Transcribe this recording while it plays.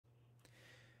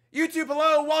YouTube,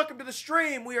 hello, welcome to the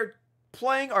stream. We are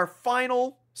playing our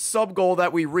final sub goal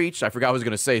that we reached. I forgot what I was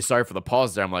going to say. Sorry for the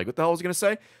pause there. I'm like, what the hell was I going to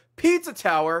say? Pizza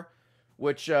Tower,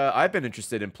 which I've been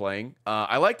interested in playing.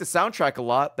 I like the soundtrack a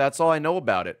lot. That's all I know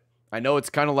about it. I know it's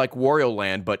kind of like Wario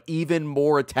Land, but even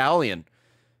more Italian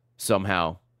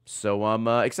somehow. So I'm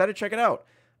excited to check it out.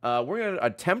 We're going to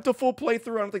attempt a full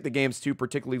playthrough. I don't think the game's too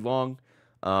particularly long.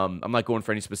 I'm not going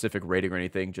for any specific rating or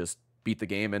anything. Just beat the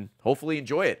game and hopefully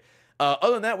enjoy it.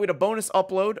 Other than that, we had a bonus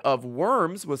upload of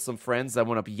Worms with some friends that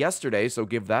went up yesterday, so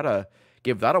give that a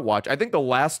watch. I think the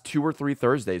last 2 or 3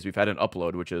 Thursdays we've had an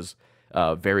upload, which is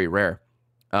very rare.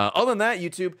 Other than that,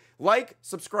 YouTube, like,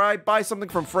 subscribe, buy something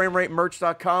from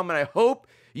FrameRateMerch.com, and I hope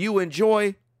you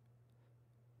enjoy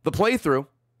the playthrough.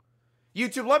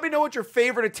 YouTube, let me know what your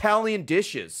favorite Italian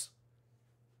dish is.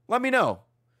 Let me know.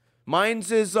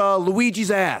 Mine's is Luigi's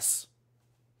ass.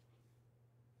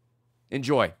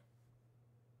 Enjoy.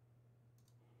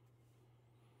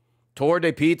 Torre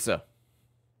de pizza.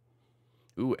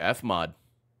 Ooh, F mod.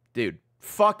 Dude,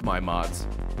 fuck my mods.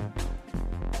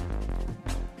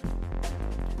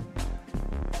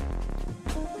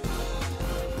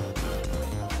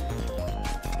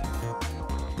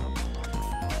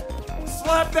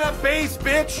 Slap that bass,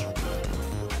 bitch!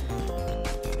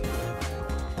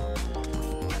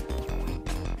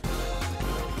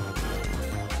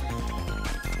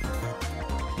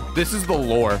 This is the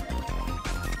lore.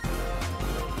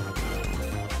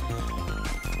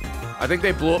 I think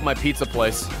they blew up my pizza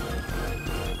place.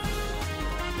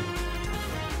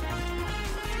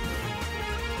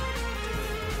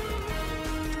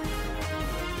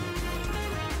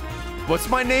 What's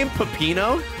my name?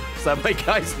 Pepino? Is that my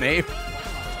guy's name?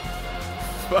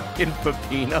 Fucking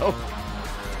Pepino.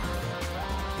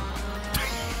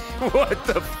 What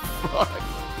the fuck?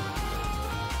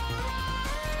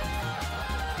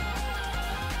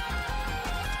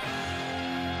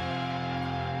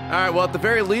 Alright, well, at the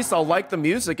very least, I'll like the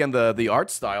music and the art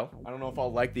style. I don't know if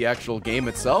I'll like the actual game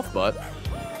itself, but...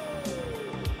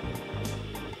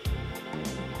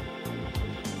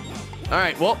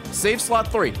 Alright, well, save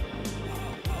slot 3.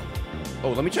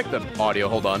 Oh, let me check the audio.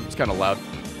 Hold on. It's kind of loud.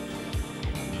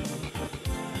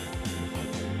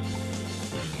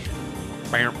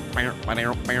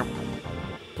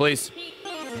 Please.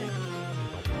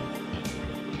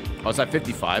 Oh, it's at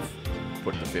 55.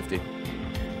 Put it to 50.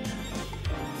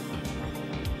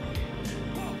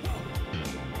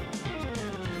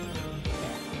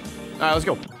 All right, let's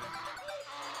go.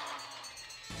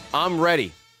 I'm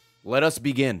ready. Let us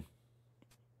begin.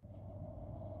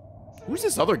 Who's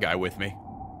this other guy with me?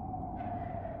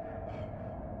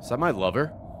 Is that my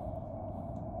lover?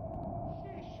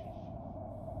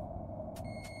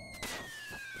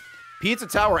 Pizza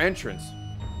Tower entrance.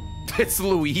 It's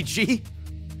Luigi?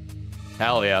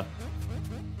 Hell yeah.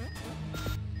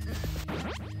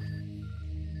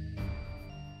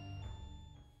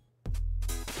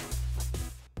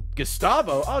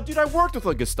 Gustavo? Oh, dude, I worked with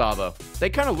a Gustavo. They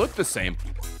kind of look the same.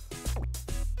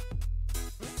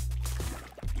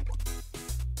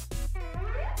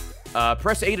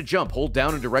 Press A to jump. Hold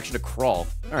down in direction to crawl.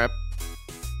 All right.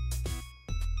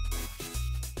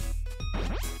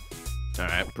 All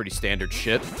right, pretty standard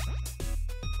shit.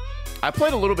 I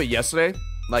played a little bit yesterday,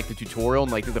 like the tutorial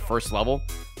and like the first level,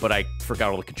 but I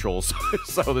forgot all the controls.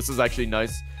 So this is actually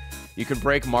nice. You can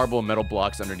break marble and metal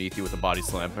blocks underneath you with a body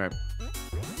slam. All right.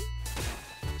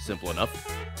 Simple enough.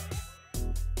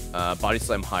 Body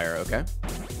slam higher, okay.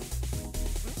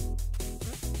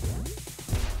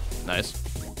 Nice.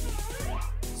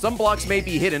 Some blocks may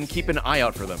be hidden. Keep an eye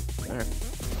out for them. All right.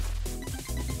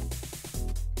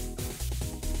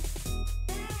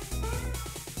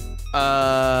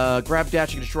 Grab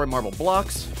dash, you can destroy marble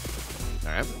blocks.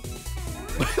 All right.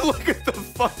 Look at the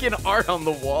fucking art on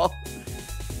the wall.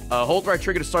 Hold right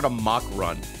trigger to start a mock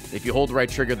run. If you hold right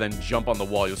trigger, then jump on the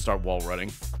wall, you'll start wall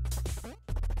running.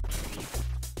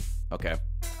 Okay.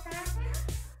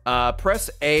 Press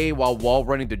A while wall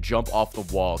running to jump off the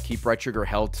wall. Keep right trigger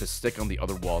held to stick on the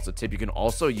other wall. As a tip, you can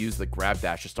also use the grab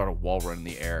dash to start a wall run in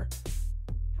the air.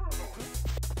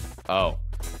 Oh.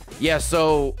 Yeah,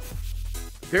 so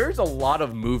there's a lot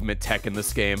of movement tech in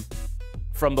this game.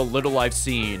 From the little I've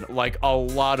seen, like a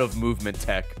lot of movement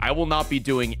tech. I will not be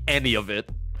doing any of it.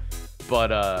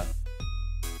 But,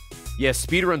 yeah,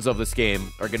 speedruns of this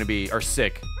game are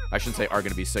sick. I shouldn't say are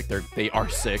gonna be sick. They are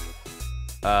sick.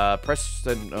 Press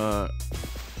and, oh,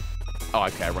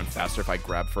 okay, I run faster if I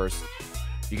grab first.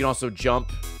 You can also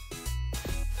jump.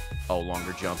 Oh,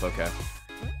 longer jump, okay.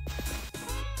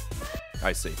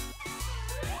 I see.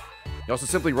 You also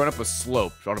simply run up a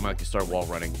slope to automatically start wall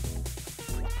running.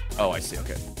 Oh, I see,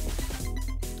 okay.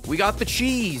 We got the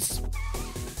cheese.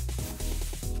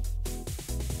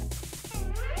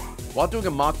 While doing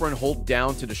a mock run, hold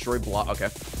down to destroy block. Okay.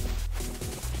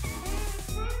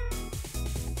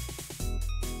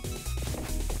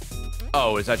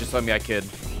 Oh, is that just telling me I could...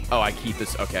 Oh, I keep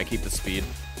this... Okay, I keep the speed.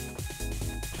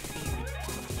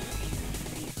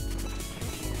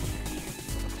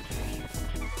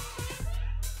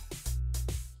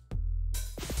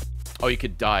 Oh, you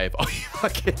could dive. Oh, you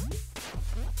fucking...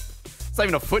 It's not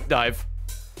even a foot dive.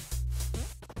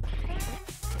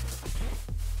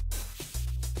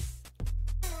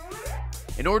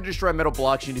 In order to destroy metal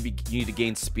blocks, you need to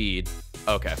gain speed.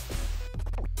 Okay.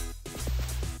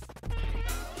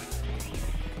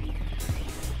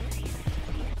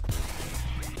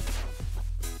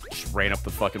 Just ran up the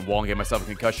fucking wall and gave myself a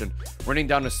concussion. Running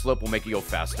down a slope will make you go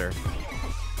faster.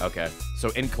 Okay. So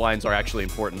inclines are actually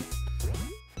important.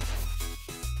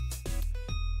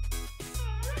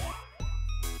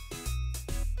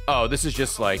 Oh, this is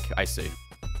just like, I see.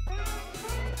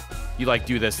 You like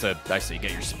do this to, I see,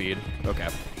 get your speed. Okay.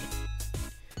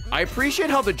 I appreciate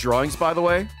how the drawings, by the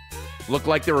way, look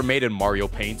like they were made in Mario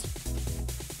Paint.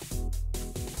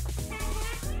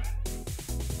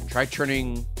 Try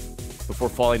turning before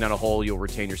falling down a hole, you'll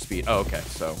retain your speed. Oh, okay,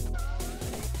 so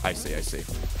I see, I see.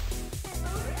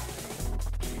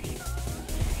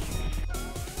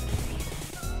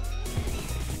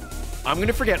 I'm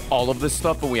gonna forget all of this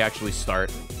stuff when we actually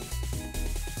start.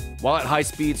 While at high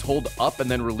speeds, hold up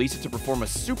and then release it to perform a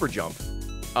super jump.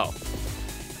 Oh.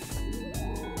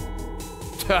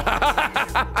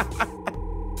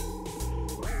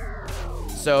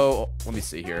 So, let me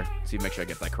see here. See, make sure I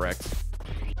get that correct.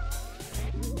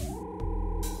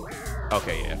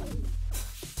 Okay, yeah.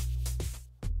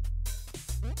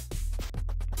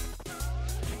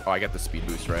 Oh, I got the speed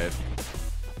boost, right?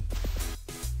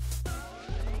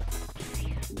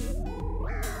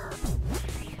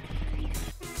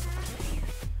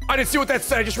 I didn't see what that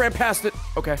said. I just ran past it.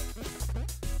 Okay.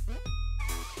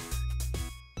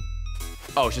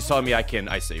 Oh, it's just telling me I can...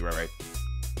 I see. Right.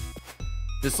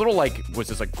 This little, like... Was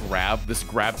this a grab? This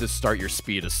grab to start your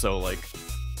speed is so, like...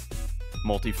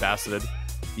 multifaceted.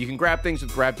 You can grab things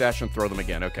with grab dash and throw them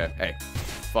again. Okay. Hey.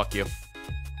 Fuck you.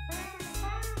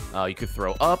 You could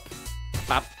throw up.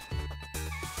 Pop.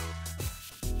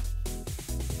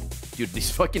 Dude,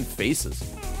 these fucking faces.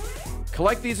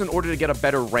 Collect these in order to get a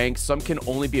better rank. Some can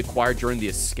only be acquired during the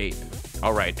escape.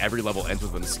 Alright, every level ends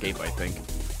with an escape, I think.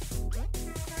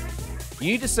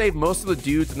 You need to save most of the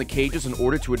dudes in the cages in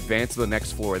order to advance to the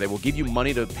next floor. They will give you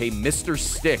money to pay Mr.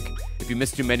 Stick. If you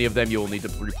miss too many of them, you will need to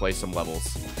replay some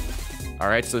levels.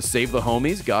 Alright, so save the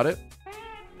homies. Got it.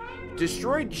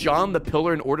 Destroy John the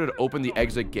Pillar in order to open the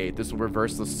exit gate. This will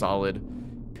reverse the solid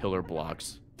pillar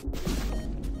blocks.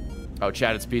 Oh,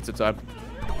 chat, it's pizza time.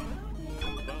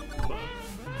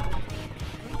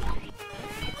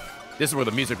 This is where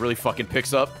the music really fucking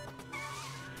picks up.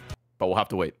 But we'll have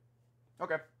to wait.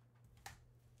 Okay.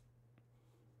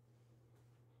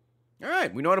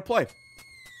 Alright, we know how to play.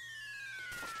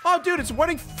 Oh, dude, it's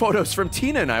wedding photos from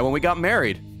Tina and I when we got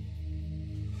married.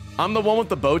 I'm the one with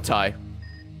the bow tie.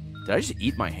 Did I just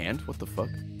eat my hand? What the fuck?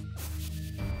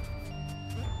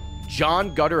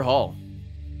 John Gutter Hall.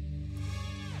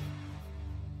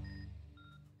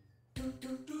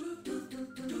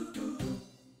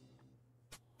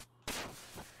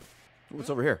 What's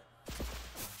over here?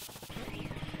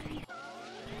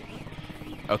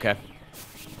 Okay.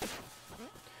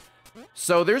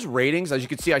 So there's ratings. As you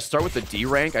can see, I start with the D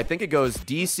rank. I think it goes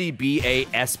D, C, B, A,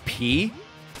 S, P.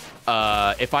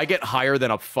 If I get higher than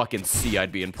a fucking C,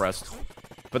 I'd be impressed.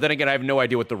 But then again, I have no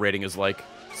idea what the rating is like.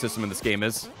 System in this game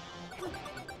is.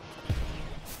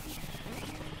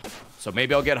 So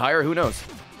maybe I'll get higher. Who knows?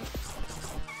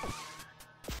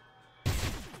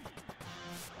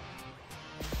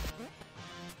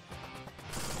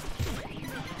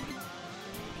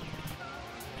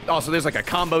 Also, there's like a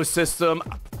combo system.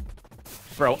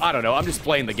 Bro, I don't know. I'm just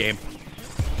playing the game.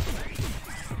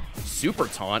 Super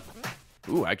taunt.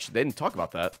 Ooh, actually, they didn't talk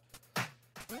about that.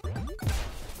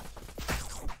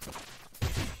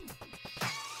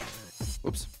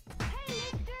 Oops.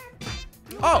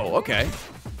 Oh, okay.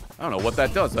 I don't know what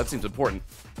that does. That seems important.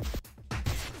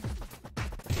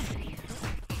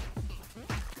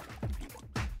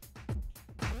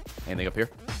 Anything up here?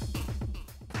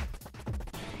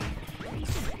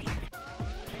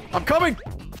 I'm coming!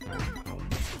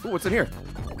 Ooh, what's in here?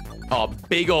 Oh,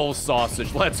 big old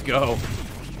sausage. Let's go.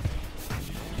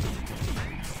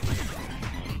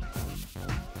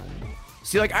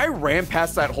 See, like, I ran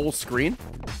past that whole screen.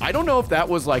 I don't know if that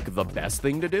was, like, the best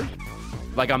thing to do.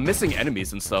 Like, I'm missing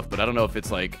enemies and stuff, but I don't know if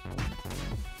it's, like...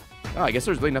 Oh, I guess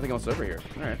there's really nothing else over here.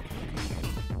 All right.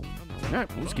 All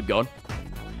right, we'll just keep going.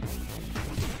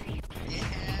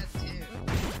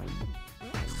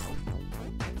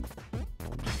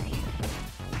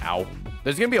 Ow.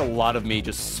 There's gonna be a lot of me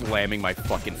just slamming my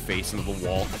fucking face into the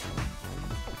wall.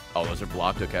 Oh, those are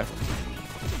blocked, okay.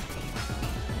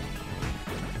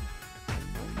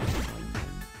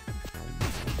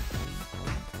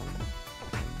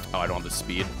 Oh, I don't have the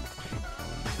speed.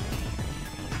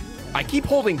 I keep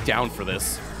holding down for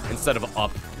this instead of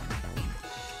up.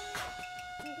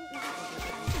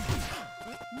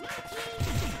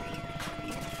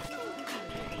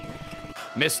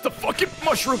 Missed the fucking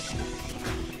mushroom.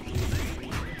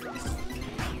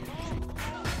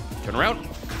 Turn around.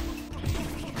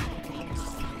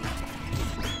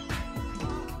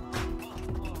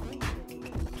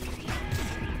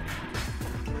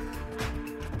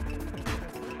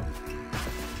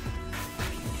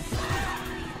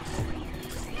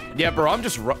 Yeah, bro, I'm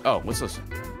just oh, what's this?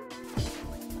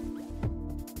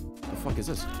 What the fuck is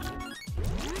this?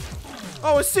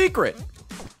 Oh, a secret.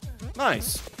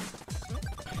 Nice.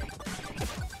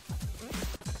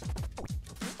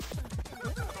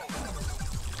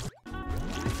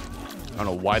 I don't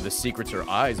know why the secrets are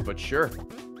eyes, but sure.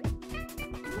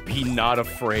 Be not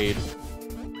afraid.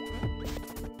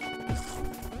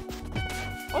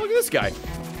 Oh, look at this guy.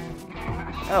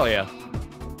 Hell yeah.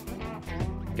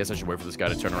 Guess I should wait for this guy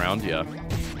to turn around, yeah.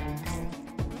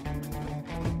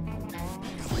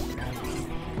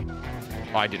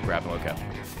 Oh, I did grab him, okay.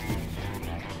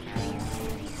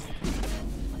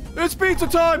 It's pizza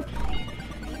time!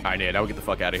 Alright, yeah, now we get the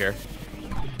fuck out of here.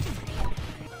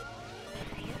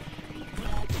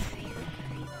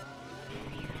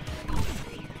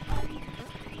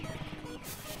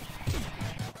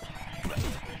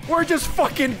 We're just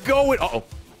fucking going. Uh-oh.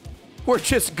 We're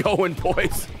just going,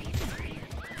 boys.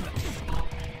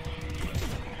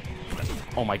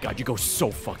 Oh my god, you go so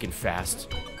fucking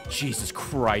fast. Jesus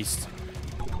Christ.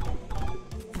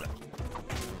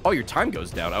 Oh, your time goes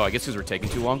down. Oh, I guess because we're taking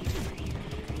too long.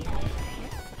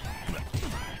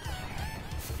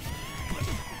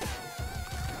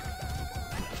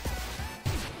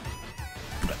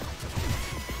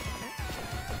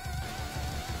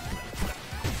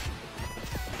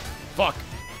 Fuck.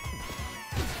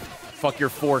 Fuck your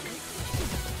fork.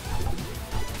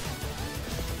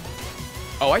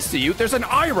 Oh, I see you. There's an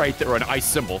eye right there, or an eye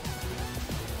symbol.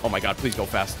 Oh my god, please go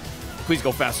fast. Please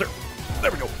go faster.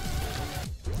 There we go.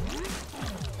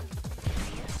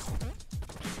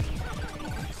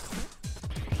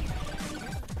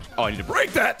 Oh, I need to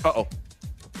break that. Uh-oh.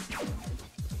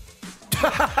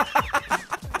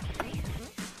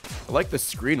 I like the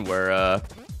screen where,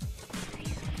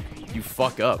 you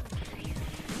fuck up.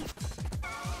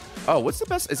 Oh, what's the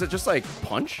best? Is it just like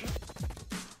punch?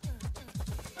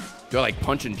 Do I like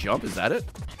punch and jump? Is that it?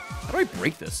 How do I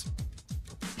break this?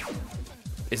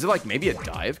 Is it like maybe a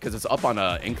dive? Because it's up on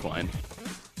a incline.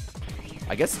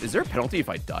 I guess, is there a penalty if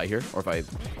I die here? Or if I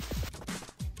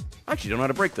actually don't know how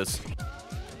to break this.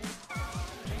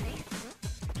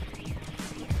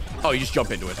 Oh, you just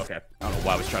jump into it. Okay. I don't know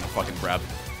why I was trying to fucking grab.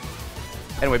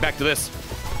 Anyway, back to this.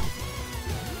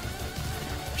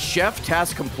 Chef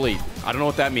task complete. I don't know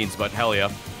what that means, but hell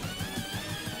yeah.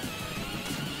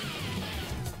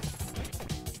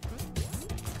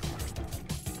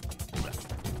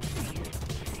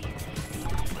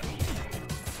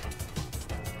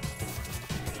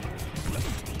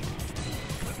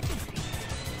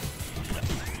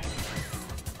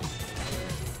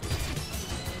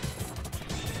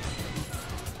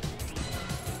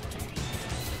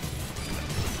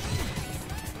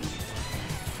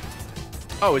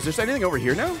 Oh, is there anything over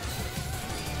here now?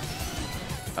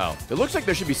 Oh, it looks like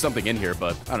there should be something in here,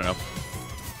 but I don't know.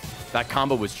 That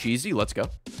combo was cheesy. Let's go.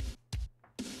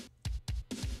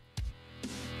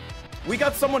 We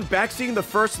got someone backseating the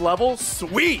first level.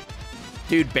 Sweet.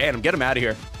 Dude, ban him. Get him out of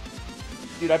here.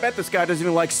 Dude, I bet this guy doesn't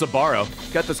even like Sabaro.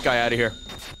 Get this guy out of here.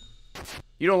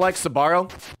 You don't like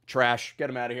Sabaro? Trash. Get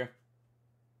him out of here.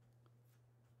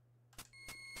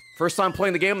 First time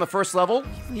playing the game on the first level?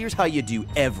 Here's how you do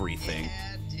everything.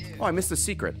 Oh, I missed the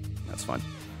secret. That's fine.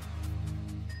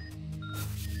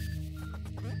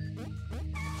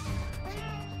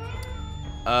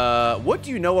 What do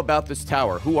you know about this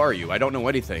tower? Who are you? I don't know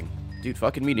anything. Dude,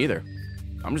 fucking me neither.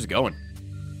 I'm just going.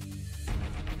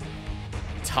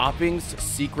 Toppings,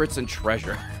 secrets, and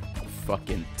treasure.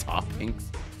 Fucking toppings.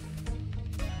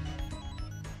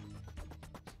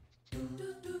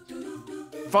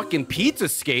 Fucking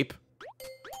Pizzascape.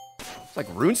 It's like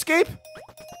RuneScape?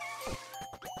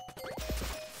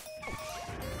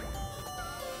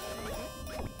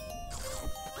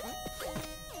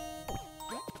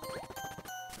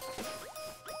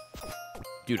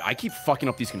 Dude, I keep fucking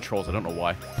up these controls. I don't know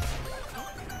why.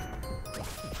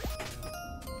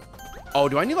 Oh,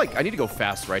 do I need, like, I need to go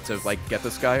fast, right, to, like, get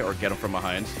this guy or get him from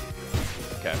behind?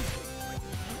 Okay.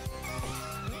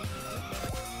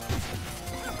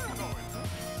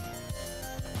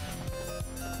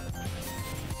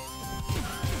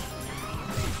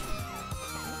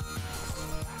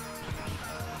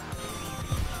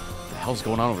 What the hell's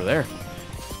going on over there?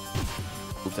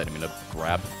 Oops, I didn't mean to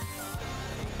grab.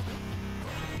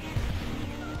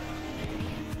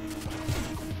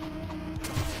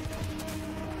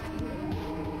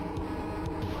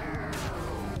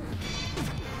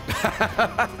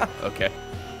 Okay.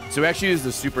 So we actually used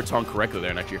the super tongue correctly there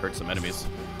and actually hurt some enemies.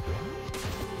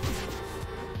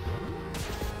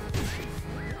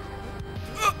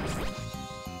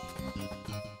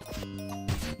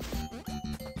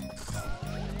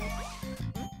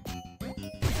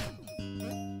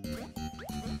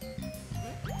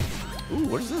 Ooh,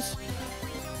 what is this?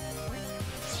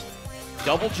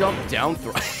 Double jump down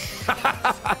throw.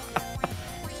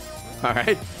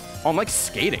 Alright. Oh, I'm like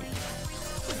skating.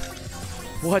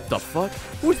 What the fuck?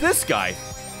 Who's this guy?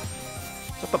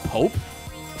 Is that the Pope?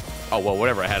 Oh, well,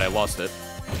 whatever I had, I lost it.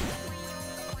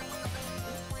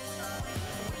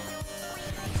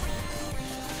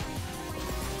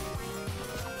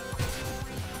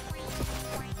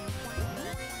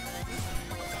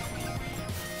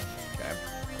 Okay.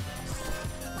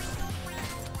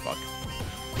 Fuck.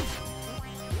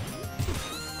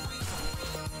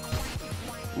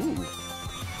 Ooh.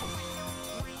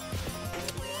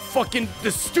 Fucking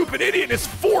this stupid idiot and his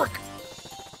fork.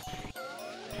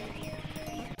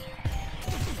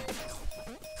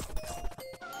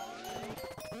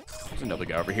 There's another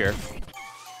guy over here.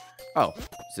 Oh,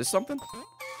 is this something?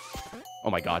 Oh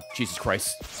my god, Jesus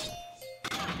Christ.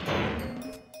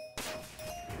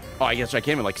 Oh, I guess I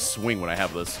can't even like swing when I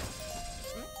have this.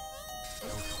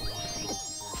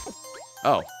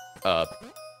 Oh,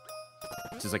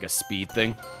 this is like a speed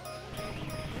thing.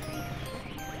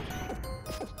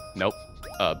 Nope.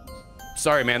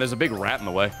 Sorry, man. There's a big rat in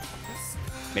the way.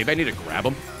 Maybe I need to grab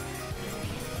him.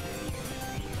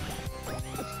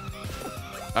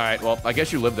 Alright, well, I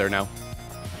guess you live there now.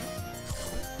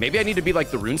 Maybe I need to be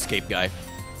like the RuneScape guy.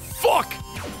 Fuck!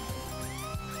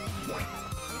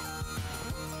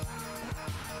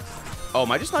 Oh,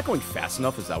 am I just not going fast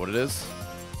enough? Is that what it is?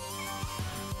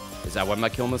 Is that why I'm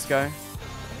not killing this guy?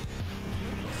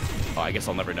 Oh, I guess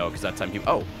I'll never know, because that time he...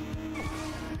 Oh.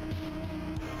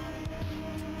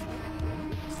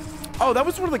 Oh, that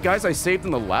was one of the guys I saved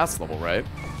in the last level, right?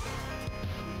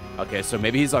 Okay, so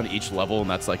maybe he's on each level, and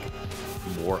that's, like,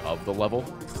 more of the level.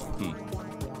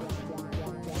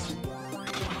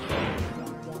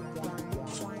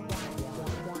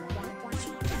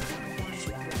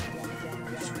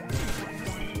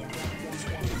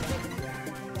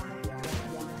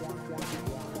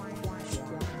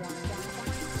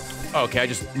 Okay, I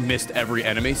just missed every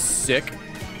enemy. Sick.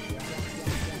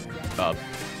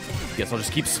 Guess I'll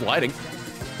just keep sliding.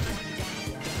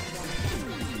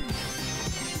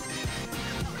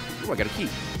 Ooh, I got a key.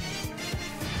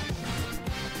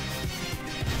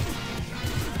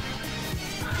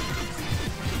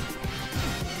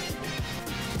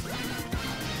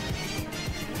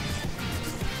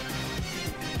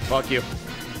 Fuck you.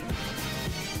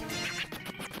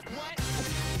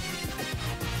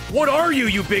 What are you,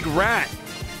 you big rat?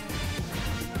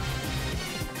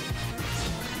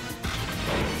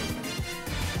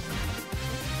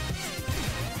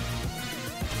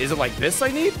 Is it like this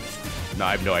I need? No,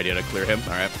 I have no idea to clear him.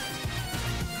 All right.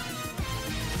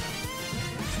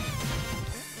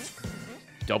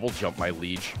 Double jump my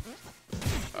liege.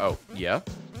 Oh, yeah?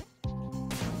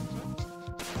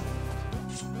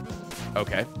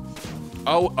 Okay.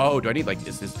 Oh, do I need, like,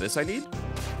 is this I need?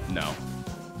 No.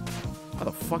 How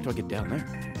the fuck do I get down there?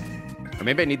 Or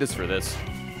maybe I need this for this.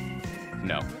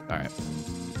 No. All right.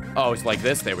 Oh, it's like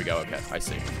this? There we go. Okay, I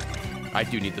see. I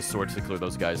do need the swords to clear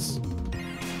those guys.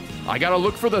 I gotta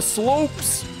look for the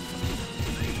slopes!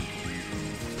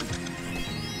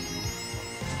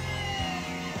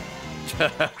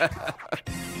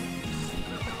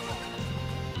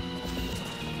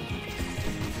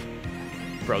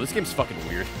 Bro, this game's fucking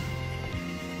weird.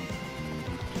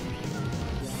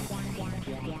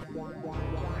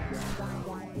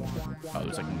 Oh,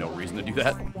 there's like no reason to do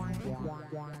that.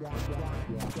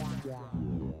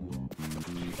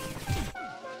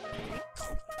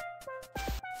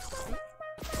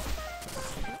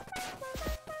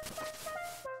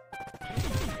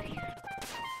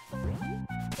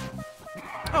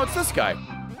 Oh, it's this guy.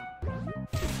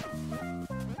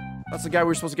 That's the guy we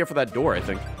were supposed to get for that door, I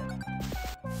think.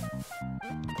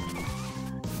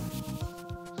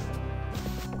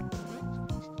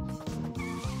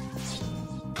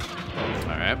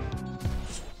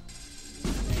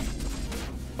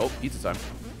 Pizza time.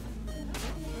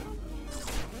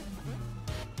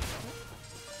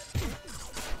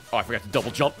 Oh, I forgot to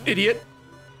double jump. Idiot.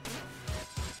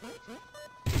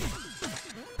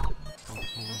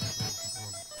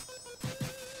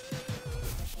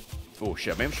 Oh,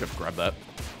 shit. Maybe I should have grabbed that.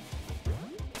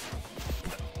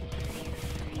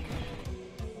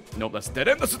 Nope, that's a dead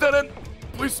end. That's a dead end.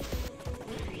 Please.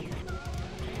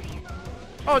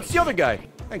 Oh, it's the other guy.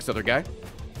 Thanks, other guy.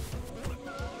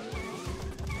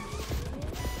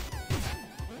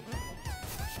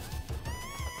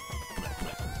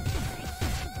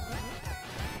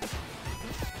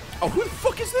 Oh, who the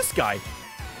fuck is this guy?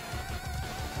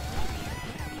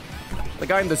 The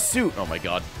guy in the suit. Oh my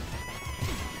god.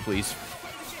 Please.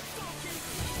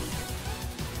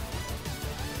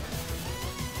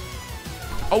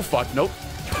 Oh fuck, nope.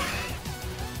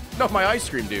 Not my ice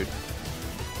cream, dude.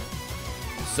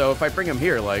 So if I bring him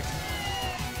here, like...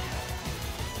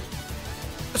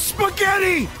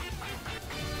 Spaghetti!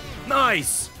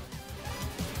 Nice!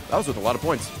 That was with a lot of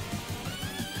points.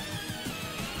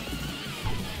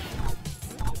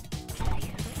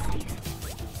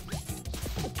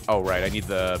 Oh, right, I need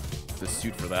the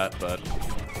suit for that, but...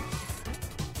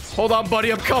 Hold on,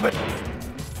 buddy, I'm coming!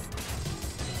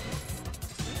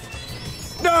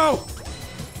 No!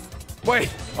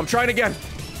 Wait, I'm trying again. Do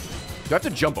I have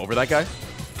to jump over that guy?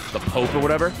 The Pope or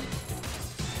whatever?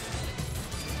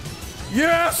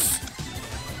 Yes!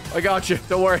 I got you,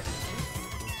 don't worry.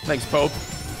 Thanks, Pope.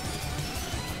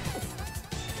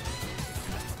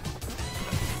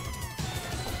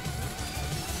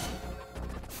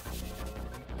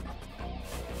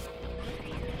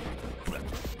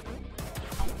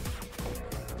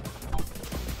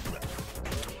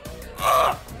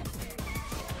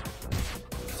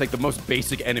 It's like the most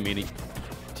basic enemy, and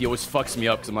he always fucks me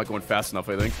up because I'm not going fast enough,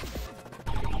 I think.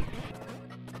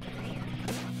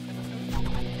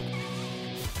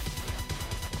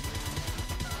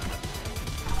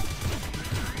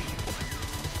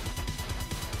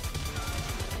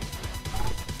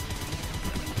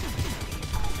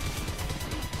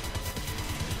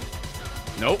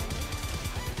 Nope.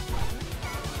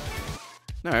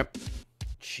 All right.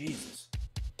 Jesus.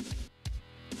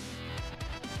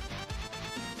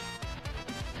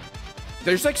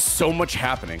 There's like so much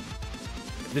happening.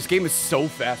 This game is so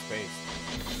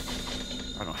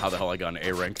fast-paced. I don't know how the hell I got an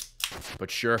A rank,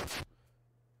 but sure.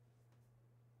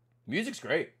 Music's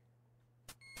great.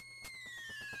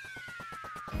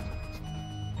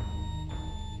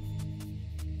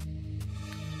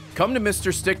 Come to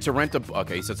Mr. Stick to rent a...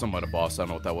 Okay, he said something about a boss. I don't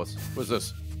know what that was. What is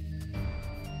this?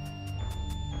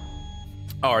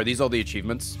 Oh, are these all the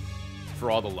achievements? For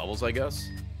all the levels, I guess?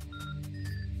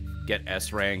 Get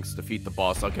S ranks, defeat the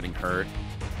boss without getting hurt.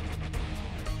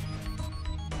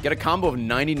 Get a combo of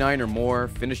 99 or more.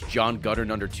 Finish John Gutter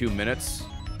in under 2 minutes.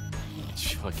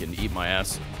 Fucking eat my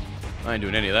ass. I ain't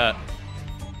doing any of that.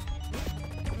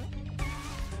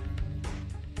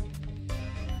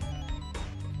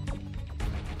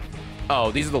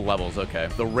 Oh, these are the levels, okay.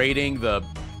 The rating, the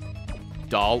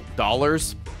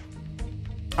dollars.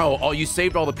 Oh, you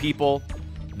saved all the people,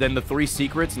 then the 3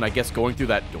 secrets, and I guess going through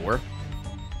that door.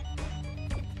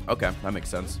 Okay, that makes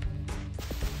sense.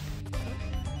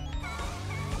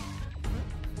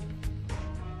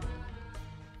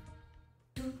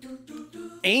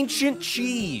 Ancient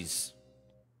cheese.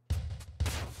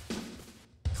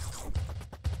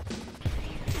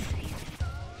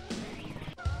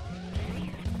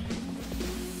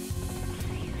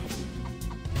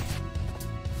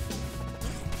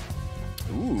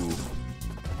 Ooh.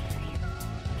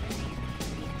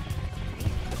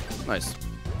 Nice.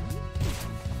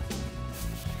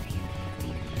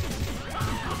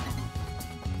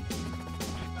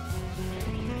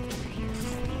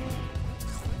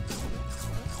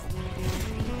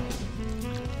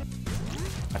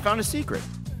 I found a secret.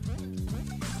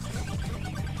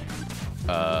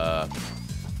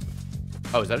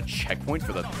 Oh, is that a checkpoint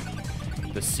for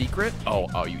the secret?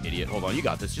 Oh, you idiot. Hold on, you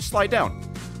got this. Just slide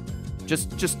down.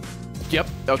 Just, yep.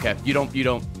 Okay, you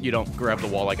don't grab the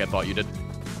wall like I thought you did.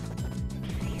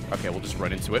 Okay, we'll just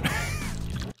run into it.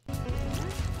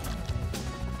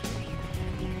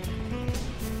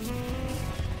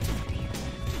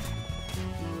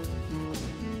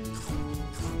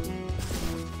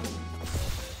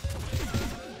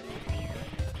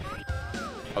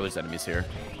 Oh, there's enemies here.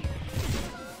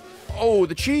 Oh,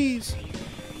 the cheese!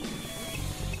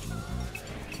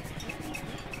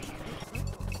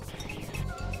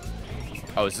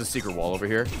 Oh, is this a secret wall over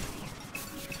here?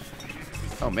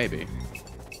 Oh, maybe.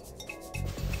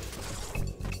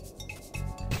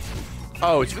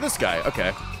 Oh, it's for this guy.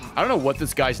 Okay. I don't know what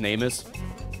this guy's name is.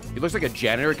 He looks like a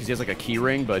janitor because he has like a key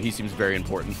ring, but he seems very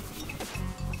important.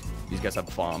 These guys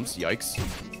have bombs. Yikes.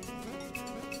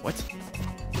 What?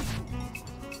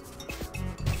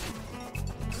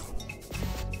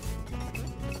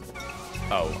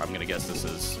 Oh, I'm gonna guess this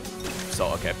is...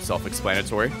 okay,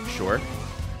 self-explanatory. Sure.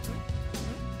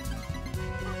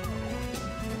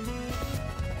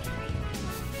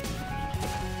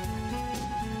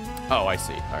 Oh, I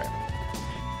see. All right.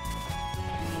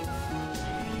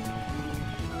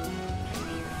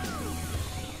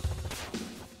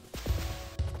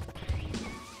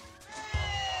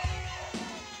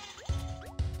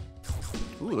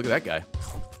 Ooh, look at that guy.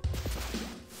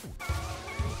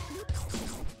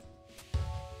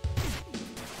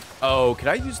 Oh, can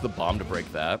I use the bomb to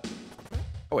break that?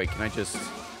 Oh, wait, can I just...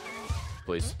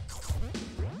 Please.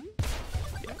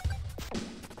 Yeah.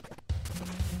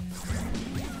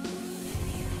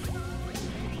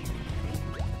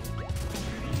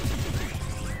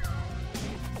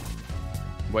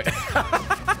 Wait.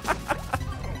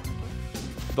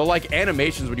 The, like,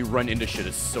 animations when you run into shit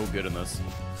is so good in this.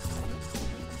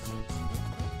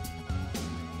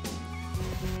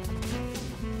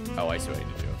 Oh, I see what I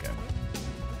need to do. Okay.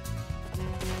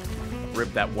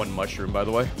 Rip that one mushroom, by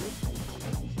the way.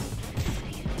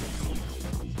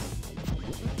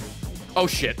 Oh,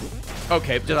 shit.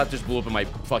 Okay, that just blew up in my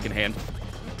fucking hand.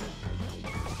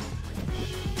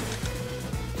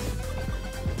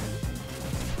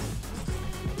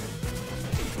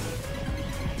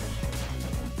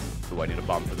 Ooh, I need a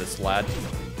bomb for this lad.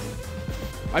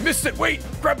 I missed it! Wait!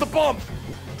 Grab the bomb!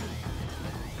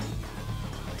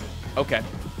 Okay.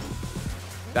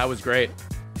 That was great.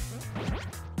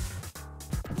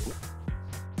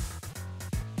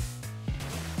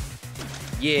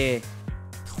 Yeah.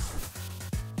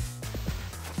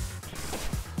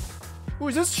 Who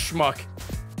is this schmuck?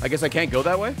 I guess I can't go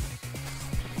that way?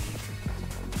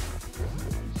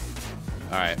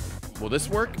 Alright. Will this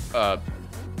work?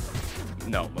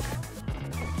 No. Okay.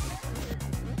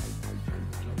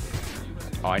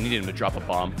 Oh, I needed him to drop a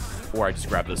bomb. Or I just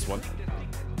grab this one.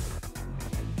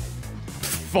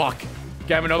 Fuck.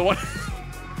 Can I have another one?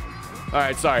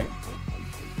 Alright, sorry.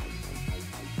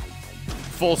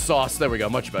 Full sauce. There we go.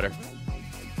 Much better.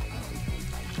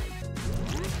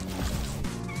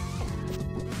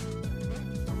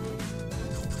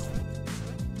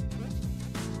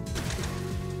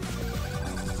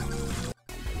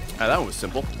 Ah, that one was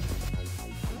simple.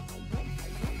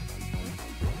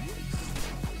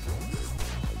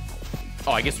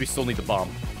 Oh, I guess we still need the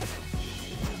bomb.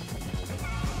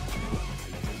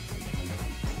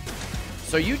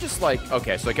 So you just like...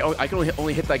 Okay, so I can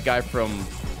only hit that guy from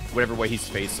whatever way he's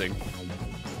facing.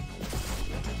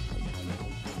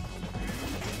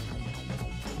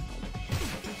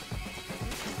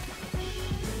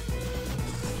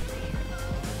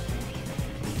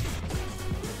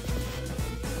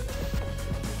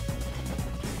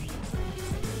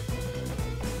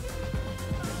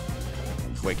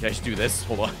 Wait, can I just do this?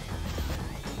 Hold on.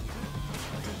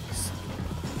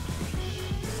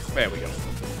 There we go.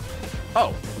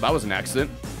 Oh, that was an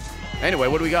accident. Anyway,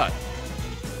 what do we got?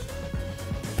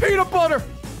 Peanut butter!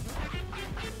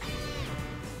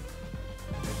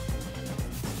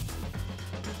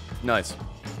 Nice.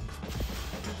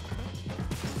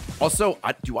 Also,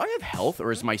 do I have health,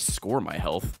 or is my score my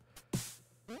health?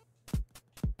 I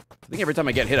think every time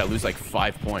I get hit, I lose like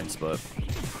 5 points, but...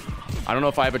 I don't know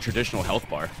if I have a traditional health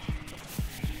bar.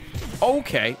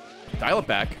 Okay. Dial it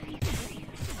back.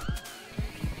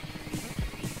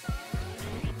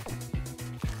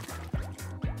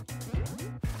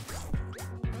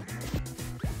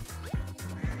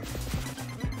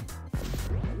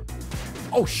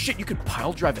 Oh shit, you can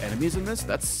pile drive enemies in this?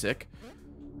 That's sick.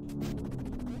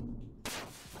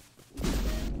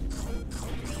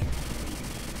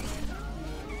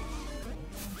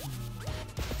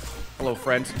 Hello,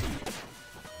 friends.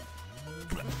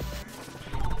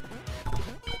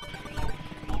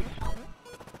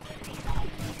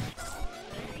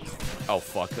 Oh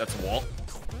fuck, that's a wall.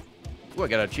 Ooh, I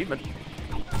got an achievement.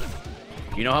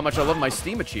 You know how much I love my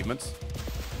Steam achievements.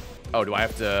 Oh, do I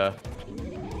have to...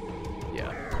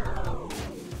 Yeah.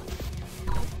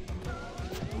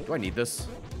 Do I need this?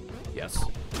 Yes.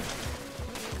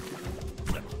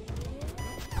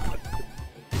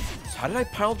 So how did I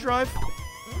pile drive?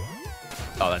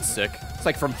 Oh, that's sick. It's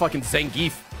like from fucking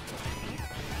Zangief.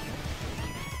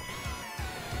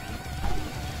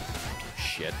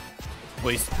 Shit.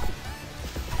 Please.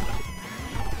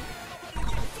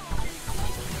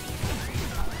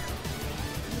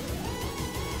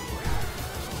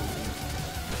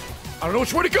 I don't know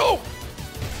which way to go!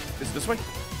 Is it this way?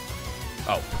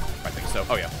 Oh, I think so.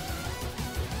 Oh, yeah.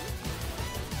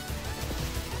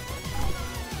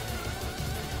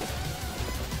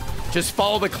 Just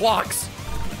follow the clocks.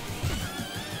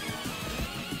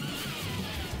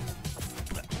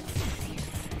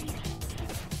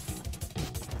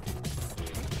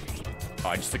 Oh,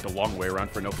 I just took the long way around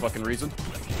for no fucking reason.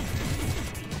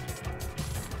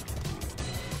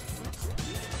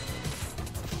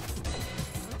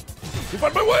 Move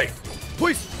out of my way!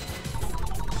 Please!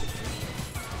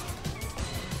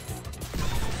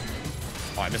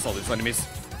 Oh, I missed all these enemies.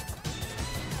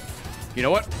 You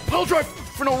know what? I'll drive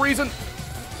for no reason.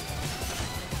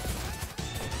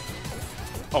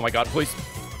 Oh my god, please.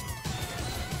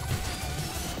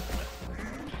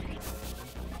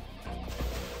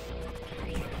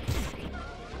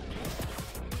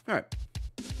 Alright.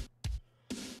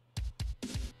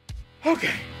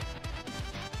 Okay.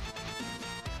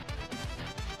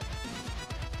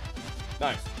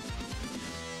 Nice.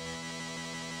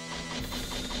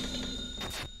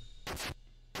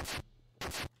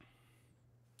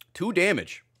 Two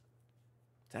damage.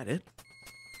 Is that it?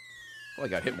 Well, I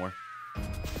got hit more.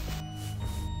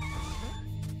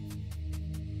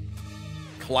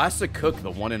 Classic cook,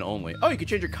 the one and only. Oh, you can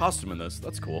change your costume in this.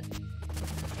 That's cool.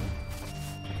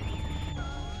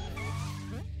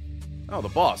 Oh, the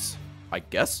boss. I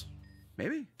guess?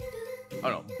 Maybe? I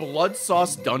don't know. Blood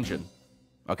Sauce Dungeon.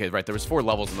 Okay, right. There was 4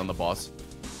 levels and then the boss.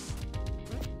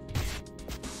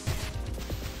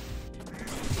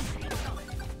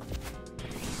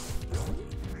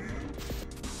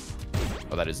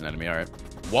 Oh, that is an enemy. All right.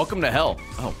 Welcome to hell.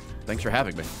 Oh, thanks for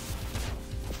having me.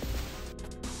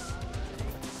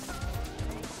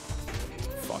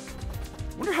 Fuck.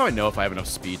 I wonder how I know if I have enough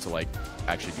speed to, like,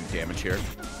 actually do damage here.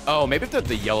 Oh, maybe if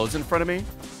the yellow's in front of me.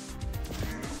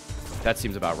 That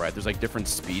seems about right. There's, like, different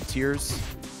speed tiers.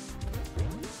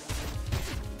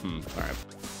 All right.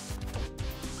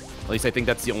 At least I think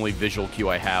that's the only visual cue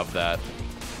I have that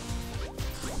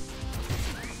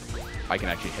I can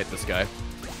actually hit this guy.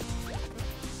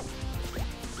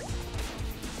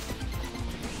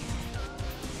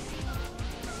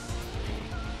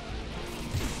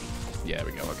 Yeah, there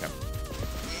we go. Okay.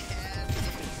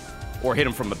 Or hit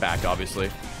him from the back, obviously.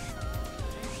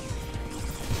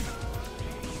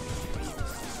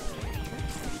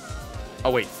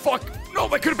 Oh, wait. Fuck! No,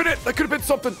 that could have been it! That could have been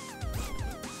something!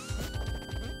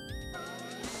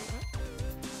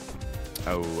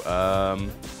 Oh,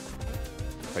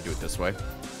 if I do it this way.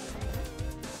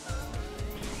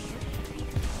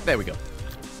 There we go.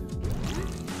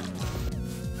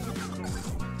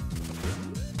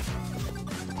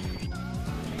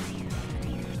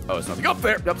 Oh, there's nothing up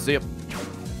there! Yep, see ya.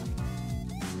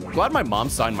 Glad my mom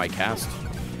signed my cast.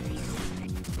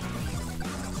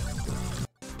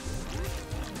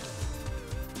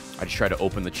 I just try to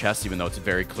open the chest, even though it's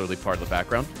very clearly part of the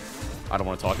background. I don't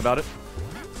want to talk about it.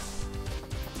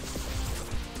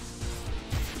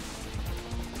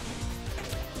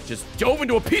 Just dove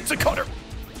into a pizza cutter.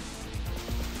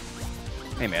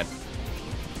 Hey, man.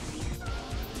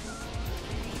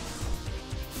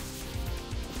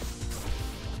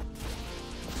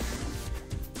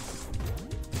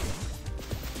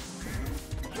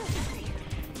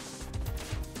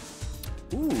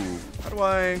 Ooh, how do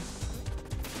I...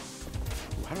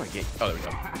 How do I get... Oh, there we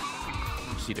go.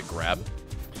 Just need to grab.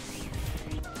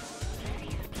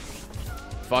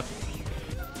 Fuck.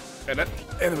 And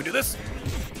then we do this.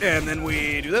 And then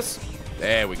we do this.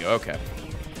 There we go. Okay.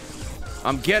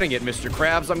 I'm getting it, Mr.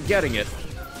 Krabs. I'm getting it.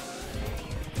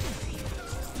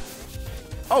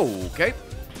 Oh, okay.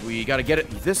 We gotta get it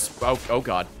this... Oh,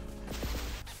 God.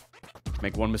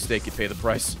 Make one mistake, you pay the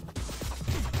price.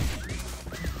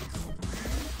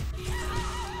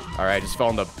 Alright, I just fell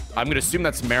in the... I'm gonna assume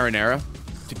that's marinara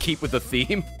to keep with the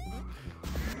theme.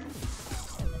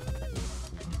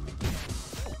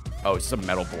 Oh, it's a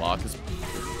metal block.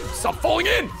 Stop falling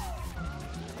in!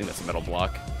 I think that's a metal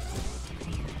block.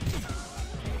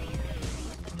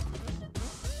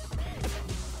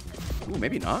 Ooh,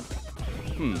 maybe not.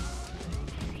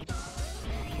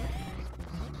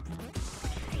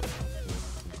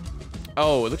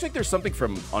 Oh, it looks like there's something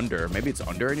from under. Maybe it's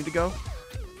under I need to go?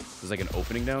 There's like an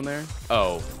opening down there.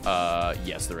 Oh,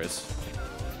 yes, there is.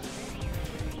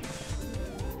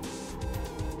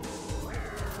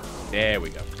 There we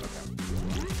go. Okay.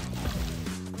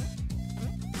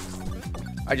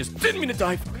 I just didn't mean to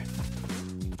dive. Okay.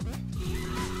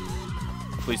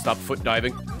 Please stop foot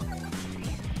diving.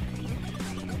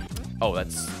 Oh,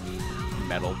 that's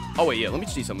metal. Oh, wait, yeah, let me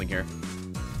see something here.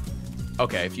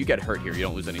 Okay, if you get hurt here, you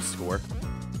don't lose any score.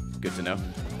 Good to know.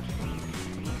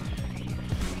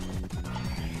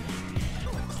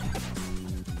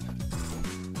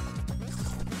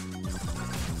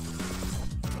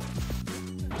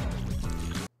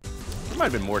 There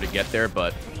might have been more to get there,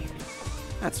 but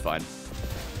That's fine.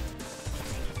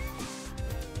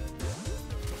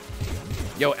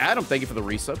 Yo, Adam, thank you for the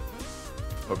resub.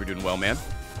 Hope you're doing well, man.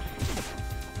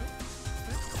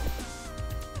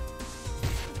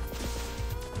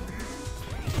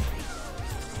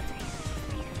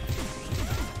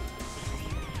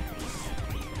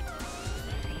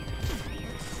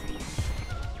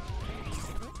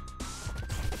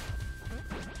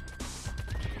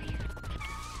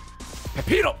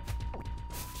 Pepito!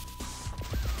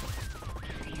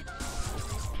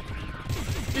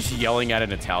 Just yelling at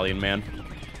an Italian man.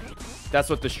 That's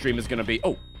what the stream is gonna be.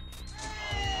 Oh!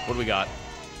 What do we got?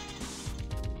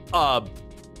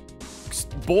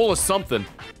 Bowl of something.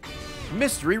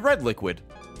 Mystery red liquid.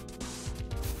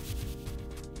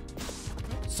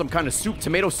 Some kind of soup.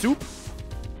 Tomato soup?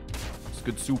 It's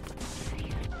good soup.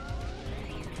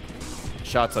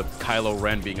 Shout out to Kylo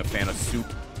Ren being a fan of soup.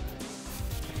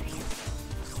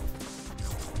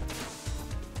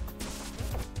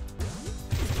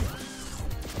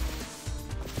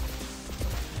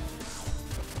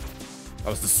 That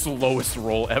was the slowest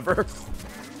roll ever.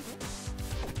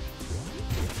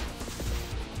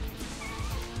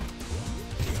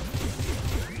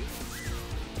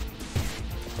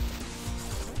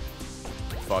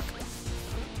 Fuck.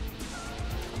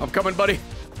 I'm coming, buddy.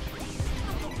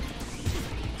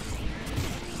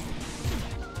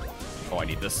 Oh, I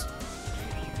need this.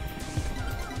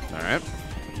 All right.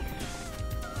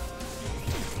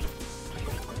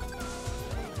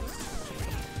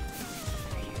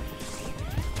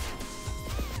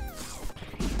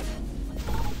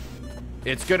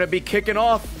 It's gonna be kicking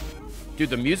off. Dude,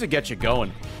 the music gets you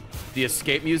going. The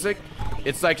escape music,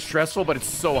 it's like stressful, but it's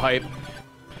so hype.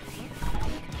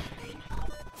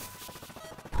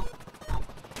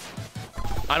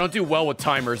 I don't do well with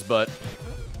timers, but...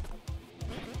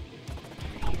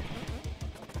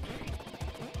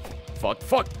 Fuck,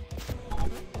 fuck.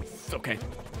 It's okay.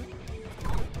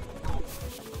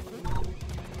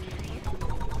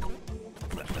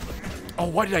 Oh,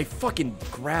 why did I fucking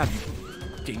grab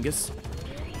you, dingus?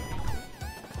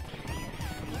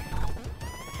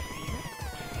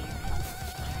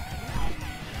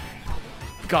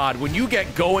 God, when you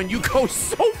get going, you go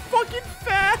so fucking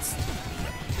fast.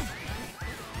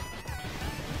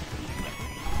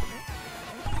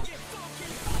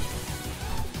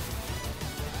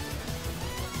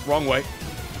 Wrong way.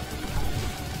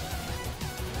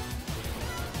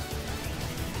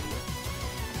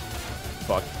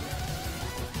 Fuck.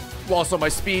 Lost on my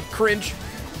speed. Cringe.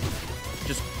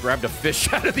 Just grabbed a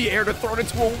fish out of the air to throw it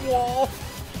into a wall.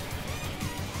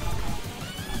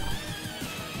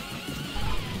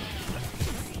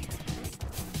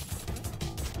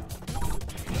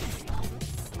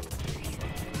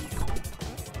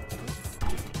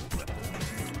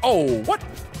 Oh, what?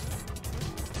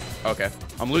 Okay.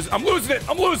 I'm losing it.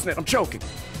 I'm losing it. I'm choking.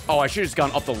 Oh, I should have just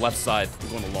gone up the left side. I'm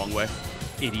going the long way.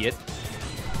 Idiot.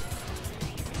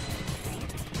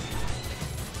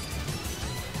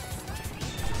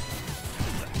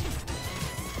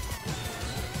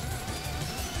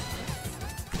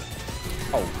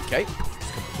 Okay.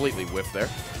 Completely whiffed there.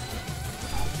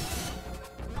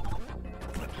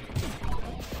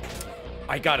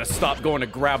 I gotta stop going to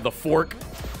grab the fork.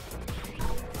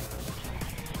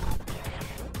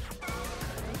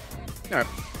 All right.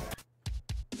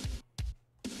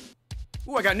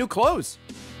 Ooh, I got new clothes.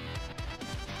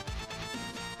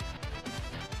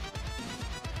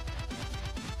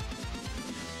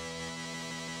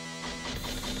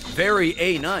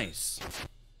 Very nice.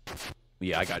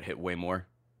 Yeah, I got hit way more.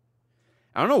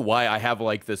 I don't know why I have,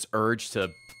 like, this urge to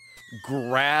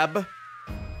grab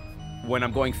when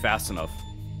I'm going fast enough.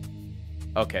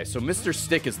 Okay, so Mr.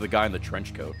 Stick is the guy in the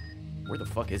trench coat. Where the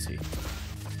fuck is he?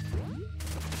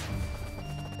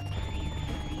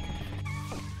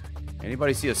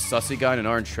 Anybody see a sussy guy in an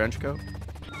orange trench coat?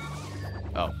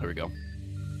 Oh, there we go.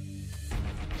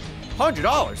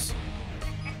 $100!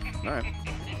 Alright.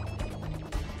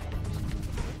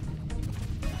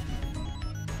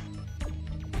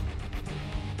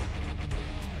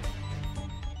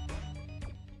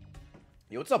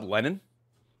 Yo, what's up, Lennon?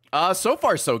 So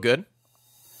far, so good.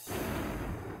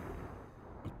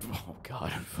 Oh,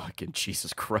 God. Fucking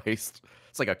Jesus Christ.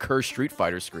 It's like a cursed Street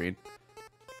Fighter screen.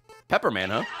 Pepperman,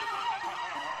 huh?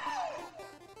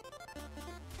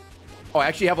 Oh, I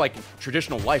actually have, like,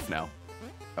 traditional life now.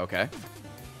 Okay.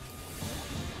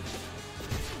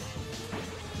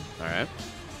 Alright.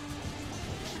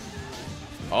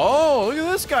 Oh, look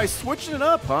at this guy switching it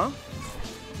up, huh?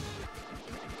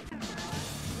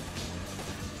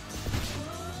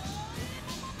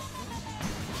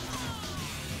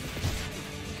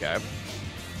 Okay.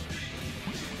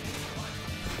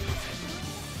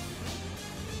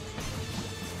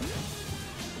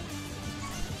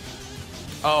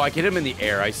 Oh, I can hit him in the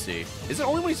air. I see. Is it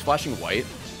only when he's flashing white?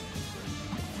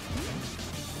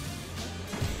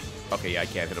 Okay, yeah, I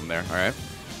can't hit him there. All right.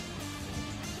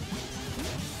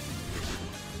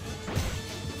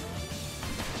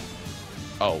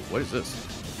 Oh, what is this?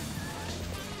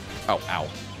 Oh, ow.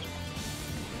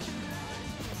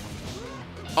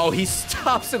 Oh, he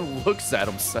stops and looks at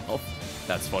himself.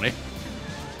 That's funny.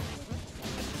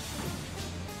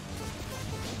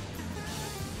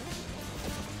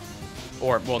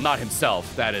 Or, well, not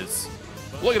himself. That is...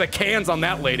 Look at the cans on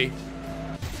that lady.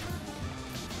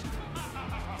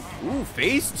 Ooh,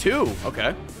 phase 2.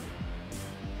 Okay.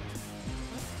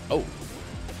 Oh.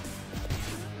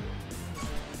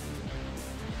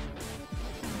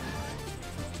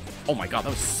 Oh my god, that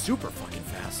was super fucking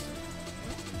fast.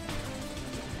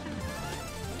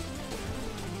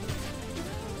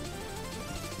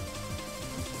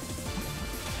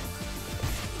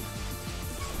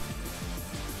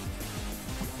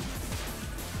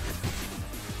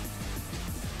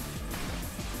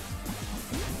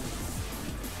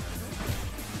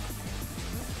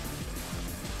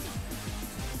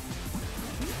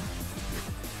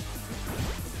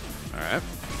 Alright.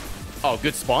 Oh,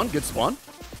 good spawn, good spawn.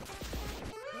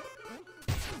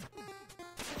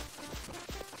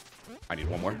 I need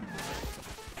one more.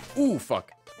 Ooh,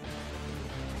 fuck.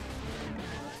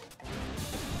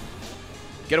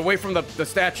 Get away from the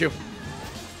statue.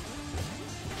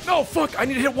 No, fuck. I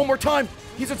need to hit it one more time.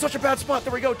 He's in such a bad spot.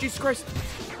 There we go. Jesus Christ.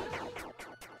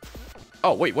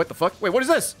 Oh, wait. What the fuck? Wait, what is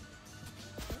this?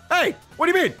 Hey, what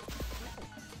do you mean?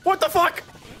 What the fuck?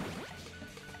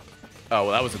 Oh,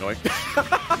 well, that was annoying.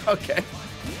 Okay.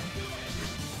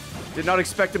 Did not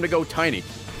expect him to go tiny.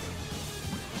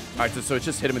 Alright, so it's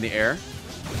just hit him in the air.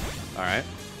 Alright.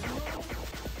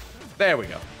 There we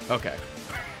go. Okay.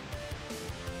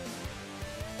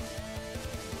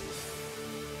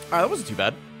 Alright, that wasn't too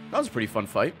bad. That was a pretty fun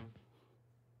fight.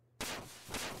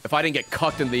 If I didn't get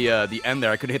cucked in the end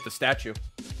there, I could have hit the statue.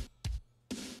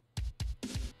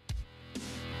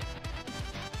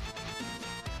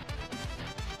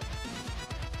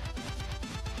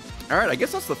 Alright, I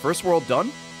guess that's the first world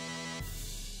done.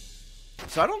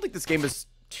 So I don't think this game is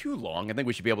too long. I think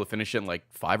we should be able to finish it in like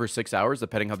 5 or 6 hours,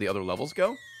 depending how the other levels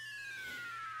go.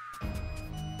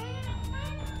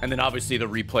 And then obviously the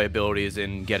replayability is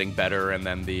in getting better, and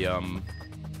then the,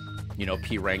 you know,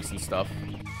 P ranks and stuff.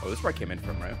 Oh, this is where I came in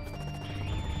from, right?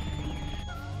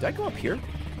 Did I go up here?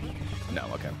 No,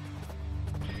 okay.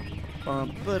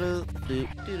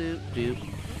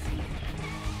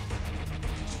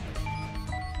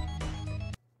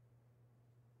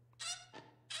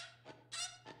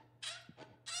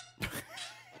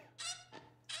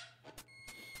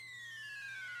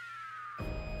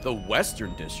 The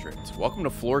Western District. Welcome to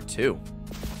floor 2.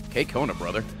 Okay, Kona,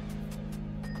 brother.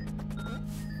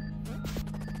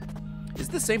 Is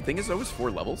it the same thing as always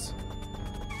 4 levels?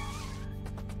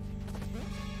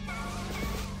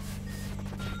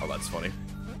 Oh, that's funny.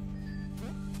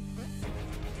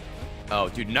 Oh,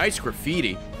 dude, nice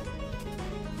graffiti.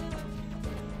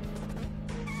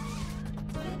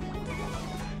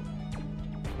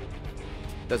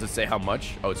 Does it say how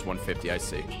much? Oh, it's 150, I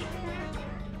see.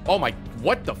 Oh my,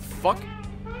 what the fuck?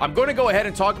 I'm going to go ahead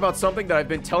and talk about something that I've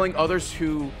been telling others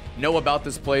who know about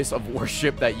this place of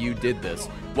worship that you did this.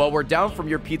 Well, we're down from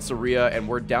your pizzeria and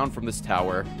we're down from this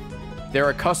tower. There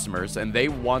are customers and they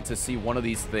want to see one of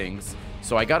these things.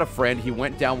 So I got a friend, he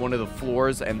went down one of the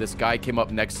floors and this guy came up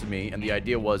next to me. And the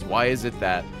idea was, why is it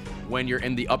that when you're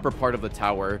in the upper part of the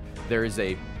tower, there is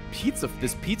a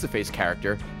this pizza face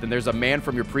character, then there's a man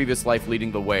from your previous life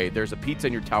leading the way. There's a pizza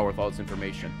in your tower with all this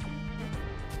information.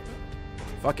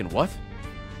 Fucking what?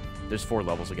 There's 4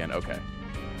 levels again. Okay.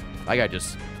 That guy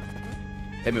just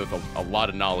hit me with a lot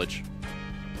of knowledge.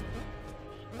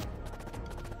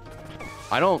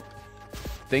 I don't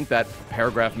think that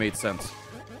paragraph made sense.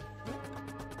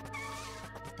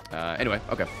 Anyway,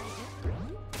 okay.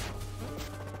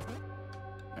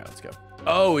 Alright, let's go.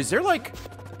 Oh, is there like...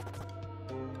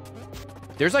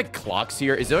 There's like clocks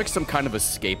here. Is there like some kind of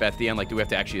escape at the end? Like, do we have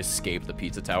to actually escape the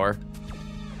pizza tower?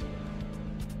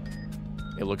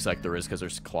 It looks like there is because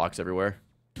there's clocks everywhere.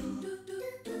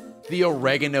 The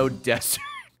oregano desert.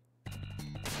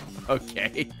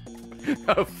 Okay.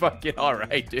 Oh, fucking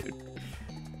alright, dude.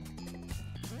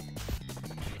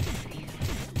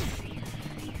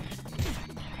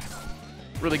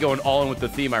 Really going all in with the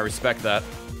theme. I respect that.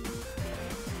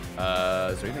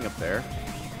 Is there anything up there?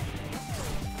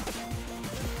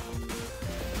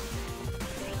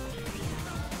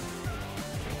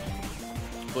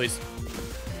 Please.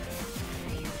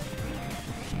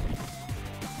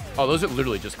 Oh, those are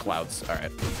literally just clouds. All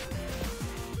right.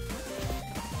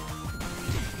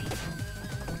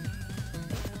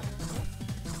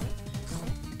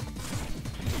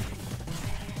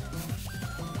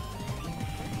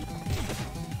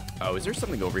 Oh, is there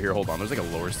something over here? Hold on. There's like a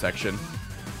lower section.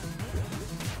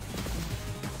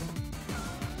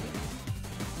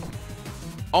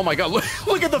 Oh my god,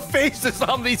 look at the faces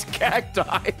on these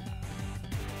cacti.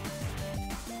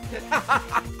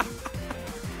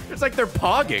 It's like they're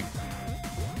pogging.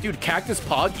 Dude, cactus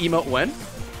pog, emote when?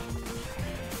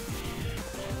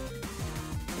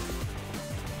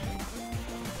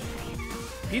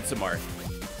 Pizza Mart.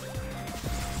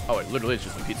 Oh, it literally is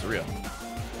just a pizzeria.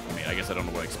 I mean, I guess I don't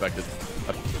know what I expected.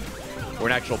 Or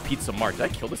an actual Pizza Mart. Did I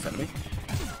kill this enemy?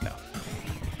 No.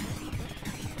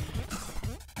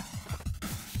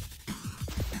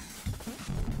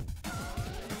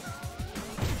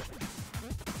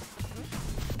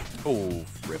 Oh,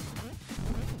 rip.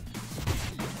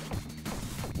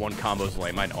 One combo's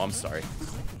lame. I know, I'm sorry.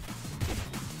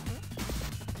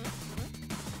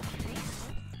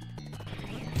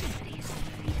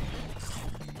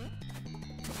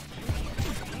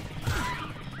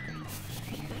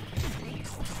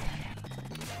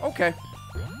 Okay.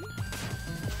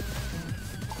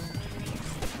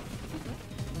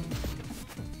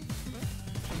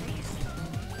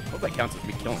 Hope that counts as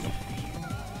me killing him.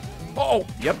 Oh,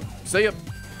 yep. See ya.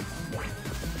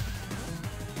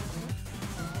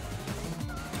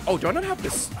 Oh, do I not have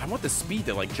this? I want the speed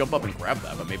to like jump up and grab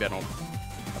that, but maybe I don't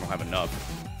have enough.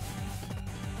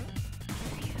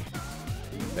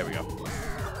 There we go.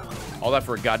 All that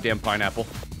for a goddamn pineapple.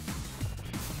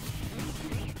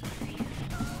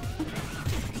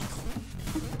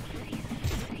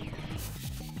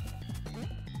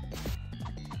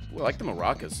 Ooh, I like the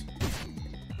maracas.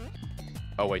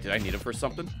 Oh, wait, did I need it for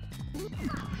something?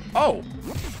 Oh!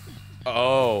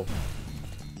 Oh.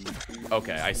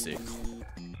 Okay, I see.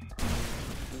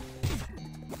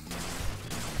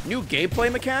 New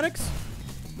gameplay mechanics?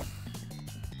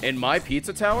 In my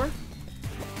pizza tower?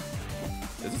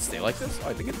 Does it stay like this? Oh,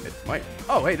 I think it might.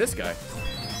 Oh, hey, this guy.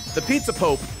 The Pizza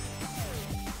Pope.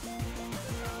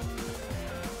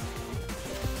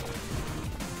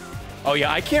 Oh,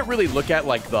 yeah, I can't really look at,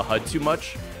 like, the HUD too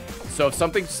much. So if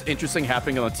something's interesting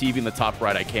happening on the TV in the top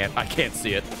right, I can't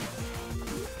see it.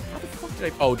 How the fuck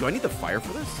did I... Oh, do I need the fire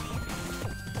for this?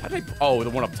 How did I... Oh, the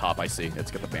one up top, I see. It's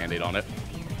got the Band-Aid on it.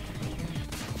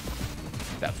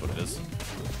 That's what it is.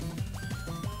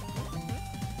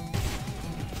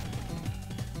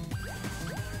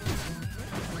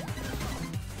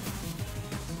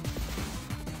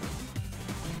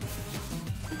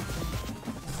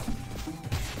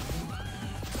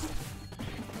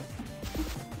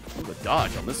 Oh, the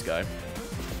dodge on this guy.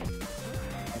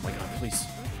 Oh my god, please.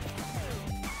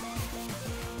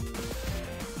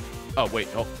 Oh, wait.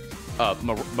 Oh.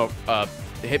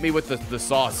 Hit me with the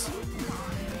sauce.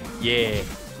 Yeah.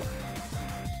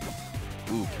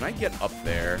 Ooh, can I get up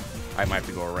there? I might have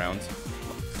to go around.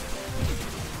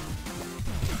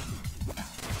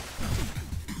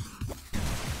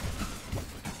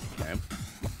 Okay.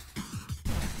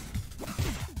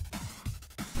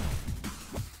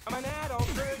 I'm an adult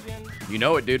virgin. You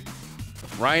know it, dude.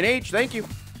 Ryan H, thank you.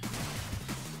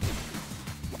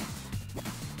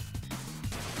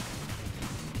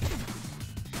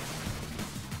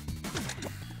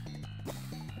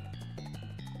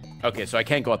 Okay, so I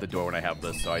can't go out the door when I have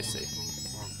this, so I see.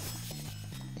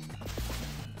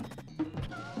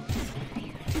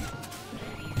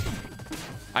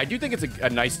 I do think it's a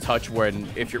nice touch when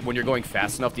you're going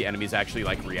fast enough, the enemies actually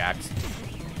like react.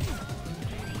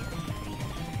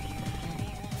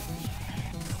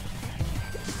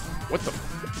 What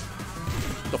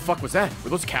the fuck was that?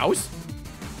 Were those cows?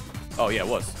 Oh yeah, it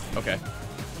was. Okay.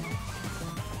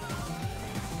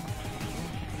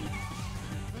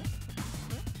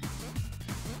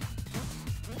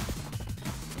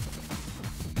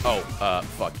 Oh,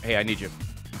 fuck. Hey, I need you.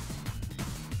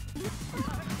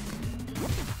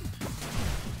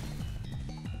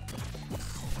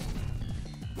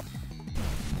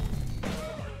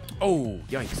 Oh,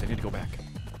 yikes. I need to go back.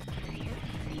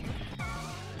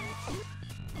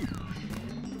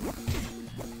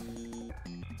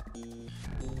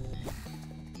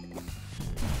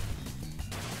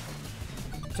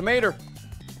 Tomato.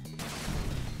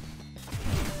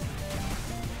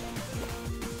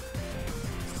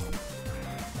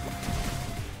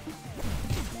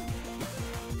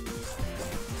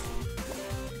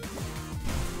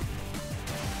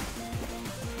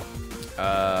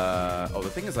 Oh, the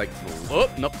thing is like to the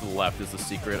up to the left is the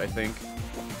secret, I think.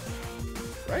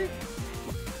 Right?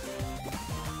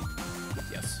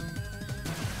 Yes.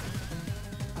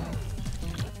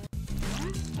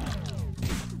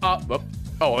 Whoop.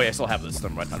 Oh, yeah, I still have this.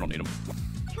 Never mind. I don't need them.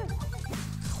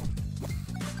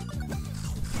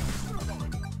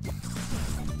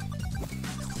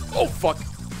 Oh, fuck.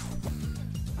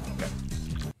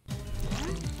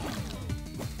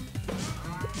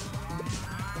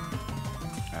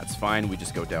 fine. We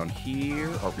just go down here.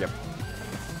 Oh, yep.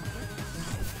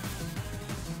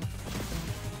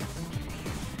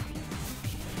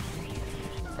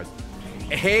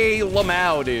 Hey,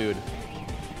 Lamau, dude.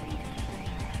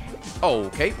 Oh,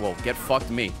 okay. Well, get fucked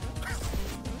me.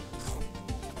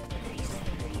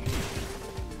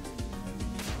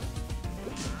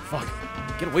 Fuck.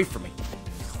 Get away from me.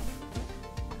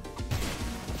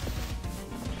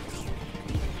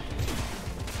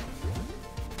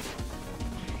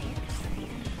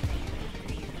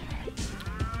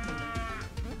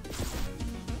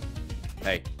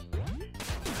 Hey.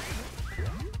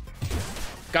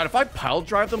 God, if I pile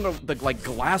drive them, the like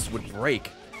glass would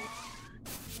break.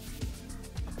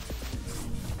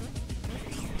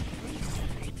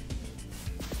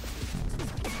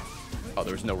 Oh,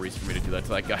 there was no reason for me to do that to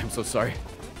that guy. I'm so sorry.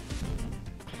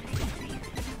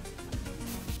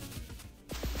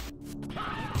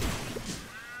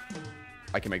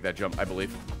 I can make that jump, I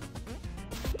believe.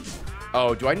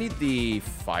 Oh, do I need the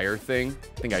fire thing?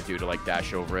 I think I do to like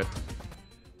dash over it.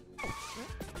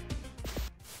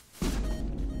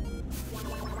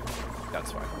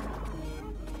 That's fine.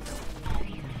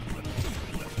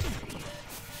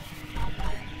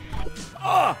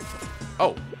 Ah!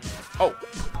 Oh. Oh.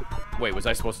 Wait, was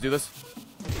I supposed to do this?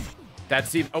 That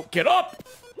seemed... Oh, get up!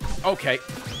 Okay.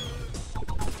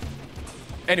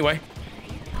 Anyway.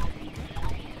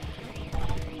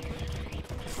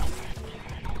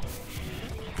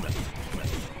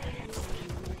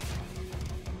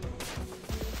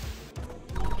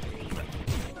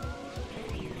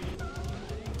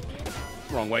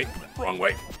 Wrong way. Wrong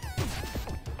way.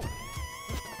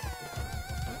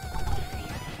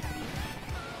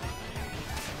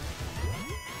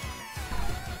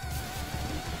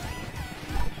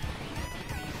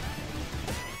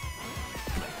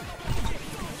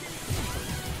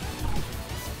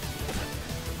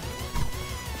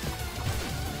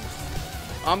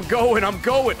 I'm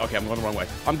going. Okay, I'm going the wrong way.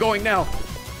 I'm going now.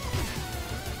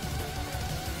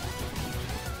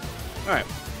 All right.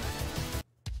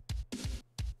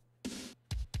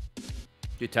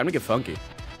 Dude, time to get funky.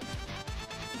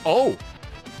 Oh!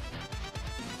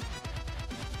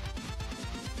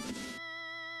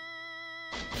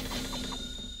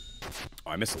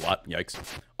 Oh, I missed a lot. Yikes.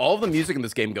 All of the music in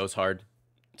this game goes hard.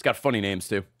 It's got funny names,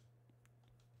 too.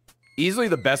 Easily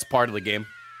the best part of the game.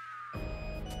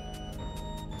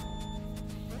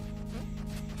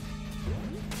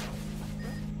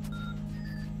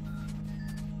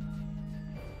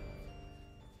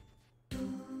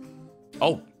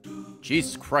 Oh,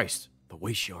 Jesus Christ. The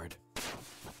waste yard.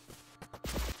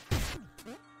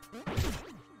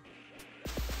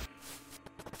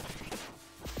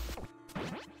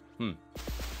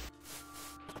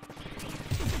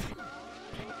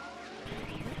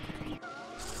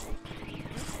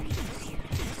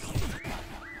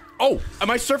 Oh, am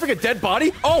I surfing a dead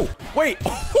body? Oh, wait.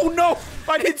 Oh, no.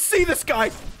 I didn't see this guy.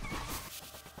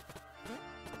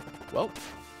 Well,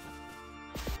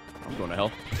 I'm going to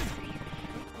hell.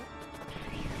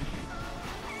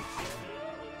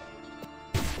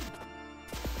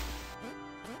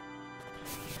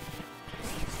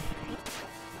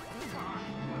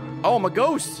 Oh, I'm a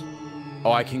ghost.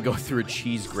 Oh, I can go through a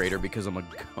cheese grater because I'm a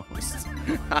ghost.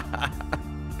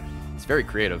 It's very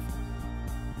creative.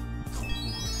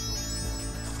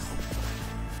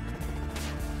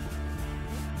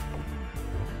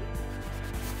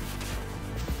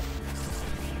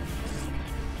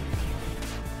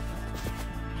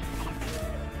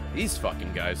 These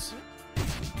fucking guys.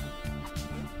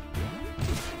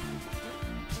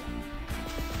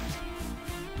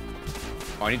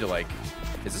 Oh, I need to like...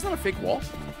 Is this not a fake wall?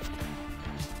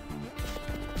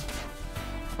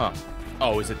 Huh.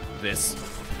 Oh, is it this?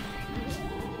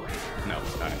 No.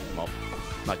 Alright, well,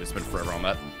 I'm not gonna spend forever on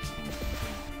that.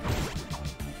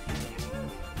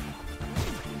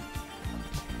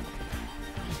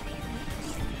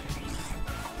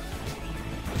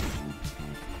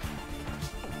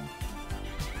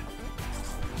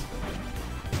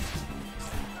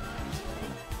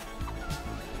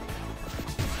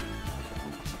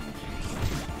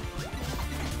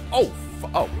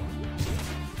 Oh.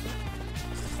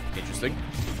 Interesting.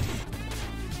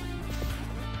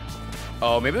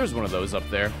 Oh, maybe there's one of those up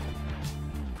there.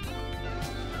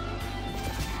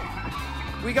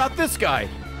 We got this guy.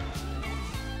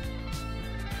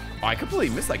 Oh, I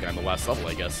completely missed that guy in the last level,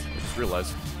 I guess. I just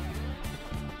realized.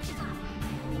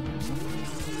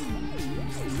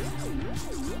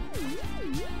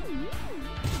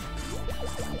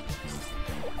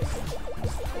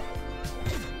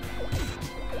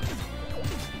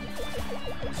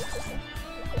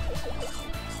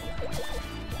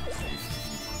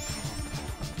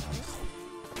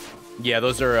 Yeah,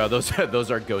 those are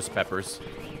those are ghost peppers.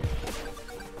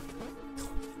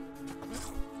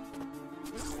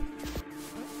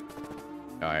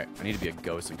 All right, I need to be a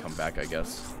ghost and come back, I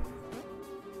guess.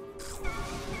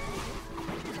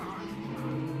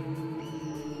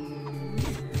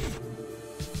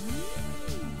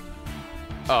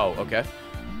 Oh, okay.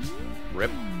 Rip.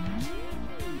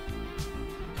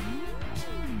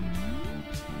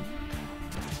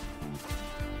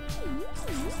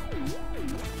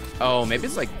 Oh, maybe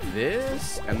it's like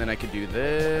this, and then I could do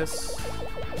this.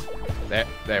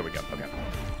 There we go. Okay.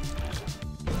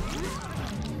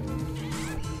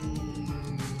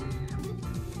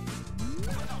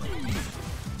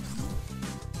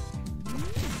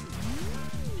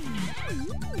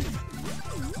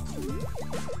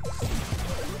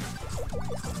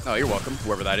 Oh, you're welcome,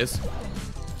 whoever that is.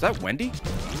 Is that Wendy?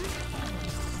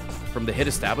 From the hit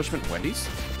establishment, Wendy's?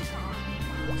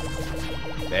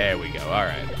 There we go,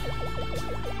 alright.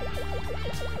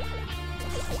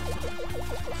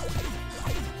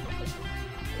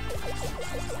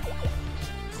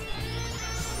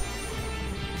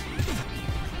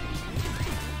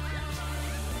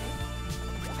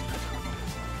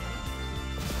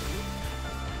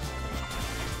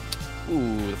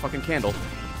 Ooh, the fucking candle.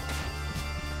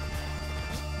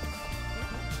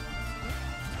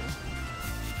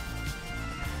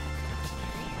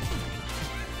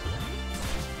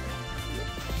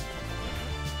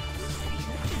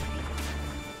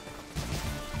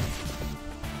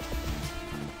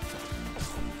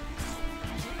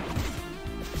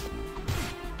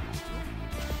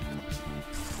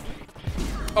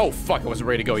 Oh, fuck, I wasn't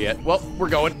ready to go yet. Well, we're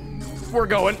going. We're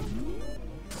going.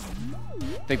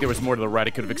 I think there was more to the right I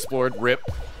could have explored. Rip.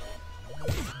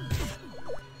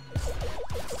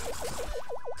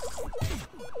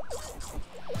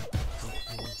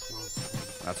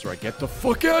 That's right. Get the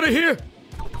fuck out of here!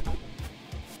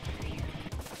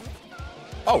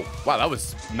 Oh, wow, that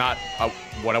was not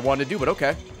what I wanted to do, but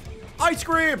okay. Ice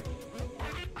cream!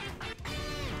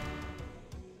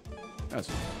 That's...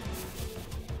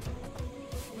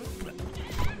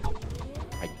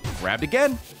 I grabbed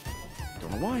again.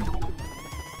 Don't know why.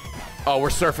 Oh, we're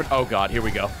surfing. Oh, God, here we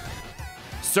go.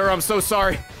 Sir, I'm so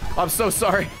sorry. I'm so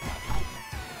sorry.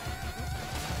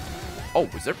 Oh,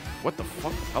 is there... What the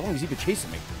fuck? How long has he been chasing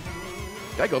me?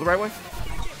 Did I go the right way?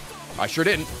 I sure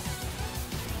didn't.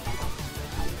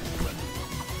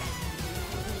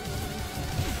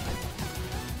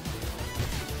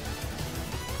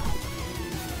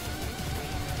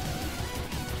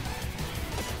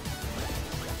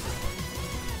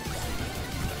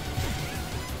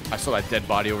 I saw that dead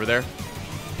body over there.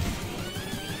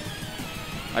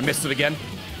 I missed it again.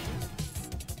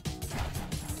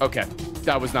 Okay.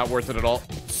 That was not worth it at all.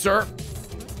 Sir.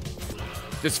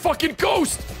 This fucking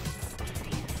ghost!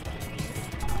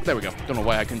 There we go. Don't know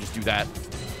why I couldn't just do that.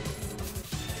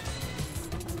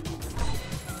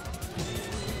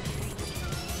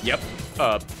 Yep.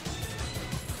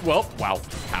 Well, wow.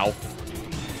 How?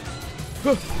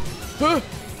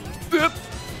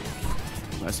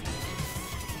 Nice.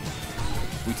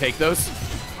 We take those.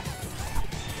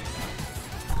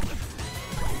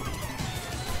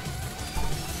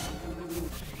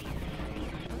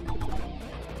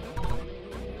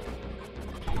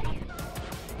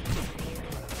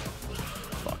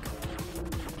 Fuck.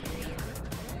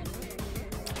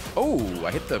 Oh,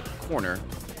 I hit the corner.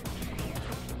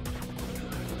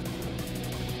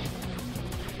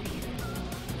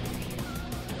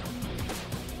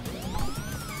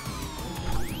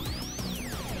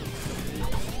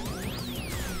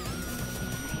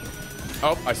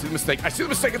 Oh, I see the mistake. I see the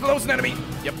mistake. That was an enemy.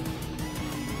 Yep.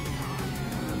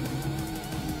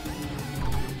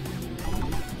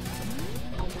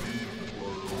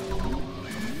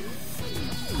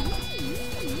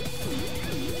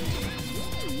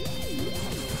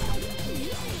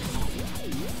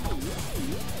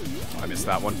 Oh, I missed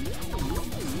that one.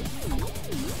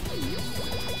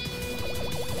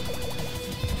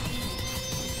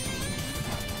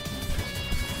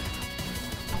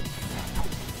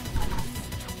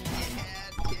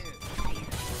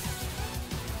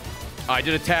 I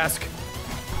did a task.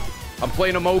 I'm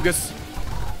playing Amogus.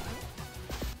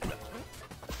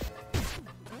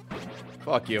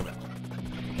 Fuck you.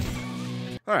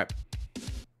 Alright.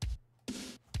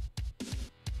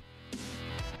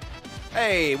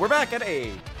 Hey, we're back at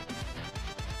A.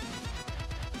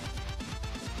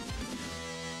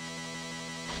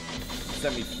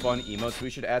 Sent me fun emotes we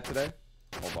should add today.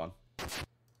 Hold on.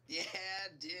 Yeah,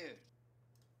 dude.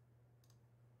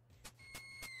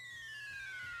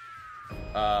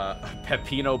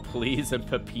 Pepino please and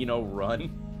Pepino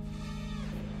run.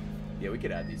 Yeah, we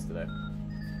could add these today.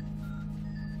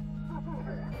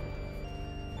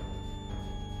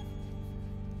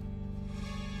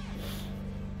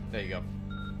 There you go.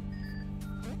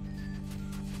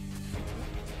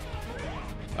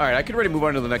 Alright, I could already move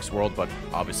on to the next world, but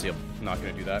obviously I'm not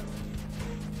going to do that.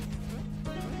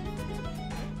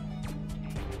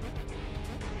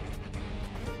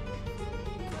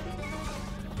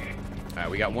 Alright,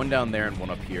 we got one down there and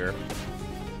one up here.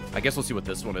 I guess we'll see what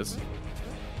this one is.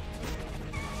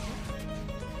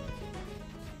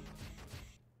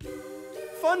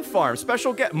 Fun Farm,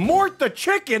 special get Mort the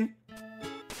chicken?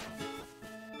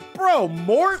 Bro,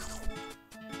 Mort?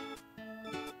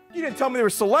 You didn't tell me there were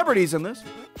celebrities in this.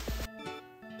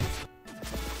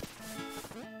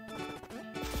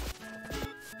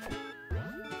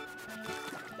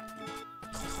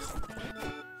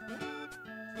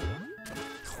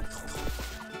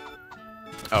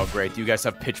 Oh, great. Do you guys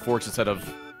have pitchforks instead of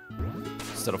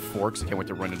forks? I can't wait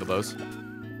to run into those.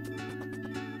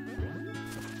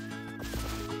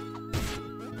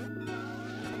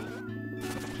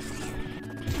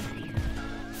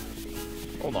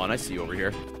 Hold on, I see you over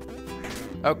here.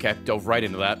 Okay, dove right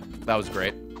into that. That was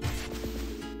great.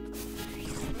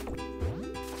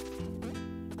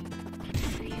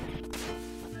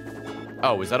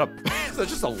 Oh, is that is that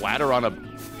just a ladder on a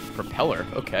propeller?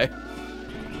 Okay.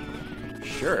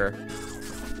 Sure.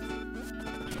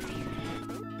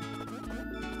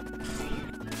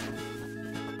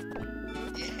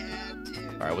 Yeah,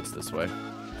 dude. Alright, what's this way?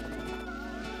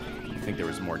 I think there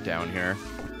was more down here.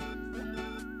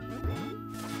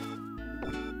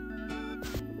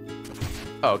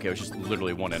 Oh, okay, it was just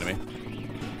literally one enemy.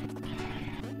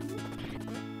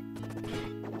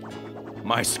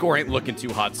 My score ain't looking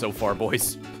too hot so far,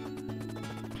 boys.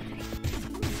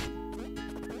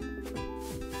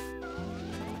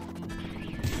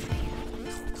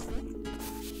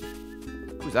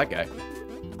 Who's that guy?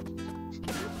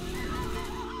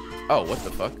 Oh, what the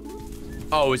fuck?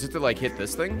 Oh, is it to, like, hit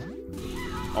this thing?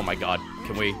 Oh my god,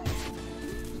 can we...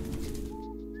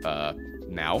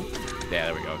 now? Yeah,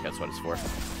 there we go. Okay, that's what it's for.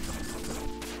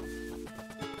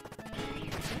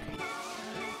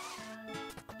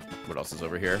 What else is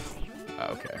over here?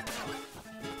 Oh, okay.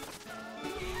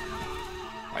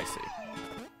 I see.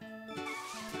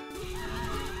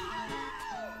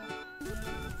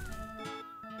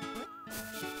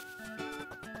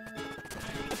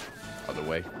 Other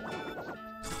way.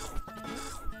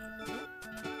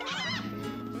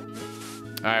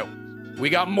 Alright. We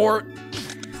got more...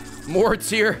 Mort's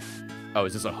here. Oh,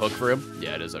 is this a hook for him?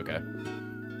 Yeah, it is. Okay.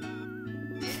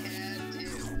 Yeah,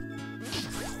 dude.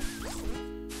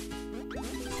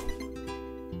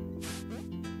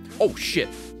 Oh, shit.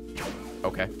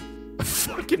 Okay.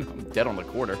 Fucking, I'm dead on the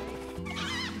corner.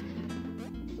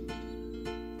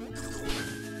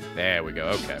 There we go.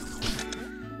 Okay.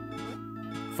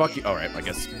 Fuck you. All right, I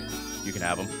guess you can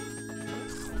have him.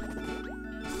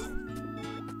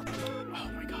 Oh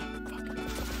my god. Fuck.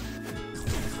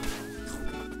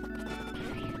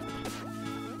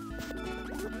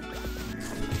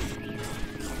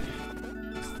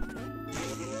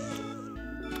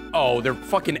 Oh, they're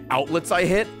fucking outlets I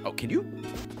hit? Oh, can you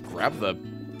grab the...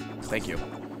 Thank you.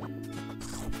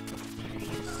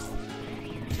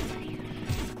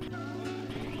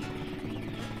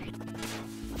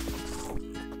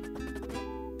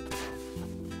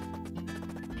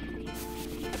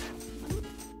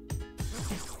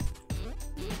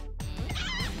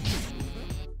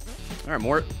 All right,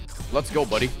 Mort. Let's go,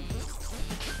 buddy.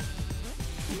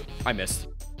 I missed.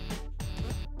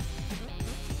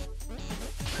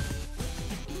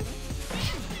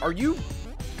 Are you...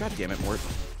 God damn it, Mort.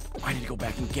 I need to go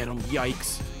back and get him.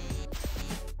 Yikes.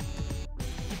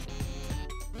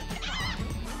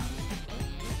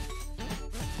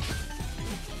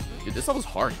 Dude, this level's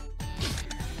hard.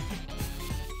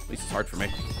 At least it's hard for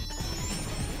me.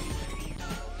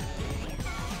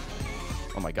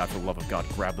 Oh my god, for the love of God,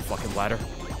 grab the fucking ladder.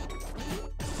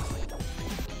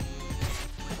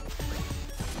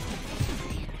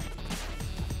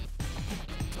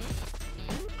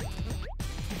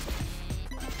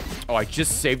 Oh, I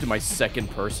just saved my second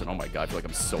person. Oh my god, I feel like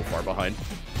I'm so far behind.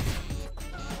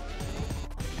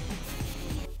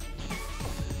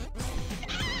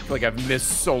 I feel like I've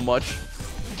missed so much.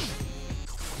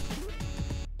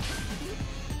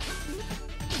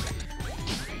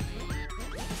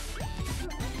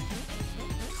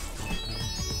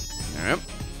 Alright.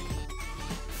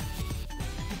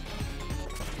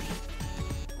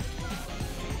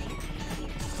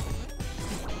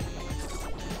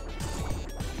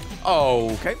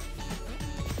 Okay.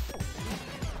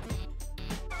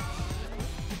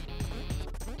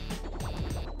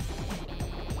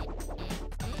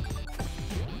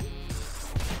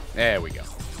 There we go.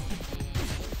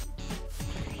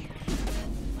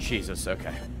 Jesus,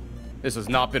 okay. This has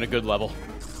not been a good level.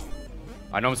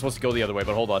 I know I'm supposed to go the other way,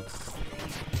 but hold on.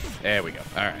 There we go.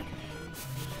 All right.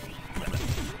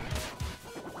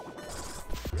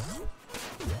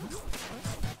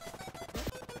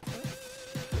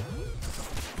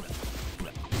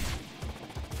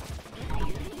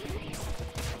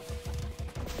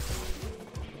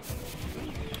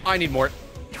 I need more.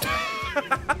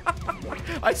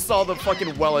 I saw the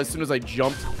fucking well as soon as I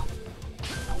jumped.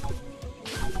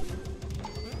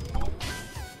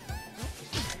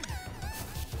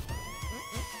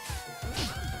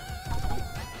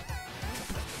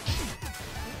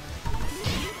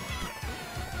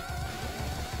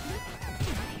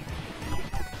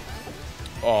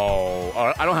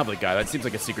 Oh, I don't have the guy. That seems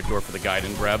like a secret door for the guy I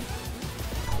didn't grab.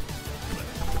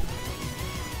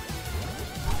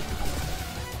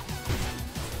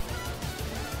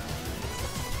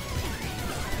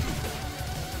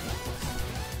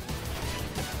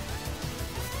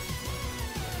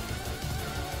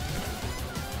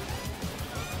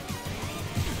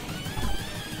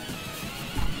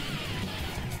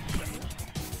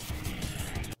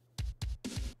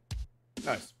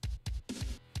 Nice.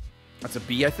 That's a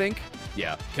B, I think?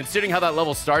 Yeah. Considering how that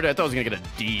level started, I thought I was going to get a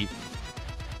D.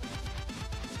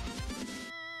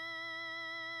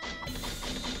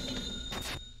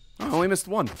 I only missed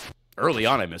one. Early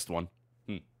on, I missed one.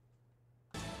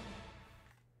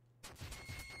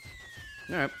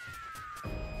 Alright.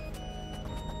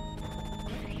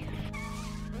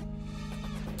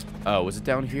 Oh, was it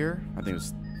down here? I think it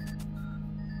was...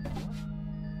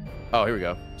 Oh, here we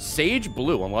go. Sage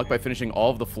Blue, unlocked by finishing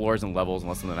all of the floors and levels in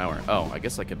less than an hour. Oh, I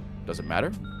guess I could... Does it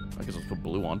matter? I guess let's put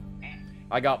blue on.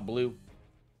 I got blue.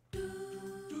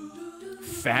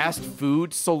 Fast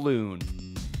Food Saloon.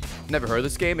 Never heard of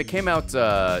this game. It came out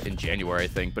in January, I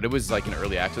think, but it was like in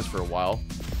early access for a while.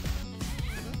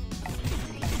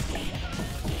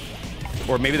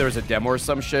 Or maybe there was a demo or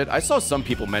some shit. I saw some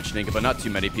people mentioning it, but not too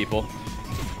many people.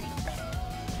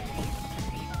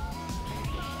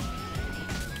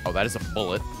 Oh, that is a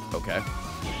bullet. Okay.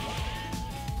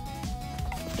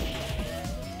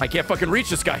 I can't fucking reach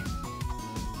this guy.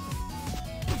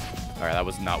 Alright, that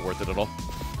was not worth it at all.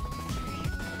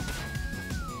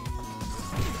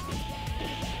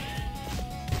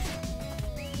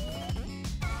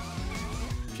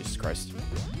 Jesus Christ.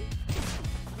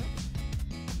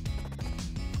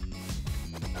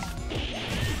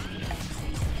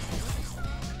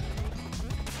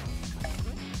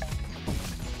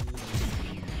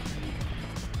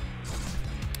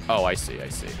 Oh, I see, I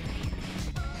see.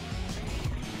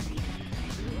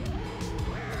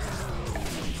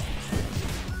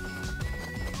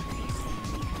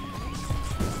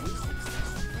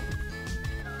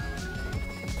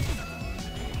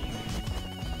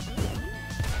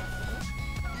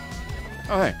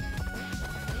 Oh, hey.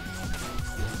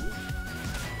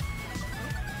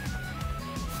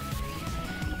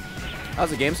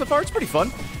 How's the game so far? It's pretty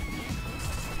fun.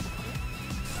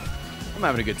 I'm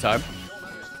having a good time.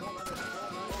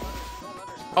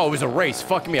 Oh, it was a race.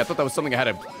 Fuck me. I thought that was something I had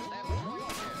to...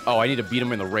 Oh, I need to beat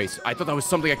him in the race. I thought that was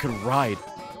something I could ride.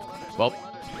 Well.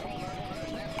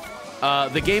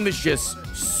 The game is just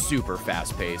super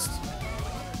fast-paced.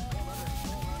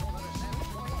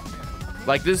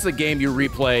 Like, this is a game you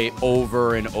replay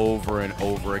over and over and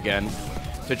over again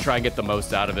to try and get the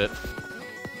most out of it.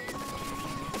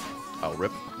 Oh,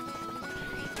 rip.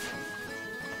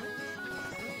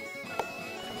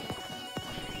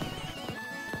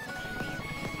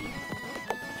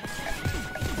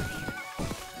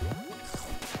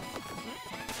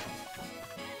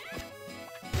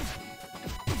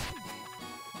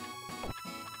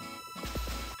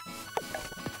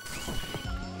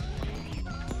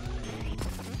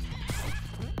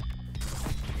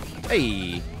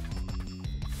 Hey.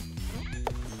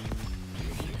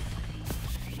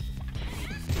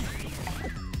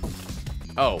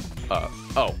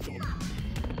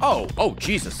 Oh,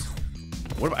 Jesus.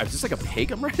 What am I, is this like a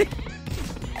pig I'm riding?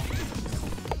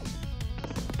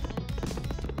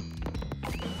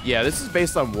 Yeah, this is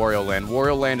based on Wario Land.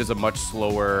 Wario Land is a much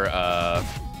slower, I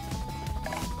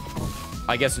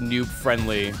guess,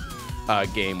 noob-friendly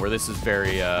game, where this is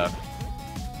very,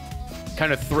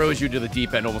 kind of throws you to the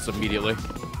deep end almost immediately.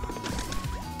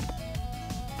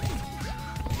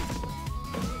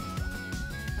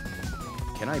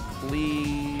 Can I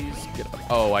please get...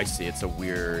 Oh, I see. It's a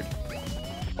weird...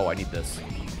 Oh, I need this.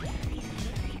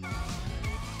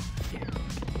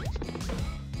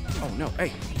 Oh, no.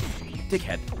 Hey.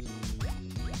 Dickhead.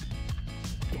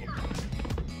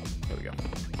 There we go.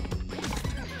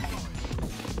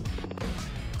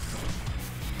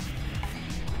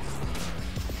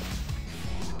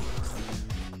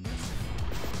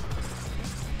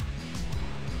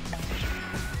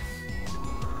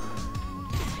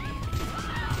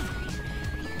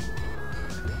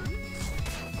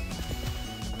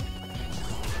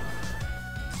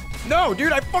 No,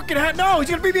 dude, I fucking had. No, he's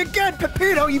gonna beat me again.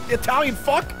 Pepito, you Italian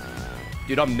fuck.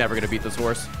 Dude, I'm never gonna beat this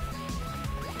horse.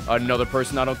 Another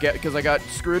person I don't get because I got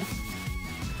screwed.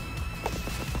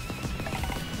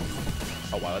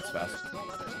 Oh, wow, that's fast.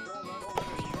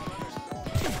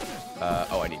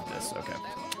 Oh, I need this. Okay.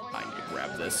 I need to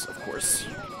grab this, of course.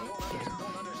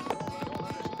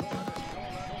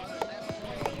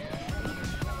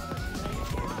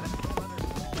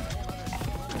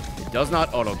 It does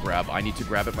not auto-grab. I need to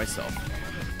grab it myself.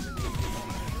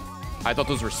 I thought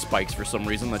those were spikes for some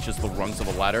reason. That's just the rungs of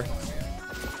a ladder.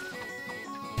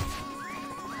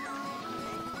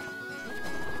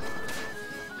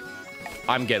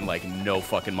 I'm getting, like, no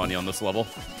fucking money on this level.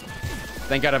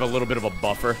 Thank God I have a little bit of a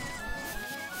buffer.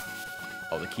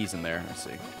 Oh, the key's in there. I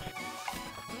see.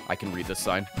 I can read this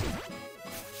sign.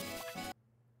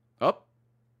 Oh.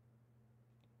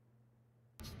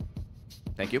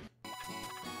 Thank you.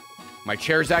 My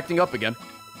chair's acting up again.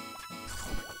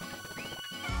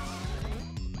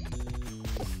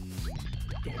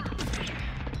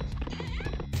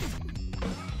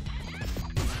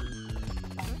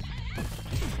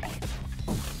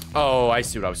 Oh, I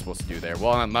see what I was supposed to do there.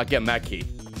 Well, I'm not getting that key.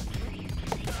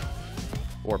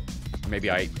 Or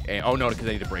maybe I... Oh, no, because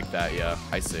I need to break that. Yeah,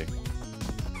 I see.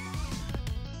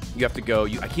 You have to go...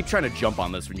 I keep trying to jump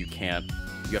on this when you can't.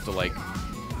 You have to, like,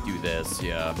 do this.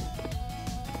 Yeah.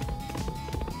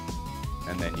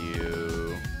 And then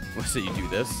you... So you do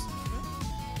this.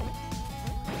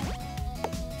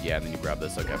 Yeah, and then you grab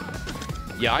this. Okay.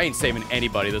 Yeah, I ain't saving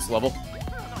anybody this level.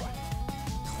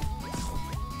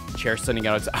 Chair sending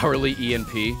out its hourly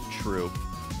ENP. True.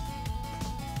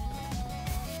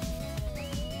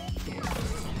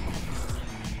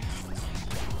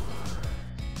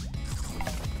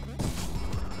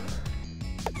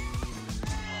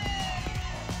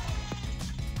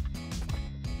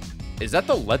 Is that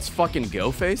the let's fucking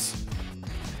go face?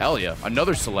 Hell yeah.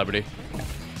 Another celebrity.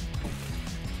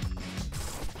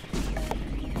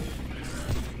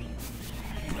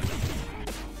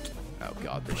 Oh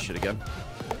god, this shit again.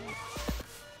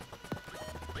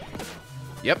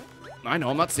 Yep. I know,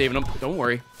 I'm not saving them. Don't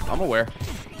worry. I'm aware.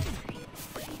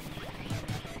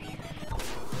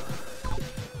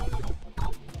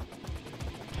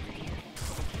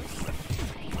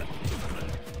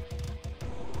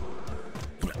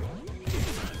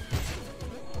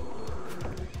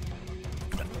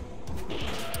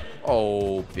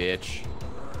 Oh, bitch.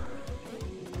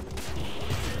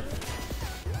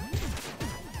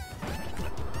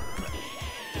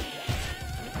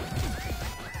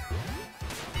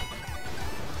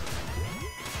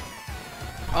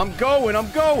 I'm going,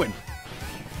 I'm going.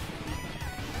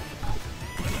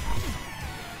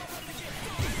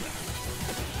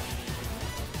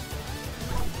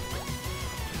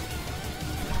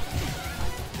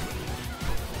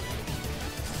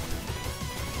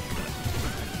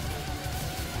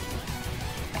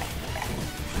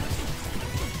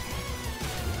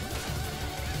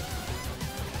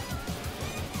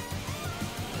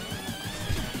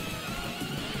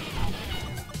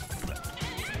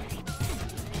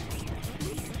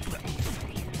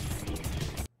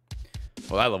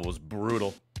 Well, that level was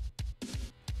brutal.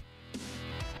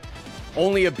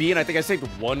 Only a B, and I think I saved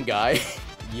one guy.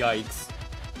 Yikes.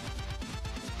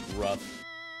 Rough.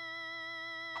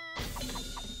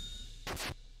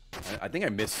 I think I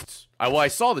missed... well, I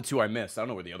saw the two I missed. I don't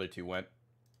know where the other two went.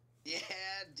 Yeah,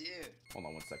 dude. Hold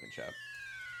on one second, chat.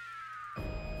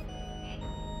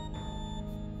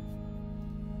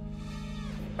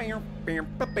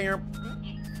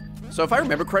 So if I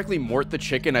remember correctly, Mort the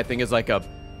Chicken, I think, is like a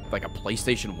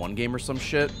PlayStation 1 game or some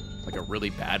shit. Like a really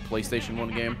bad PlayStation 1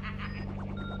 game.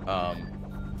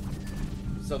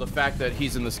 So the fact that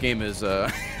he's in this game is, I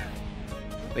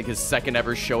think his second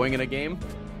ever showing in a game.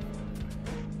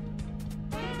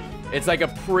 It's like a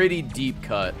pretty deep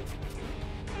cut.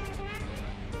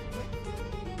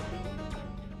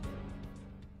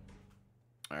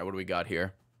 Alright, what do we got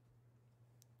here?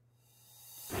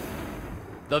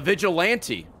 The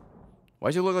Vigilante. Why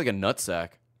does he look like a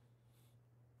nutsack?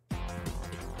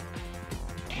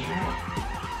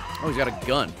 Oh, he's got a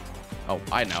gun. Oh,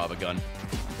 I now have a gun.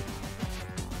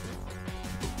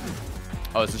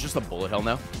 Oh, is this just a bullet hell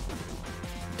now?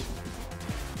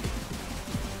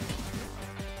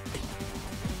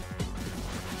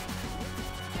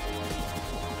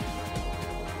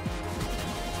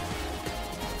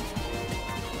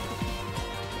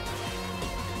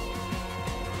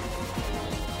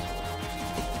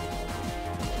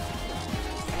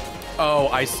 Oh,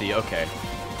 I see. Okay.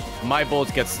 My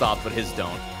bullets get stopped, but his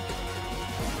don't.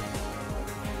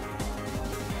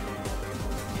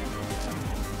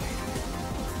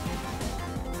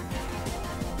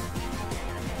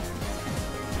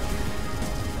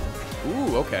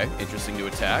 Ooh, okay. Interesting to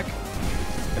attack.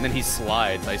 And then he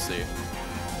slides, I see.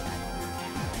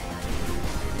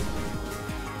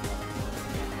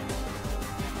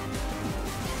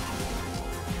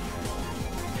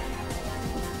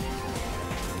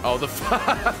 Oh, the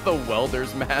the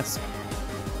welder's mask.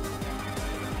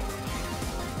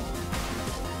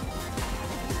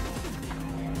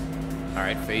 All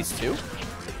right, phase 2.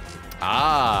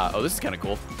 Ah, oh, this is kind of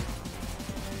cool.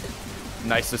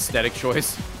 Nice aesthetic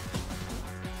choice.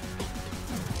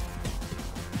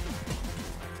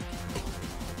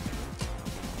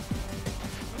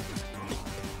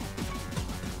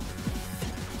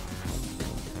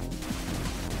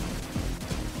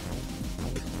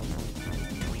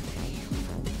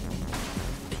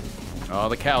 Oh,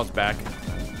 the cow's back.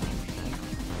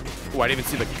 Oh, I didn't even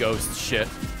see the ghost shit.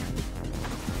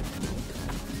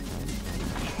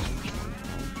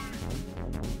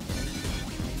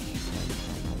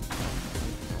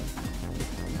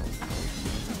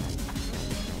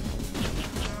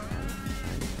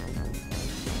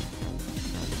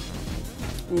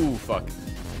 Ooh, fuck.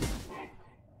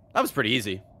 That was pretty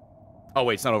easy. Oh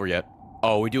wait, it's not over yet.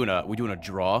 Oh, we doing a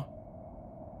draw?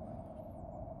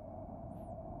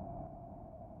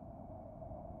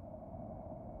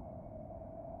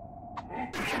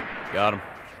 Got him.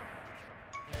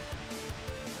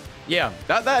 Yeah,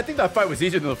 I think that fight was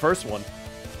easier than the first one.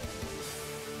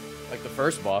 Like the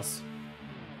first boss.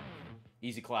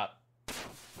 Easy clap.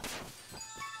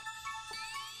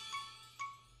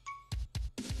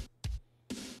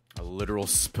 A literal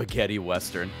spaghetti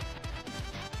western.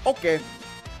 Okay.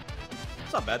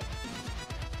 It's not bad.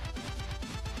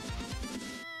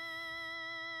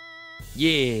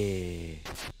 Yeah.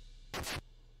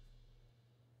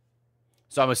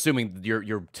 So I'm assuming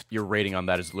your rating on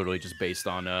that is literally just based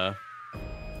on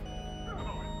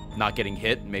not getting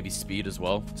hit, maybe speed as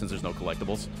well, since there's no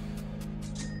collectibles.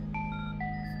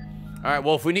 All right,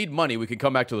 well, if we need money, we could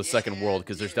come back to the second world,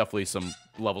 because there's definitely some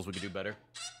levels we could do better.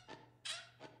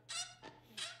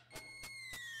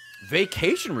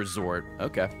 Vacation resort.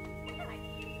 Okay.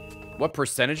 What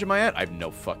percentage am I at? I have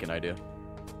no fucking idea.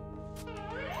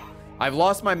 I've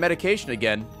lost my medication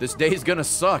again. This day is gonna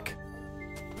suck.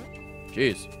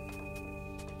 Jeez.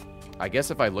 I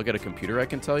guess if I look at a computer, I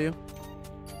can tell you.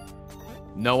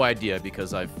 No idea,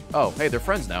 because I've... Oh, hey, they're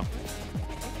friends now.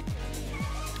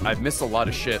 I've missed a lot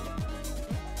of shit.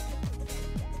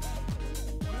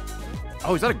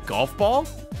 Oh, is that a golf ball?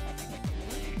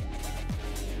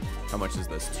 How much is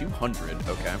this? 200.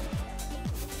 Okay.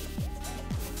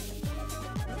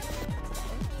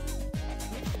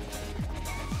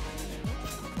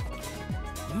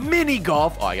 Mini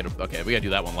golf. Oh, I gotta... Okay, we gotta do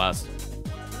that one last.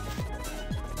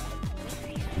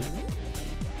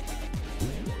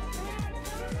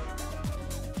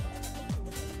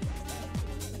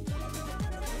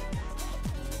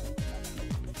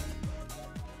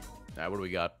 All right, what do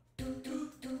we got?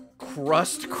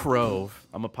 Crust Grove.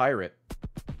 I'm a pirate.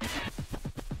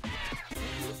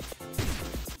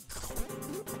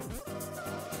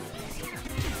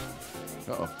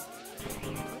 Uh-oh.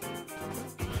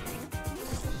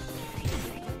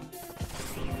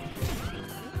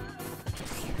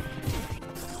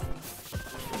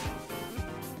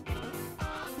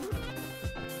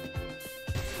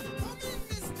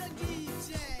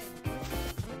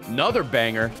 Another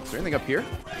banger. Is there anything up here?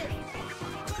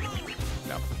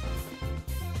 No.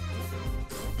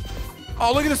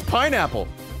 Oh, look at this pineapple.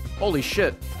 Holy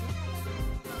shit.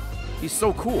 He's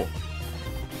so cool.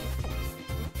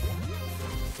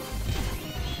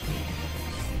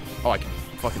 Oh, I can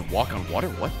fucking walk on water?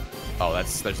 What? Oh,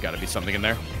 there's gotta be something in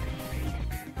there.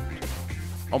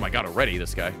 Oh my god, already,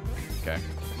 this guy. Okay.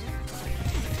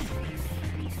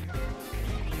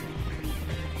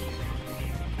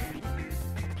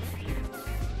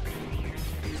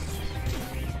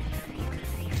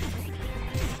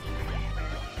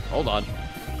 Hold on.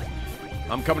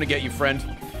 I'm coming to get you, friend.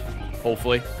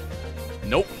 Hopefully.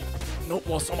 Nope. Nope,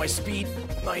 lost all my speed.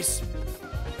 Nice.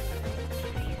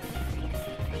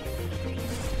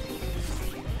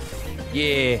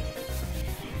 Yeah.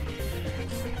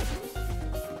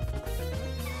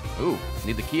 Ooh,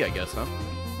 need the key, I guess, huh?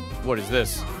 What is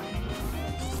this?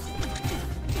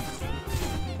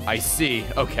 I see.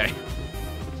 Okay.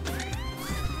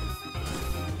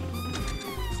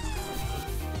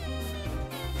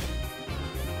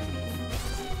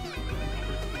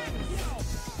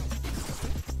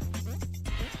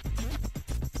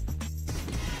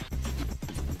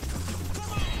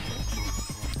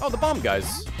 Oh, the bomb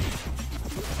guys.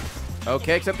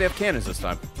 Okay, except they have cannons this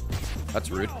time.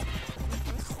 That's rude.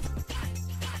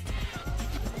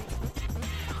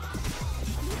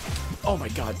 Oh my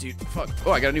god, dude. Fuck.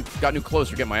 Oh, I got new clothes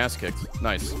for getting my ass kicked.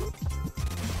 Nice.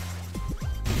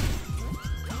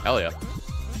 Hell yeah.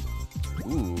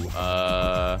 Ooh,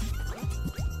 oh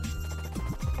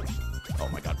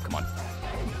my god, come on.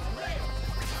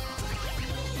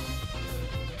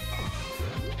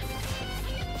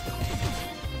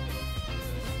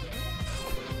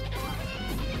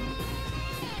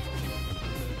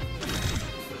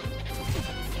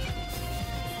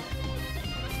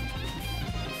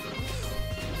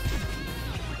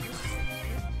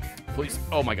 Please.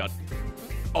 Oh my god.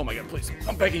 Oh my god, please.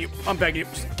 I'm begging you. I'm begging you.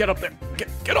 Just get up there.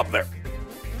 Get up there.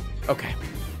 Okay.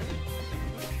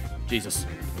 Jesus.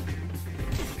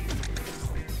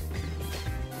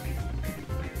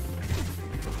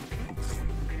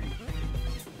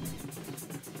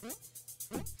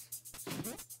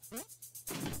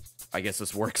 I guess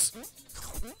this works.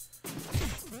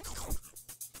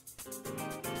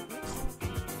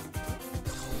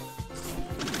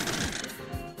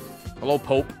 Hello,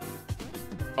 Pope.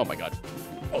 Oh my god.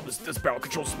 Oh, this barrel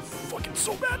control's fucking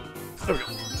so bad. There we go.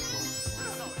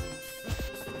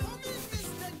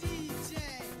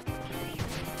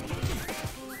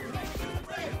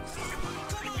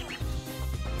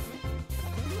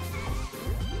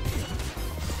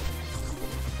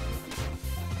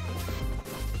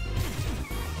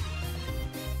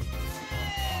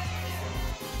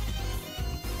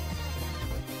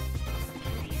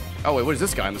 Oh wait, what is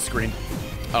this guy on the screen?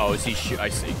 Oh, is he I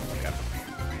see. Okay.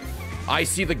 I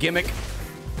see the gimmick.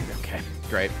 Okay,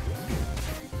 great.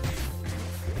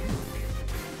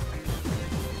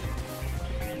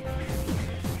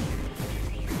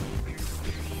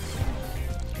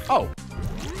 Oh.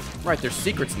 Right, there's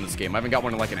secrets in this game. I haven't got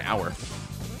one in like an hour.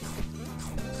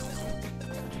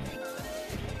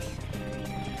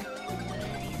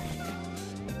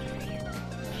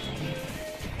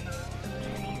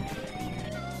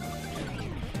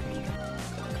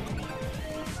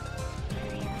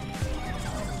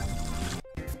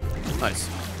 Nice.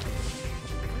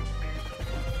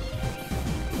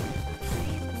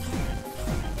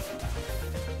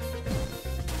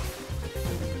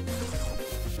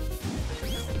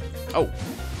 Oh.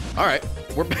 Alright.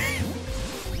 We're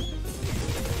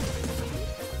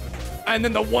and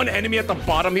then the one enemy at the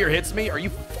bottom here hits me? Are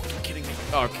you fucking kidding me?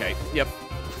 Okay. Yep.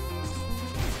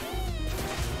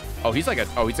 Oh, he's like a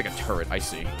turret. I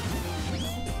see.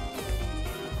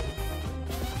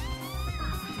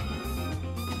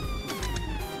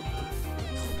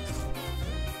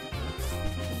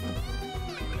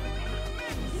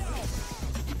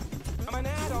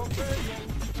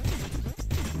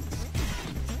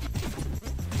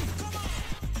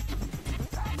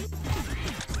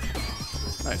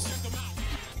 Nice.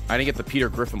 I didn't get the Peter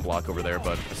Griffin block over there,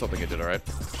 but I still think I did alright.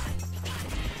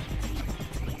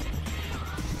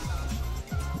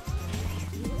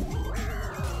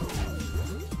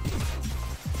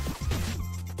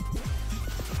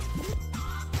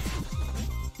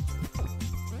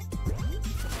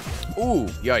 Ooh,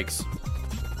 yikes.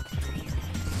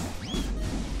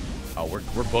 Oh,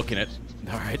 we're booking it.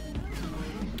 Alright.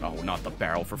 Oh, not the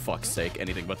barrel, for fuck's sake.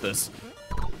 Anything but this.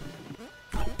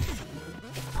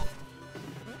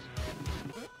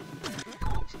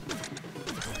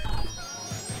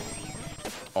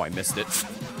 Oh, I missed it.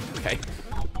 Okay.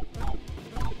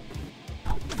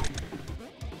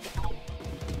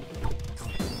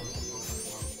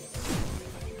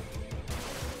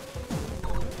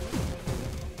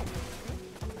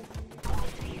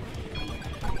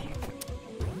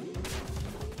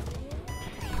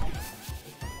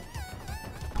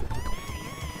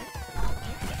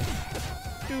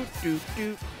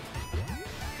 Doot.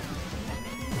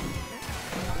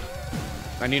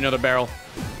 I need another barrel.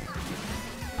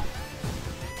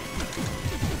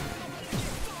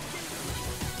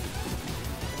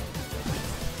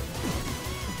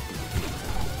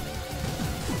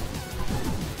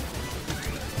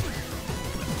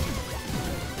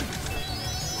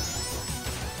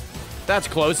 That's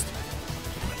close.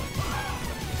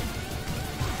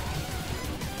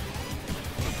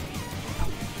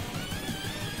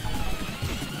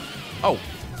 Oh.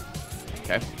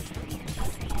 Okay.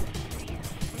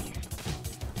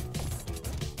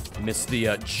 Missed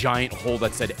the giant hole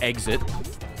that said exit.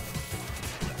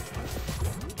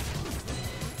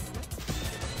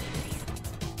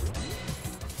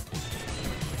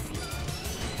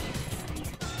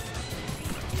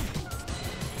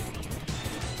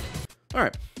 All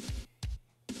right.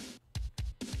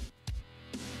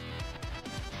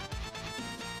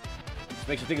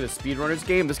 Makes you think of the speedrunners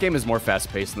game. This game is more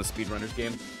fast-paced than the speedrunners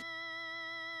game.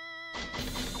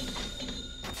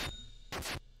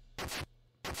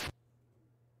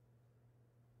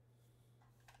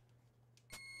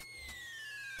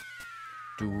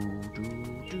 Do, do,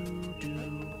 do, do.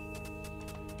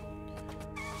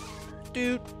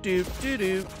 Do, do, do,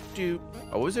 do, do.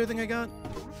 Oh, what was the other thing I got?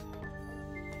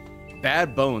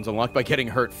 Bad bones unlocked by getting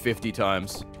hurt 50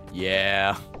 times.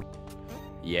 Yeah.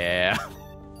 Yeah.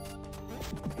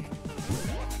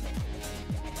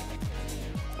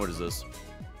 What is this?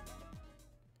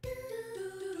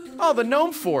 Oh, the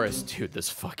gnome forest. Dude,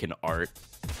 this fucking art.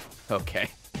 Okay.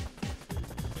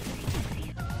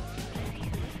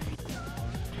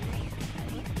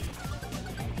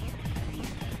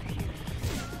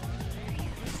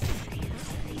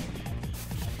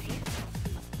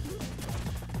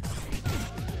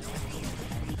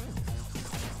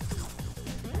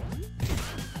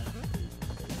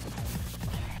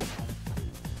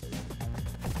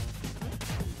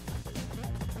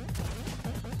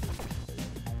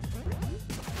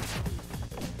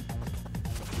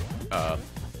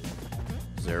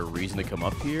 Is there a reason to come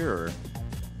up here, or?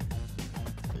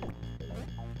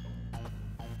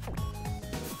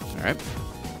 Alright.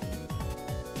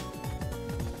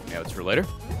 Yeah, it's for later.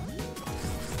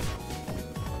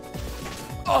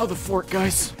 Oh, the fort,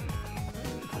 guys.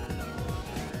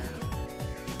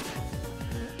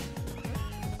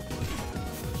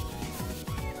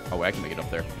 Oh, wait, I can make it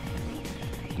up there.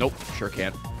 Nope, sure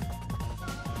can't.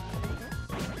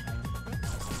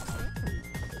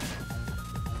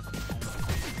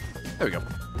 There we go.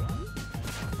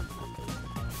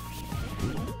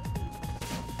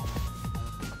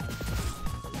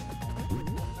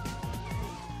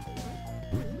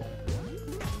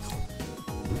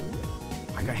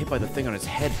 I got hit by the thing on his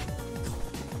head.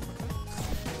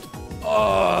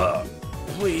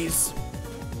 Please.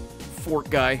 Fort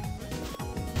guy.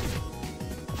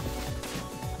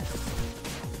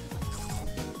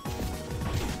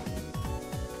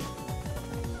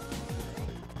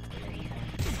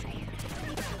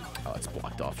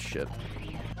 Shit.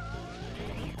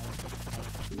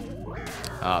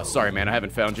 Sorry, man. I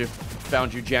haven't found you.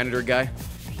 Found you, janitor guy.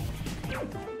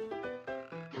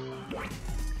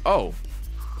 Oh.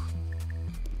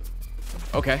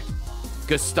 Okay.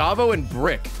 Gustavo and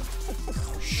Brick.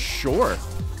 Sure.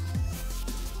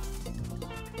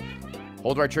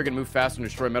 Hold right trigger and move fast and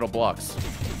destroy metal blocks.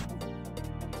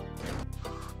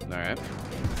 Alright.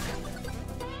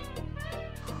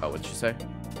 Oh, what'd she say?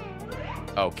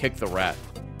 Oh, kick the rat.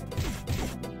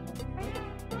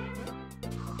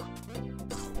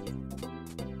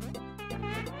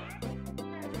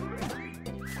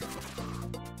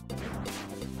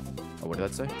 What did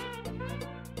that say?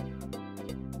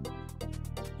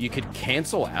 You could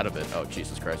cancel out of it. Oh,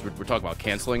 Jesus Christ. We're talking about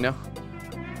canceling now?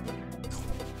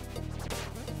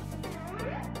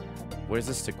 What is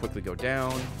this to quickly go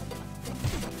down?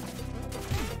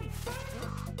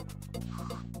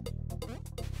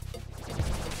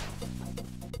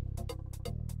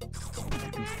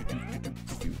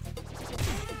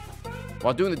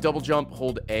 While doing the double jump,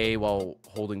 hold A while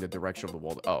holding the direction of the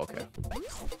wall. Oh, okay.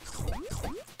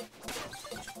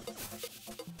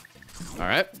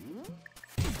 Alright.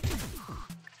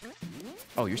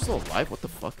 Oh, you're still alive? What the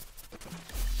fuck?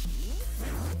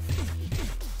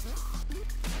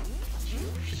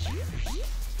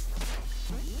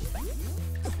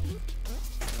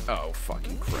 Oh,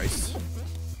 fucking Christ.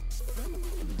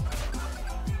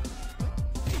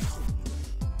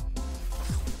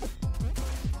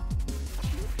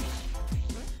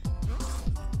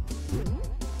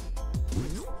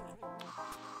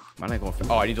 Am I not going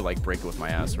for... Oh, I need to, like, break it with my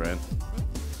ass, right?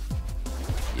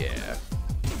 Yeah.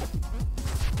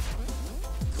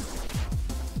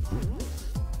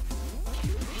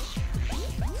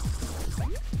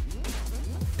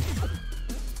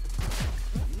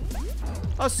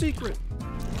 A secret.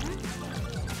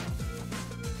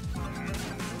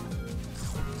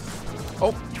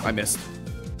 Oh, I missed.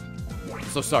 I'm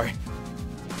so sorry.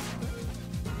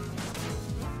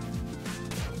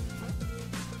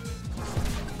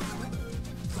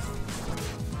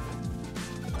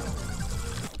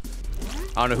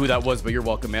 I don't know who that was, but you're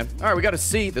welcome, man. All right, we got a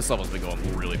C. This level's been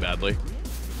going really badly.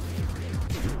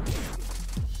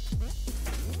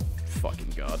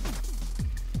 Fucking God.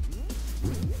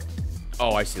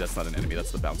 Oh, I see. That's not an enemy.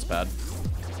 That's the bounce pad.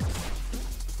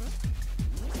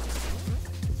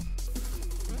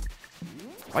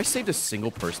 Have I saved a single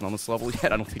person on this level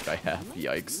yet? I don't think I have.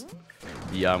 Yikes.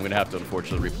 Yeah, I'm going to have to,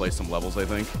 unfortunately, replay some levels, I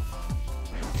think.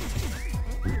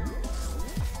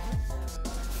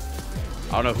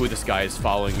 I don't know who this guy is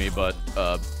following me, but,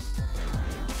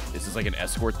 is this like an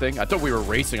escort thing? I thought we were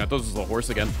racing. I thought this was a horse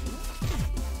again.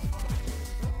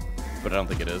 But I don't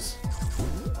think it is.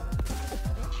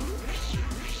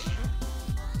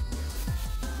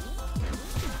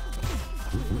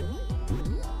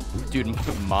 Dude,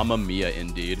 Mamma Mia,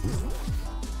 indeed.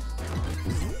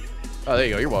 Oh, there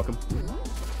you go. You're welcome.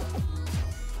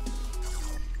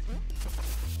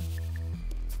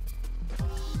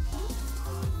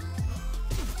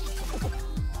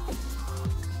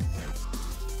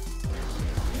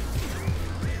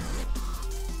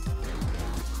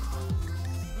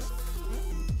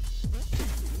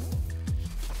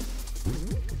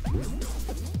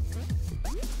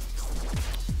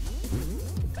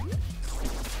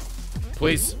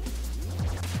 Please.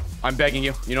 I'm begging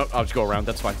you. You know what? I'll just go around.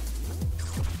 That's fine.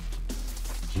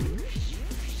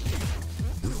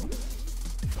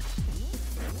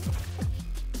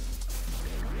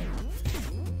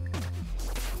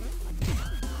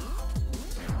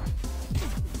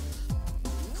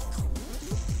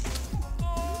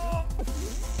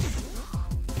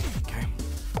 Okay.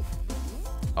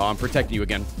 Oh, I'm protecting you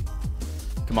again.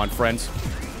 Come on, friends.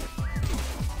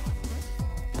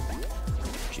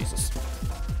 Jesus.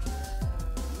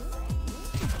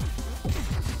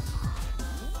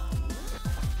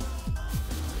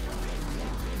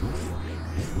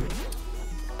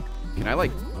 Can I,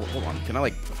 like, hold on. Can I,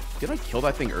 like, did I kill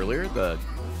that thing earlier?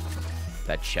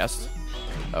 That chest?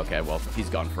 Okay, well, he's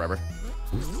gone forever.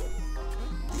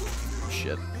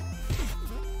 Shit.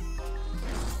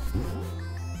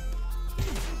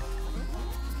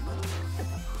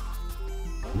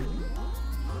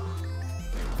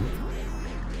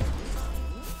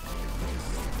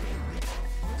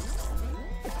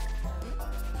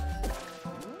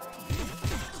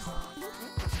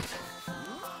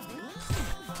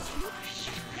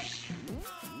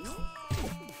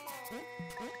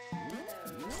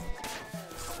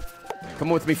 Come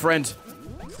with me, friend.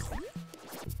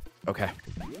 Okay.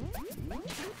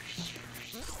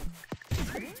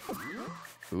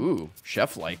 Ooh,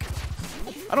 chef-like.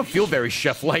 I don't feel very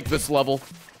chef-like this level.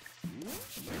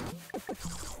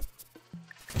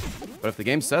 But if the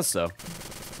game says so.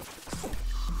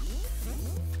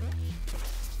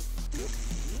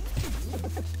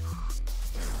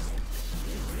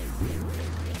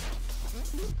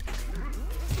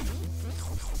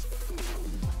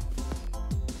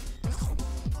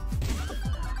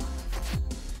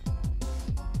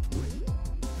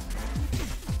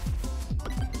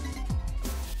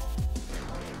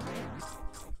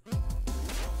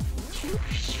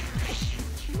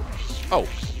 Oh.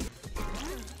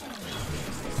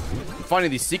 I'm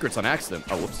finding these secrets on accident.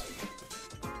 Oh, whoops.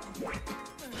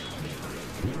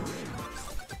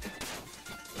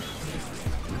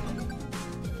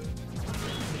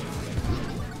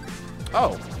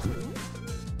 Oh.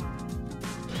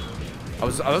 I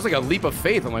was like a leap of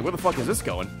faith. I'm like, where the fuck is this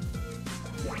going?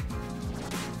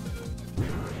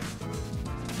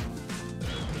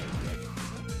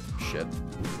 Shit.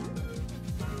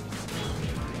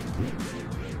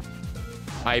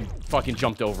 I fucking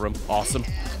jumped over him. Awesome.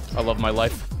 I love my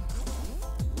life.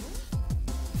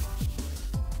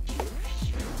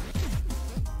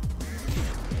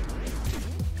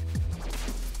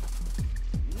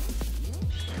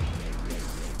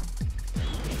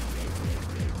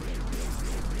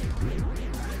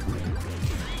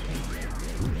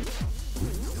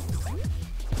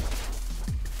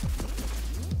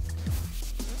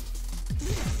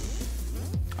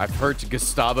 I've hurt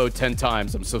Gustavo 10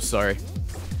 times. I'm so sorry.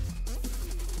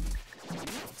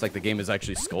 It's like the game is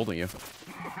actually scolding you.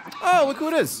 Oh, look who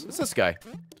it is. It's this guy.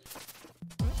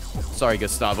 Sorry,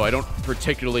 Gustavo. I don't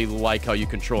particularly like how you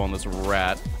control on this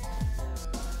rat.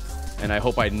 And I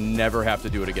hope I never have to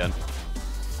do it again.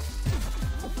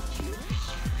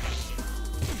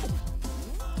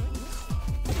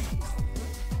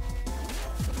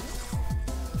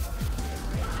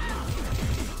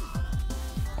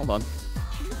 Hold on.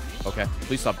 Okay,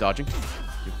 please stop dodging.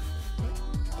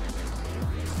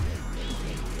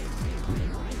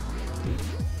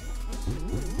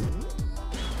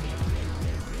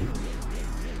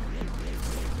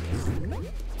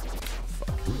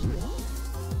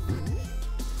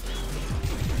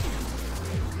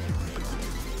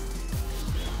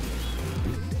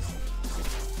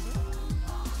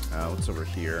 What's over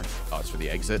here? Oh, it's for the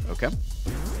exit. Okay.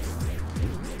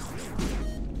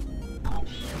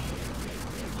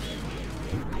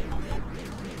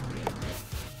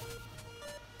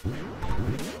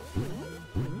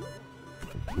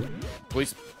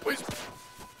 Please, please.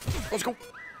 Let's go.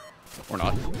 Or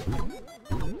not.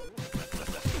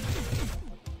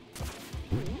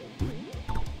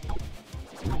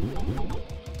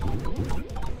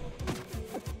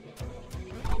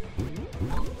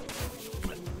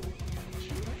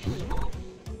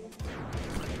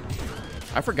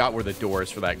 I forgot where the door is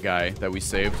for that guy that we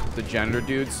saved, the janitor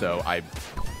dude, so I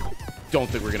don't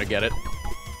think we're gonna get it.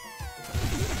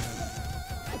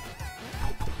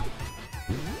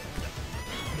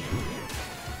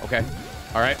 Okay.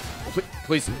 All right.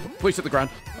 Please hit the ground.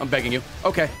 I'm begging you.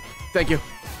 Okay. Thank you.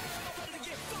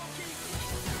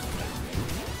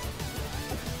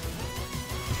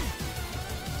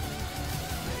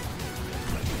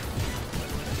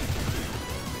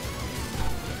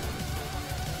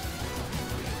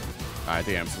 I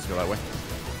think I'm supposed to go that way.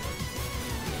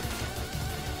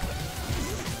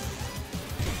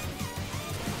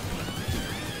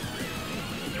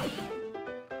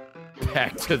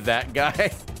 Back to that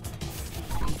guy.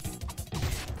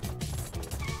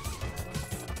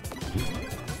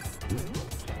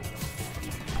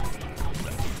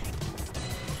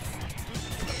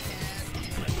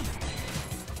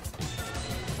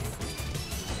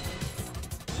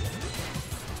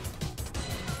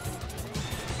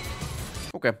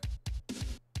 Okay.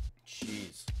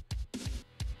 Jeez.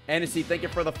 Annecy, thank you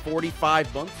for the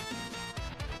 45 months.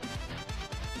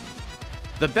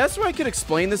 The best way I could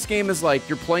explain this game is like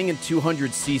you're playing in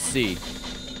 200cc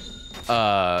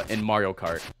in Mario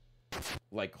Kart.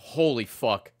 Like, holy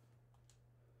fuck.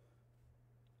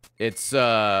 It's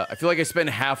I feel like I spent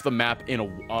half the map in a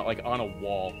like on a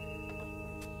wall.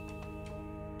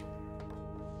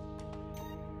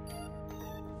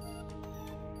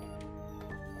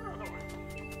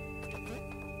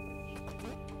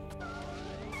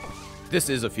 This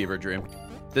is a fever dream.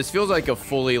 This feels like a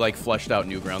fully, like, fleshed out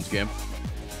Newgrounds game.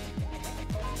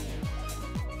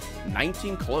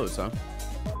 19 close, huh?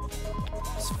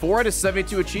 It's 4 out of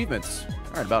 72 achievements.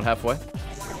 All right, about halfway.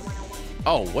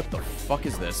 Oh, what the fuck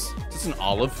is this? Is this an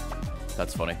olive?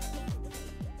 That's funny.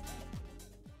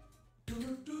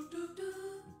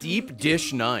 Deep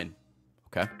Dish 9.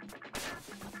 Okay.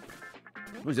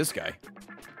 Who's this guy?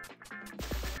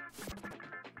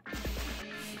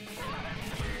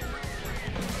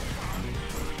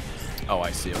 Oh,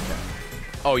 I see, okay.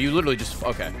 Oh, you literally just...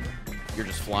 Okay. You're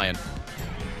just flying.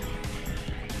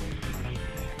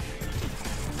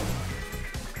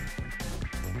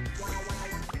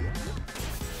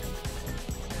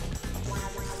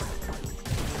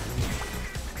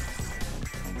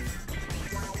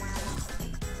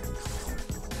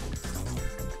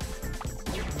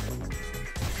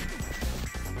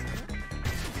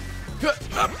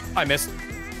 I missed.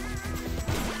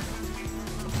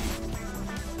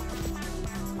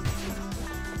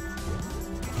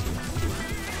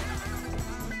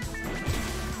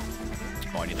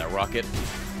 Oh, I need that rocket.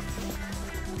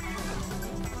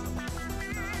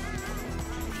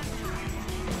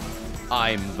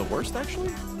 I'm the worst,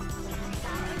 actually?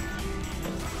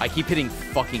 I keep hitting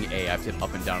fucking A. I have to hit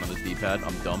up and down on this D-pad.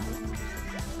 I'm dumb.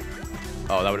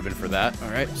 Oh, that would have been for that. All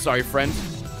right. Sorry, friend.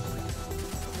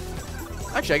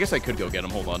 Actually, I guess I could go get him.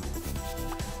 Hold on.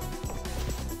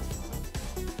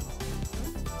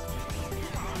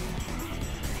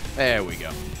 There we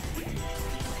go.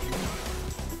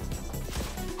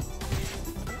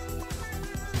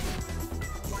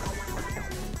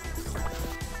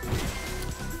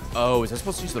 Oh, is I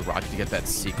supposed to use the rocket to get that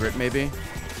secret, maybe?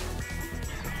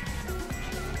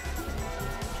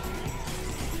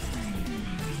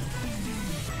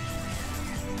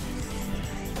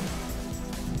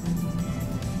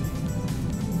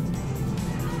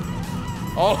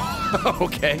 Oh,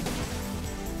 okay.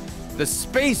 The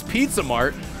Space Pizza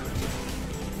Mart.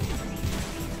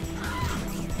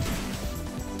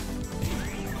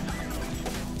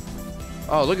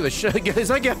 Oh, look at the shit. Is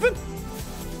that Gavin?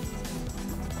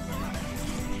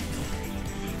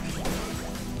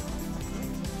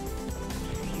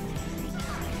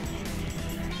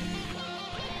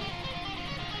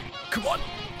 Come on.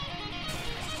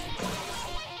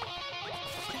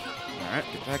 All right,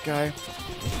 get that guy.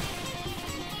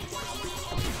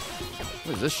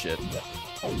 What is this shit?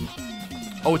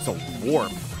 Oh, it's a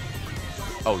warp.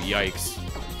 Oh, yikes.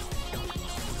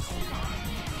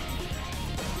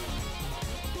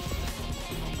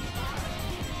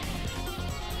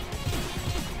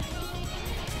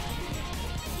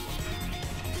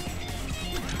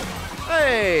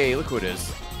 Hey, look who it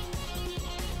is.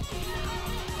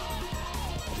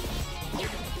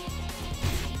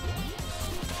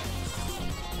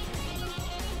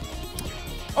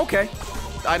 Okay.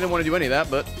 I didn't want to do any of that,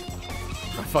 but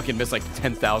I fucking missed like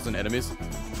 10,000 enemies.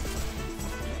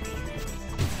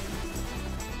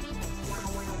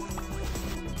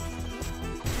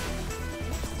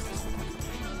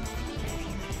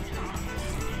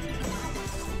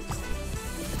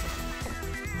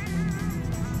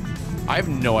 I have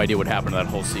no idea what happened to that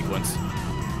whole sequence.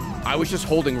 I was just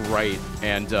holding right,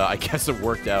 and I guess it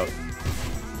worked out.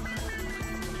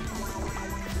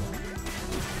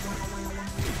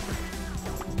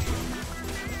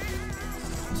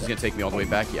 This is gonna take me all the way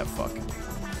back? Yeah, fuck.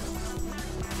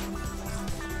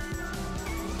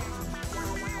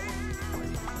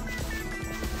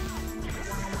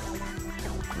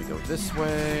 this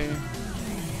way.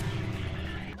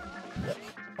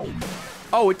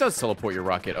 Oh, it does teleport your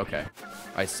rocket. Okay.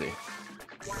 I see.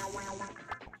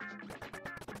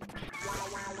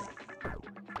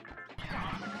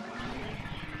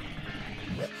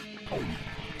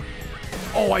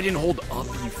 Oh, I didn't hold up,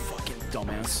 you fucking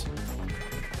dumbass.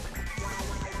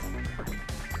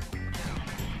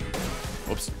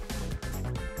 Whoops.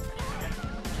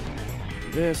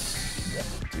 Do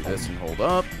this and hold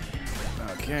up.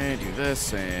 Okay, do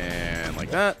this and like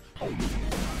that.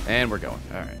 And we're going.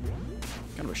 All right.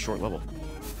 Kind of a short level.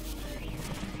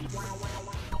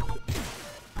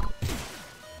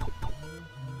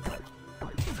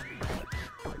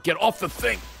 Get off the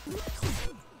thing.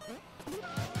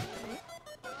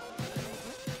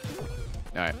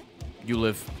 All right. You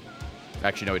live.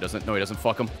 Actually, no, he doesn't. No, he doesn't.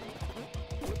 Fuck him.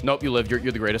 Nope, you live. You're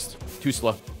the greatest. Too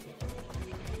slow.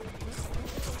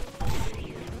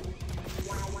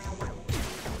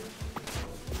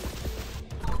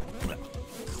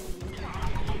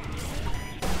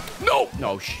 No!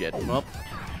 No, shit. Well.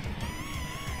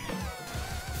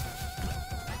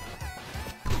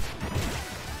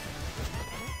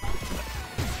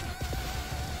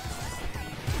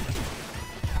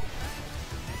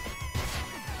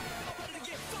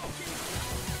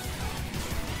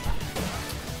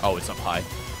 Oh, it's up high.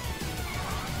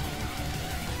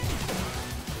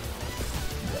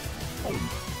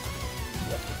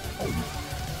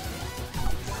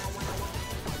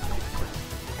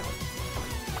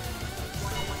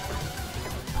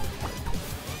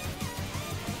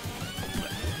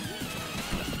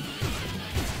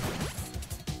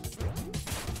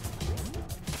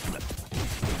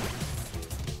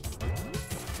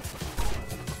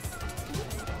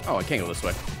 Oh, I can't go this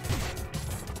way.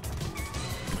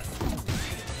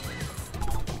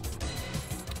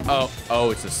 Oh,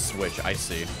 it's a switch. I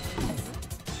see.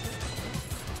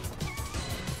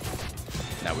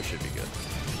 Now we should be good.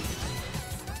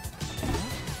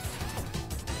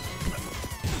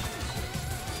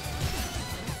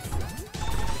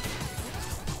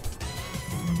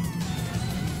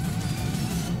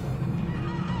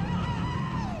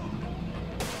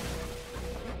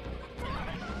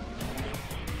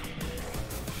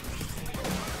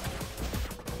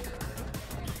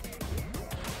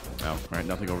 Oh, alright,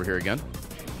 nothing over here again.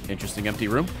 Interesting empty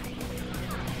room.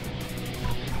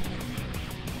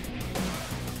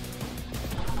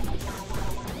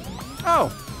 Oh!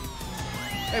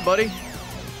 Hey, buddy.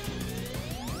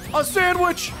 A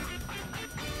sandwich!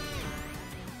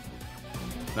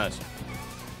 Nice.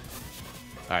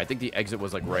 Alright, I think the exit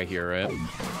was like right here, right?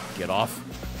 Get off.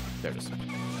 There it is.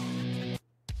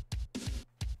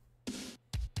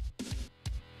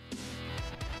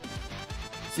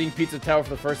 Seeing Pizza Tower for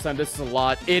the first time, this is a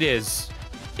lot. It is.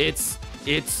 It's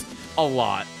a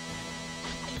lot.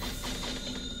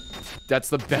 That's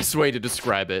the best way to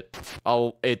describe it.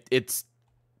 It's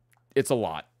a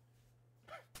lot.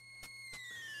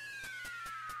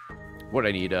 What do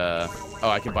I need? Oh,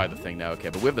 I can buy the thing now. Okay,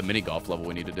 but we have the mini golf level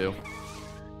we need to do.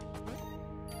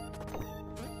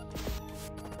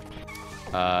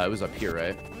 It was up here,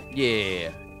 right?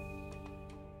 Yeah.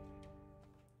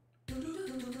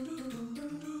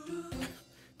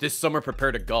 This summer,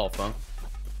 prepare to golf, huh?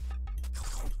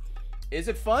 Is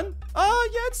it fun?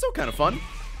 Yeah, it's still kind of fun.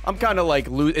 I'm kind of like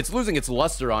it's losing its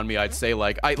luster on me. I'd say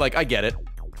I get it.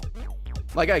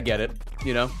 Like I get it,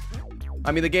 you know.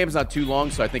 I mean, the game's not too long,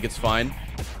 so I think it's fine.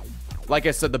 Like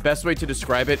I said, the best way to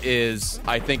describe it is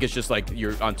I think it's just like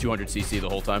you're on 200cc the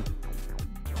whole time.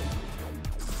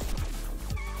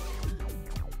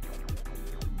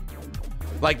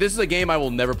 Like, this is a game I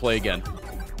will never play again.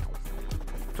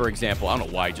 For example, I don't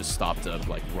know why I just stopped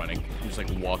like running. I'm just like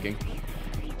walking.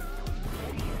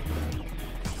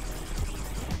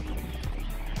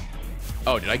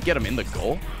 Oh, did I get him in the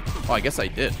goal? Oh, I guess I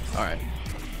did. All right.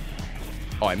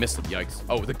 Oh, I missed him. Yikes.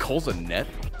 Oh, the goal's a net?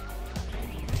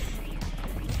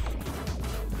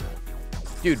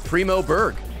 Dude, Primo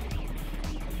Berg.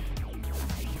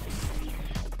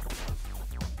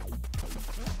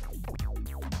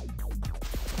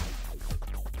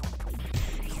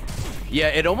 Yeah,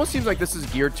 it almost seems like this is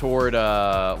geared toward,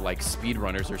 like,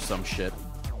 speedrunners or some shit.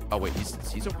 Oh, wait,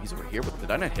 he's over here.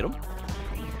 Did I not hit him?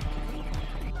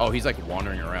 Oh, he's, like,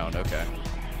 wandering around. Okay.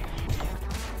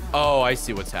 Oh, I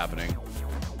see what's happening.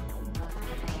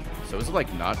 So is it,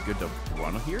 like, not good to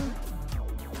run here?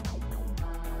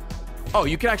 Oh,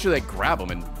 you can actually, like, grab him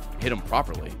and hit him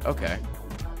properly. Okay.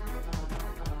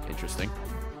 Interesting.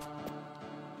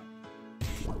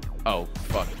 Oh,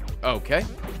 fuck. Okay.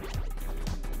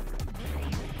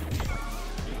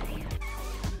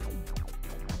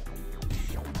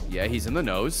 Yeah, he's in the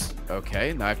nose.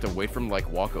 Okay, now I have to wait for him to, like,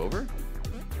 walk over.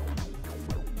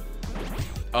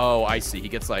 Oh, I see. He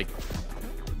gets, like,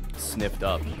 sniffed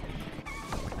up.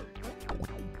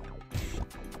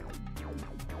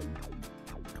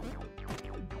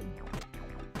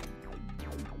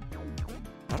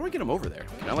 How do I get him over there?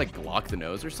 Can I, like, block the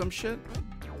nose or some shit?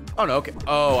 Oh, no, okay.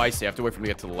 Oh, I see. I have to wait for him to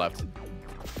get to the left.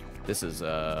 This is,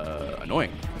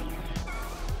 annoying.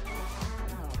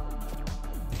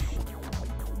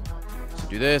 So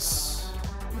do this.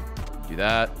 Do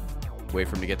that. Wait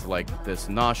for him to get to, like, this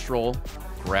nostril.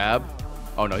 Grab.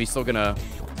 Oh, no, he's still gonna...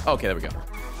 Okay, there we go.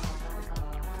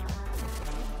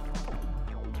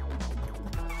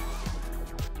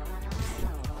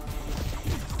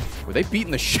 Were they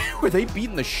beating the shit? Were they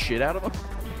beating the shit out of him?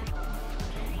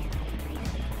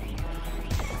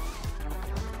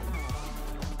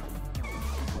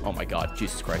 Oh my god,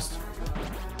 Jesus Christ.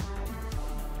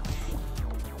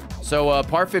 So,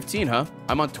 par 15, huh?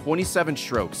 I'm on 27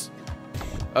 strokes.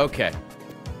 Okay.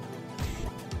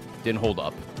 Didn't hold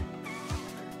up.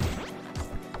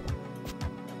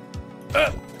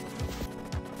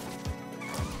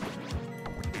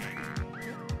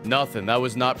 Nothing. That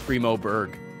was not Primo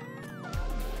Berg.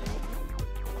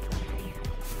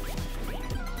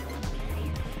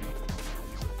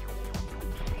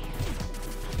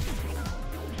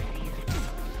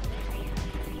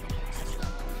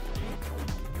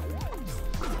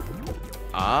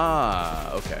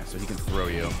 Ah, okay. So he can throw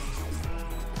you.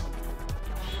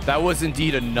 That was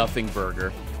indeed a nothing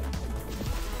burger.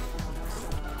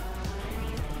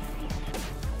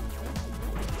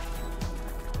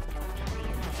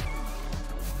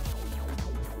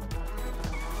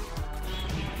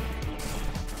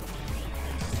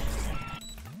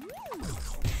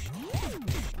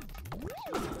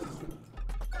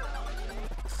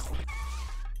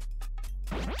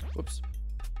 Whoops.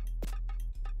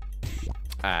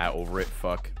 Ah, over it.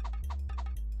 Fuck.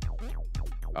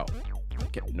 Oh.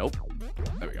 Okay, nope.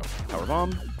 There we go. Power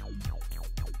bomb.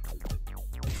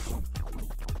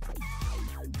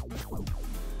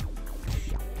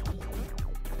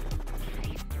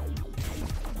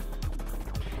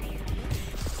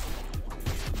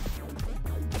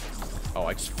 Oh,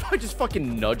 I just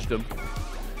fucking nudged him.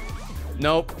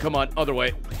 Nope. Come on. Other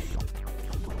way.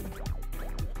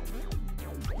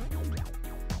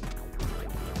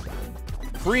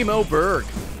 Primo Berg.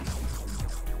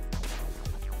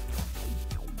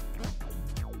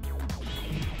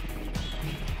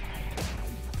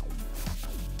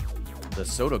 The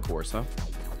soda course, huh?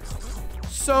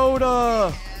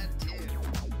 Soda!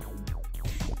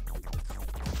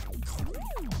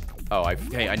 Oh,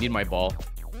 hey, I need my ball.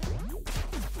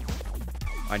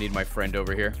 I need my friend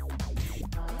over here.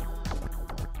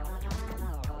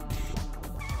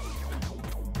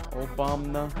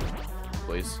 Obama.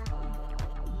 Please.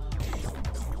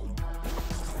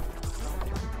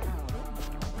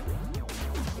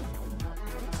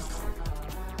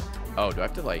 Oh, do I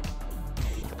have to, like... I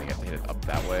think I have to hit it up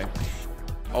that way.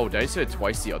 Oh, did I just hit it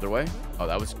twice the other way? Oh,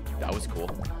 that was cool.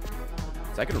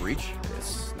 Is that gonna reach? It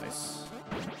is. Nice.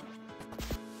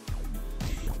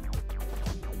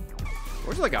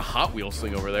 Where's like a Hot Wheels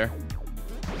thing over there?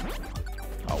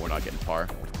 Oh, we're not getting par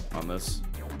on this.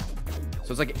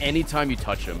 So it's like anytime you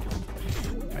touch him.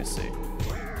 I see.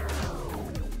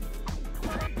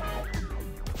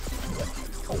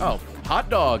 Oh, hot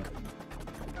dog.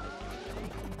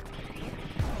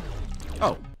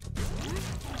 Oh.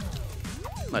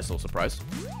 Nice little surprise.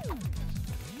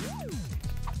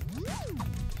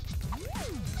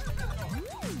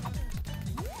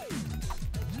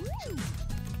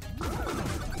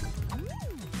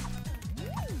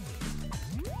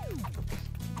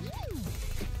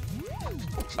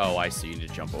 Oh, I see. You need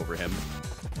to jump over him.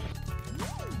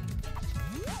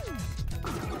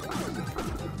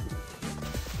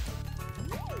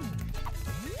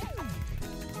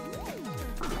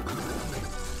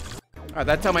 Alright,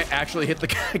 that time I actually hit the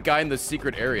guy in the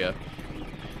secret area.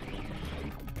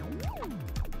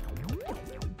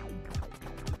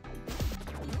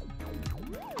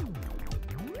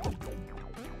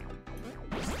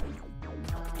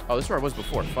 Oh, this is where I was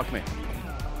before. Fuck me.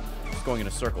 Just going in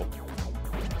a circle.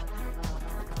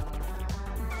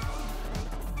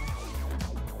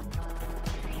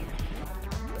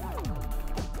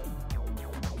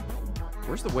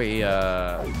 Where's the way,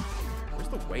 where's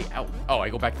the way out? Oh, I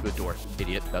go back to the door.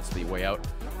 Idiot. That's the way out.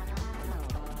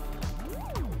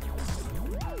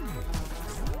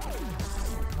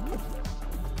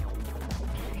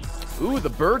 Ooh, the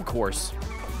bird course.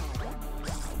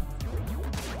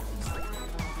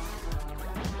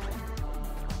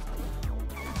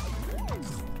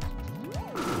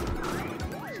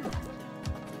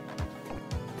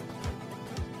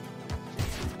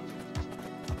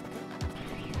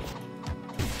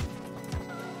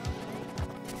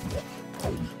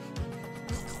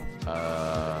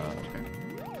 Okay.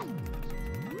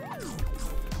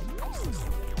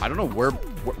 I don't know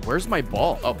where's my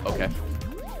ball? Oh, okay.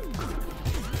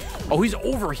 Oh, he's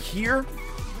over here?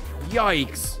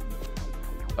 Yikes.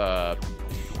 That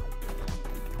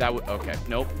would, okay.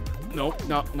 Nope. Nope,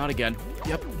 not again.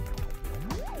 Yep.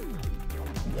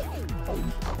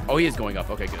 Oh, he is going up.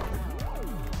 Okay, good.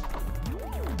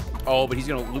 Oh, but he's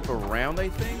gonna loop around, I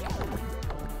think?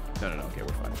 No. Okay, we're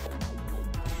fine.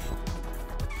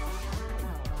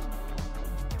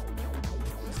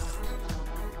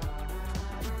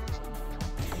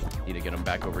 Need to get him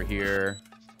back over here.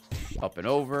 Up and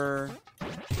over.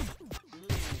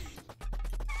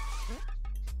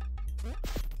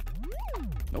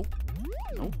 Nope.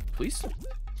 Nope, please.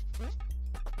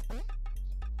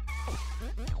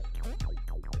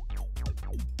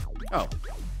 Oh.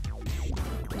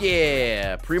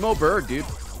 Yeah, primo bird, dude.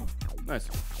 Nice.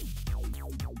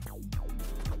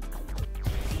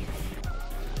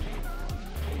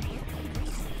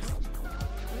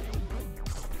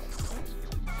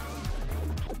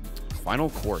 Final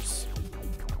course.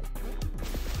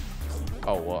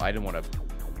 Oh, well, I didn't want to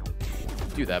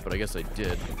do that, but I guess I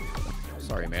did.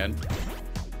 Sorry, man.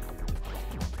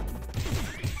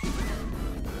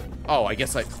 Oh, I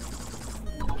guess I...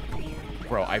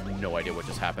 Bro, I have no idea what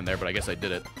just happened there, but I guess I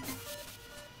did it.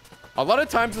 A lot of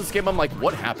times in this game, I'm like,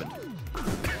 what happened?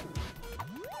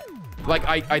 Like,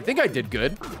 I think I did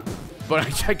good, but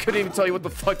I couldn't even tell you what the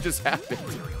fuck just happened.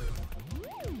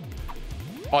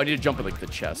 Oh, I need to jump in, like, the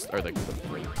chest, or, like, the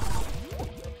ring.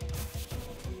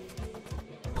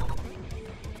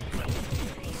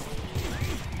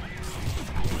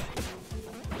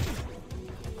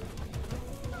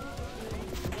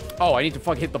 Oh, I need to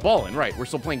fucking hit the ball in. Right, we're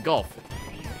still playing golf.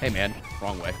 Hey, man.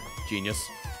 Wrong way. Genius.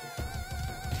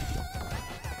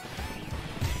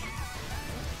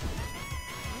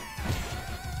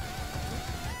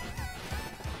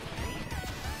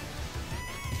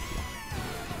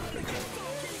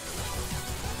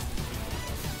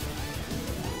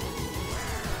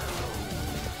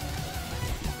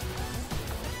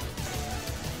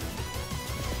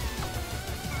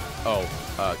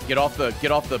 Oh, get off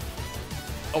the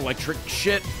electric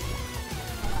shit.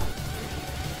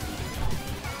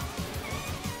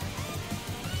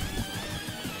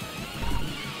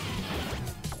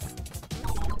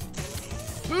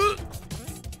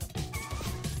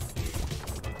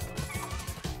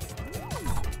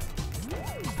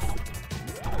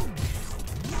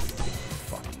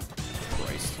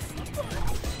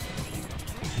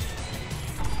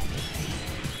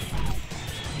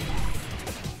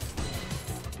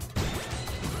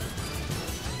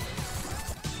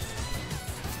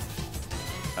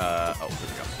 Oh, here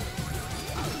we go.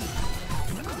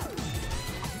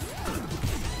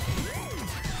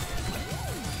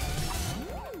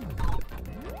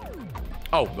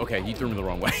 Oh, okay, he threw me the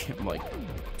wrong way. I'm like,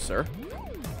 sir?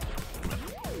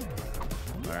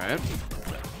 Alright.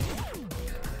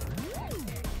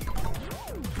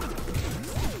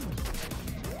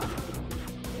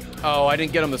 Oh, I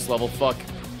didn't get him this level, fuck.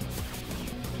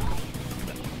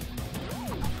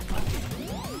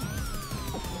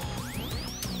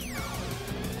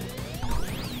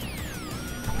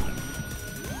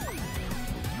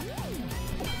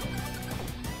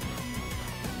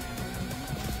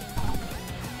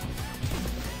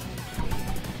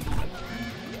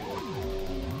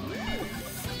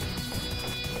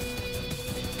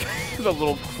 The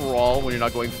little crawl when you're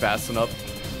not going fast enough.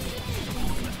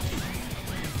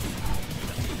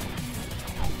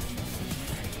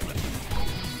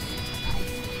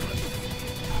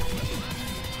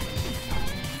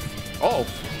 Oh.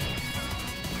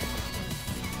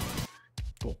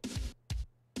 Cool.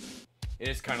 It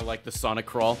is kind of like the Sonic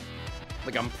crawl.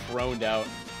 Like I'm proned out.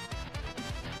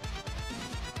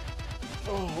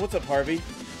 Oh, what's up, Harvey?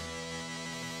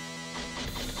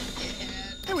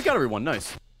 Hey, we got everyone.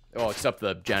 Nice. Oh, except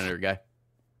the janitor guy.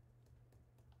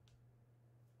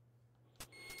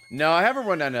 No, I haven't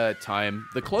run out of time.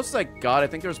 The closest I got, I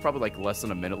think there was probably like less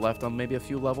than a minute left on maybe a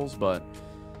few levels, but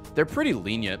they're pretty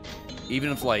lenient.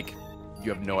 Even if like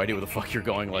you have no idea where the fuck you're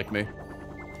going like me.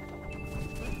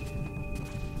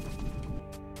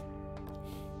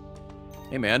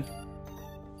 Hey, man.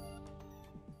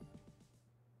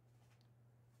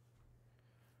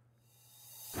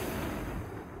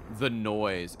 The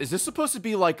Noise. Is this supposed to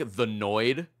be like the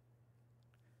Noid?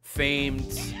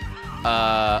 Famed.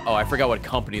 Oh, I forgot what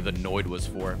company the Noid was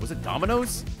for. Was it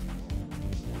Domino's?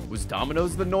 Was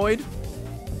Domino's the Noid?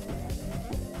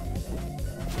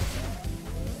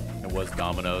 It was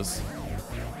Domino's.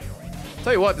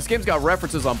 Tell you what, this game's got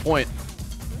references on point.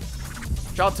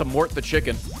 Shout out to Mort the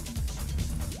Chicken.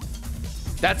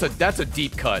 That's a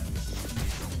deep cut.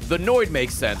 The Noid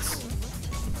makes sense.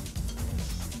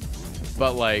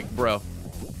 But like, bro.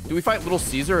 Do we fight Little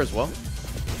Caesar as well?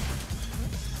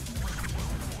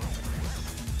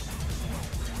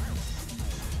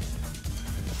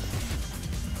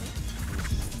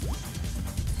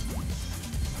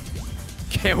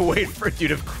 Can't wait for a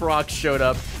dude if Croc showed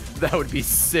up. That would be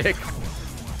sick.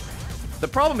 The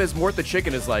problem is Mort the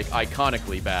Chicken is like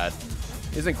iconically bad.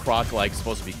 Isn't Croc like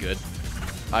supposed to be good?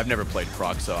 I've never played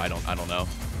Croc, so I don't know.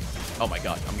 Oh my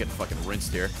god, I'm getting fucking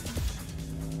rinsed here.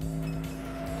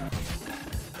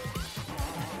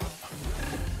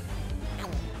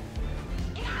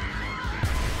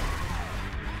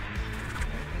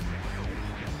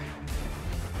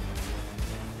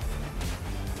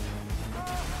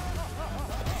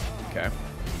 Okay.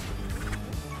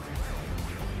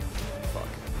 Fuck.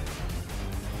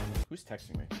 Who's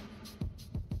texting me?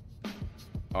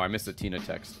 Oh, I missed a Tina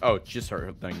text. Oh, just her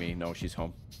telling me. No, she's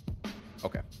home.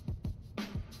 Okay.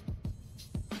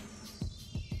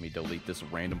 Let me delete this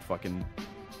random fucking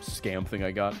scam thing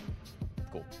I got.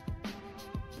 Cool.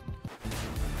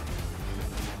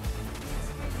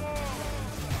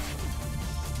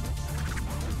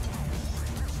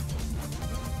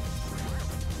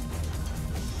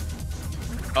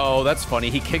 Oh, that's funny.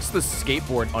 He kicks the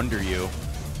skateboard under you.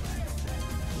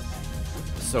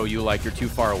 So you, like, you're too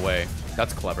far away.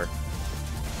 That's clever.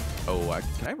 Oh,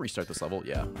 can I restart this level?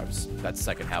 Yeah, that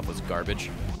second half was garbage.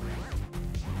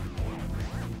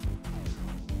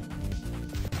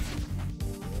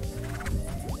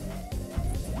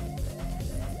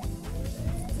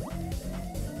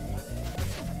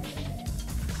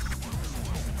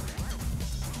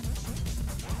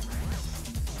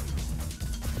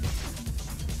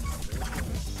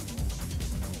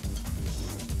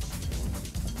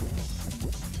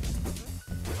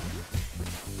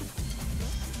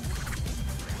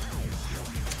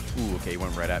 Ooh, okay, he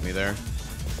went right at me there.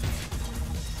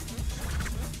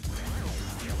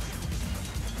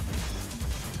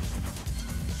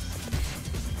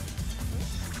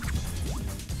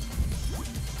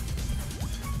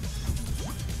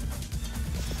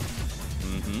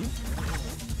 Mm-hmm.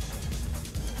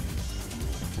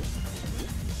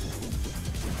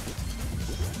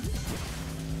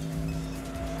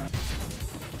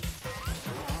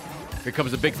 Here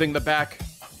comes a big thing in the back.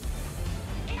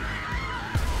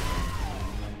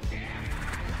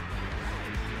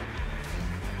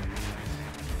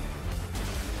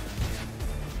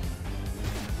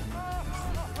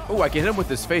 Oh, I can hit him with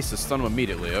his face to stun him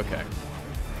immediately. Okay.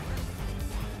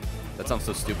 That sounds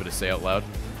so stupid to say out loud.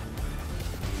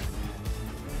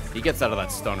 He gets out of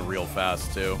that stun real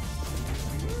fast, too.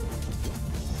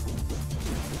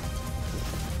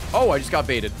 Oh, I just got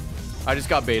baited. I just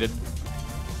got baited.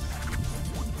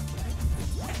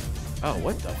 Oh,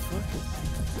 what the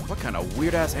fuck? What kind of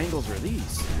weird-ass angles are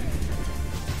these?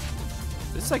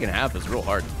 This second half is real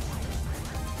hard.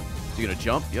 Is he gonna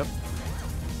jump? Yep.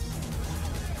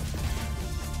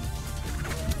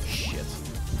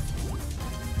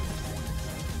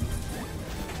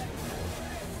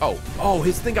 Oh,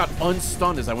 his thing got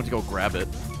unstunned as I went to go grab it.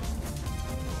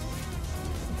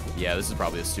 Yeah, this is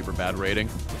probably a super bad rating.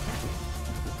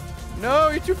 No,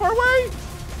 you're too far away!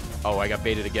 Oh, I got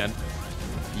baited again.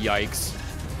 Yikes.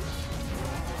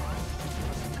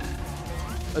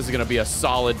 This is gonna be a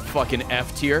solid fucking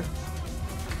F tier.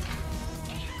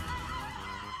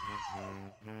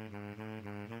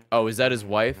 Oh, is that his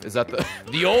wife? Is that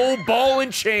the old ball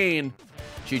and chain?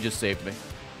 She just saved me.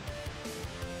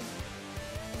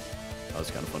 That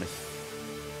was kind of funny.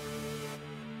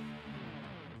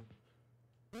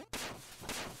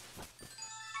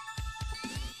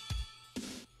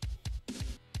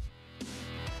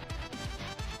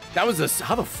 That was a...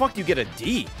 How the fuck do you get a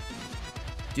D?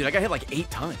 Dude, I got hit like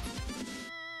 8 times.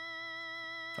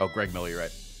 Oh, Greg Miller, you're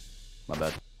right. My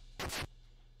bad.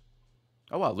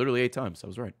 Oh, wow. Literally 8 times. I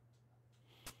was right.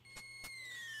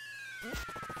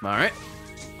 All right.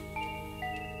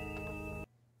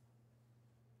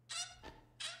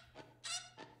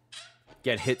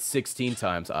 Get hit 16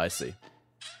 times. I see.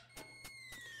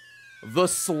 The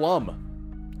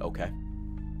Slum. Okay.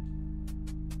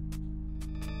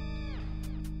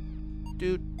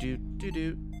 Dude,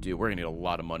 we're gonna need a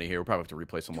lot of money here. We'll probably have to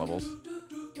replay some levels.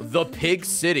 The Pig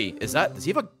City. Is that... Does he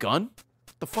have a gun?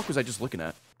 What the fuck was I just looking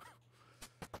at?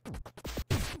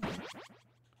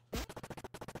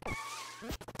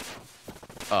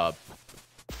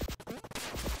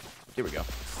 Here we go.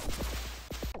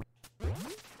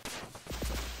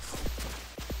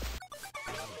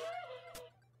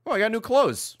 Oh, I got new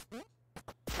clothes.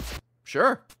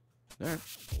 Sure. There.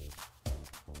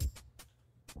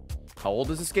 How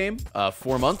old is this game?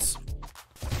 4 months.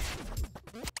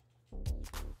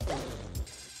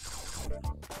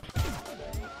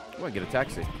 Oh, I get a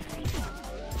taxi.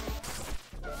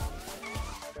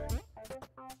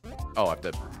 Oh, I have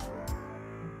to...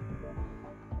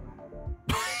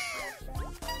 I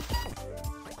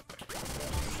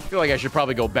feel like I should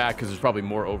probably go back because there's probably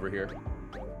more over here.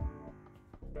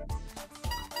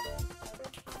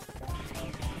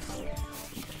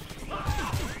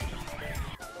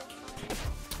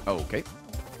 Oh, okay.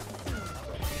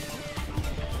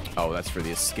 Oh, that's for the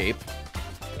escape.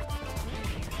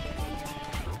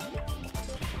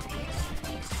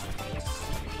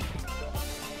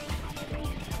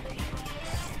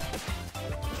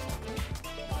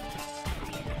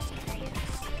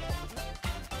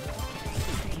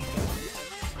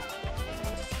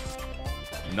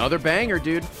 Another banger,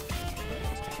 dude.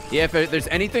 Yeah, if there's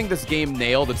anything this game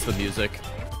nailed, it's the music.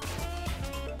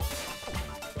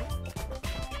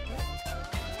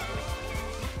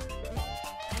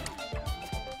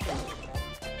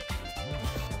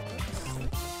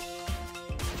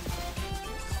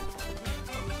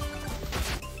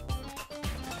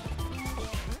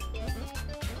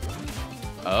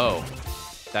 Oh,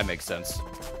 that makes sense.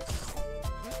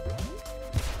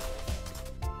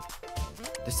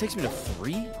 This takes me to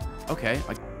 3? Okay,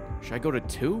 should I go to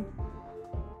 2?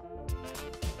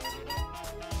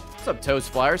 What's up, Toes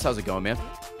Flyers? How's it going, man?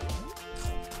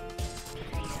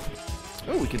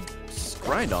 Oh, we can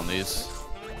grind on these.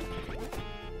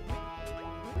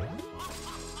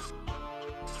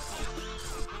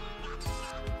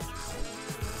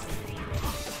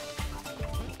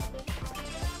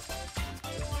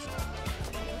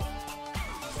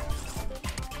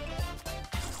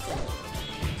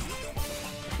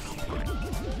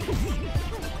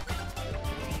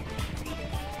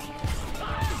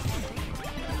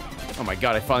 Oh my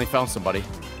god, I finally found somebody.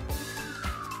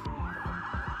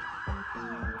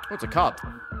 Oh, it's a cop.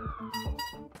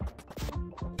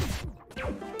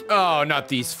 Oh, not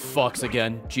these fucks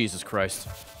again. Jesus Christ.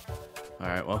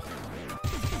 Alright, well.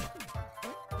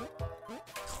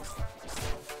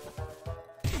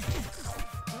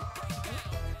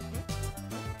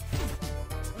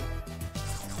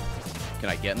 Can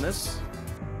I get in this?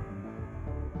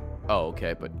 Oh,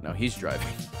 okay, but no, he's driving.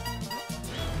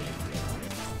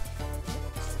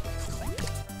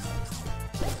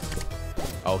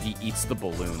 Oh, he eats the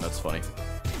balloon. That's funny.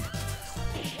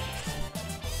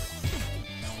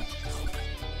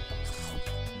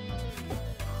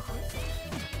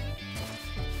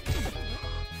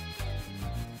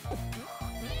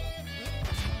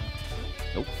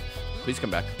 Nope. Please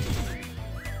come back.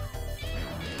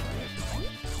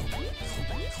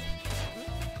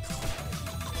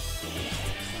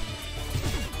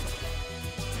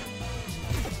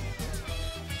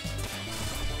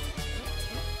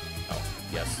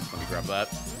 Yes, let me grab that.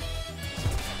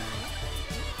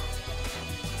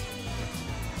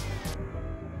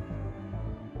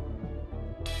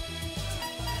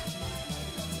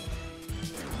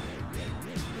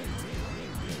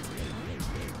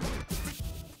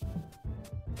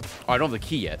 Oh, I don't have the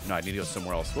key yet. No, I need to go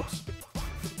somewhere else. Whoops.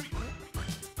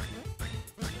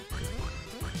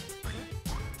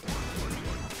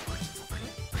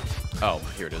 Oh,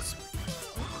 here it is.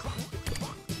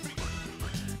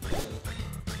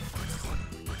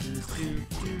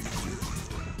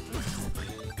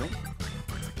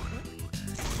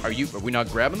 Are we not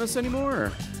grabbing this anymore?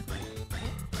 Or?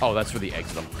 Oh, that's for the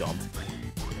exit. I'm dumb.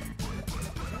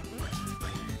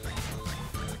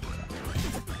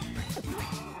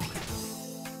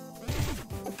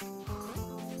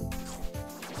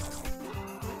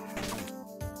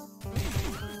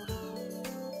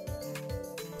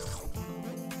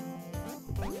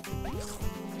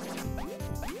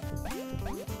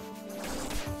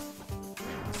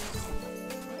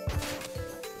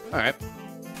 All right,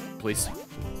 please.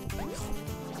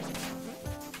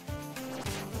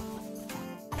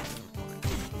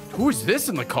 Who is this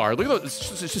in the car? Look at that.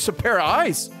 It's just a pair of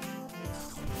eyes.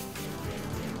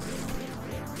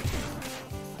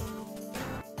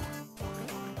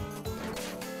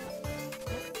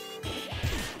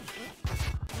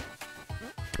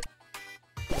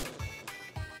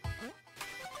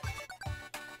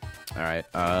 All right.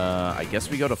 I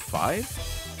guess we go to 5.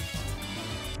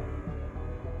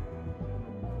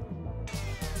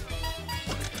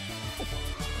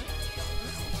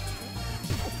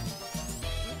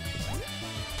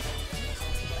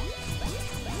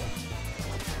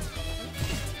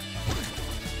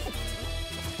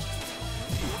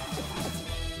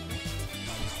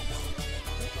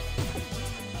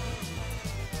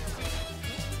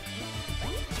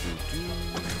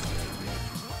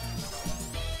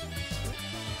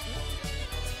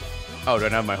 Oh, do I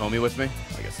have my homie with me?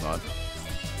 I guess not.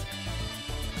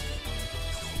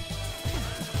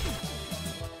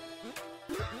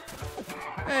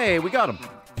 Hey, we got him.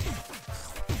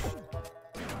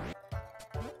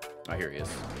 Oh, here he is.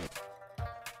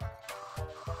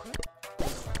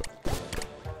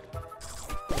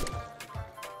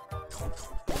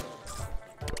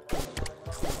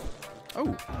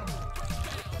 Oh.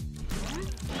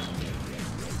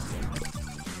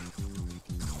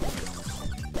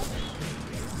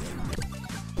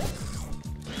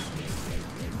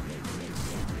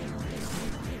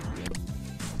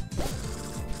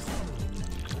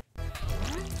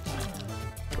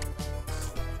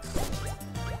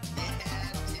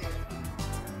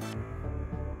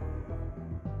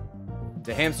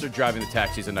 The hamster driving the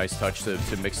taxi is a nice touch to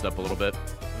mix it up a little bit.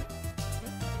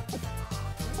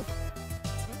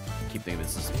 Keep thinking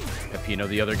this is Peppino,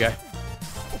 the other guy.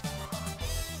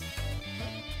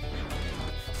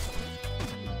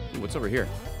 Ooh, what's over here?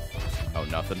 Oh,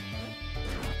 nothing.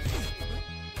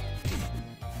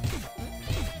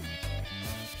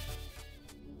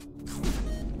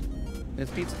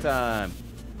 It's pizza time.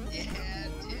 Yeah,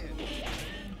 dude.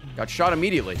 Got shot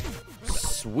immediately.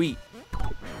 Sweet.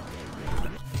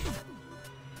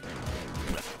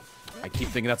 I keep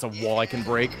thinking that's a wall I can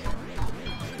break.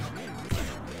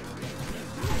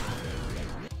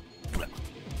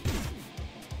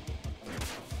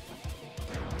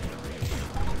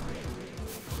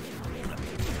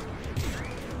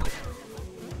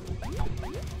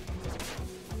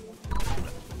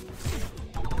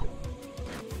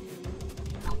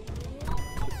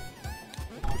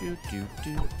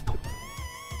 Do.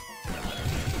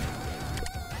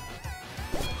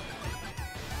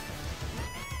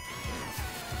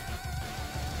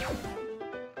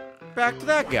 Back to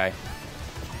that guy.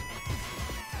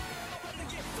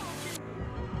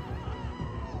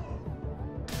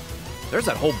 There's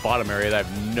that whole bottom area that I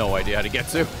have no idea how to get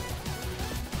to.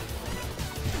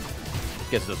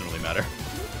 Guess it doesn't really matter.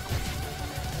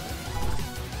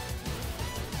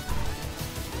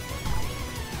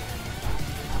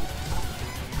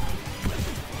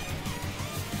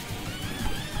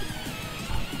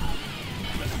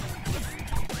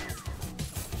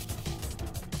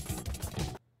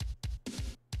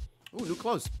 Ooh, new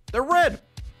clothes. They're red!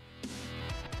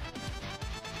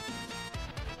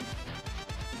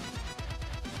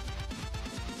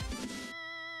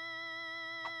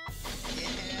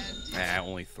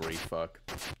 Only 3, fuck.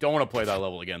 Don't want to play that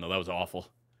level again, though. That was awful.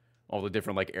 All the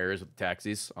different, like, areas with the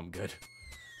taxis. I'm good.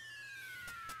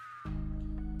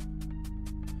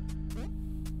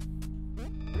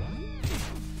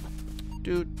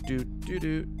 Do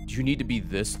you need to be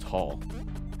this tall?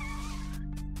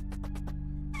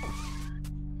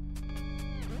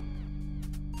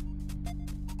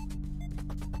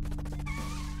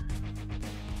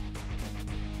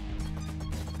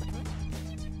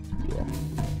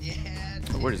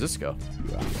 Where does this go?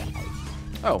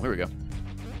 Oh, here we go.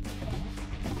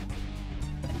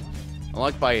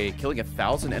 Unlocked by killing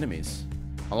 1,000 enemies.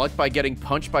 Unlocked by getting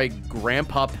punched by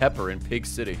Grandpa Pepper in Pig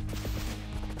City.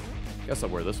 Guess I'll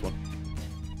wear this one.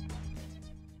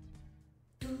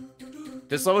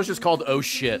 This level is just called Oh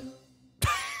Shit.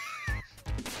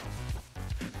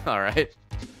 Alright.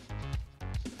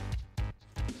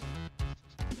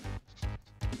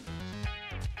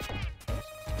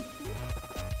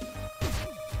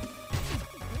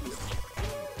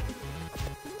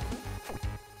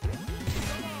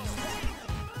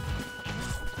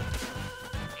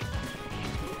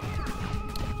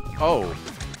 Oh.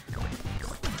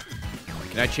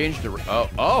 Can I change the...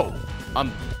 Oh.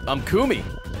 I'm Kumi.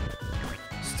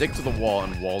 Stick to the wall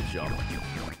and wall jump.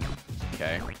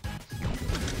 Okay.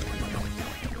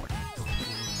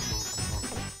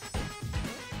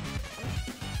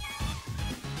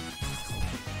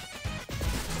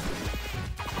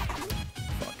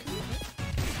 Fuck.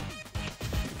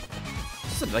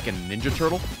 Is it like a Ninja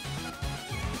Turtle?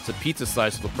 It's a pizza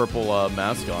size with a purple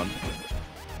mask on.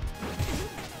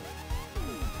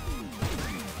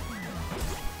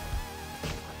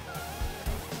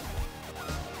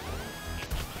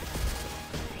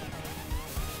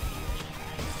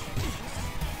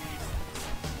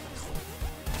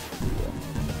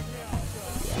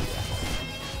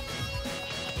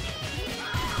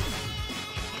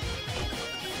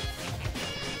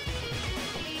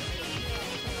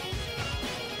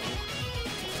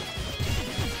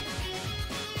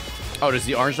 Oh, does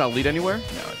the orange not lead anywhere? No,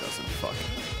 it doesn't. Fuck.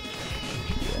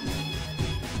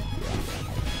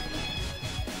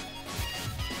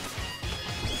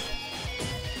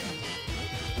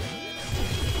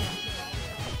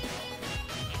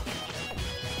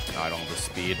 Oh, I don't have the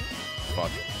speed.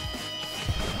 Fuck.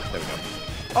 There we go.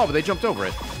 Oh, but they jumped over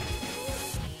it.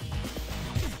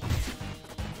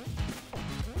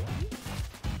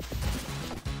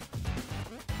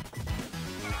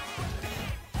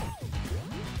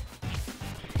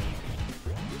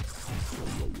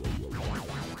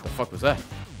 What the fuck was that?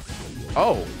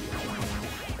 Oh.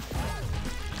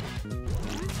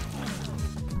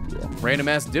 Random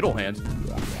ass diddle hand.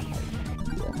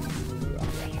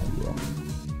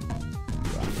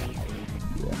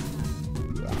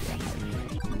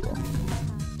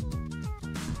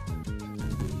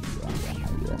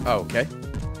 Oh, okay.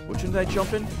 Which one did I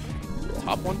jump in?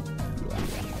 Top one?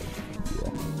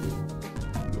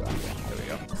 There we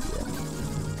go.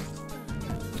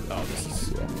 Oh, this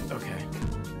is... Okay.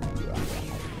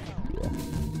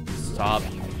 Top,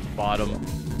 bottom.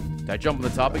 Did I jump on the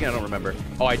top again? I don't remember.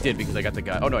 Oh, I did because I got the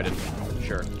guy. Oh, no, I didn't.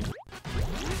 Sure.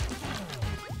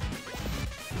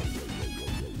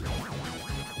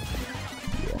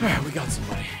 Alright, we got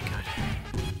somebody.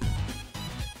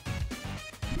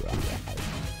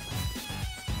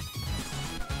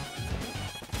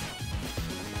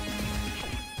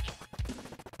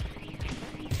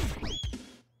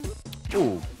 Good.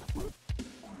 Ooh.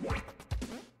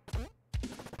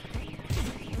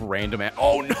 Random ass.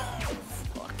 Oh, no.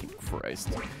 Fucking Christ.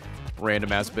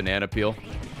 Random ass banana peel.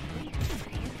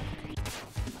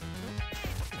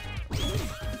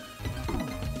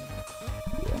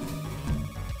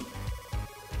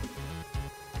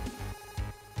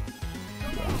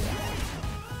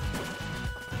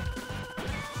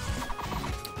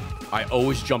 I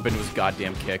always jump into his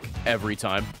goddamn kick every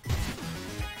time.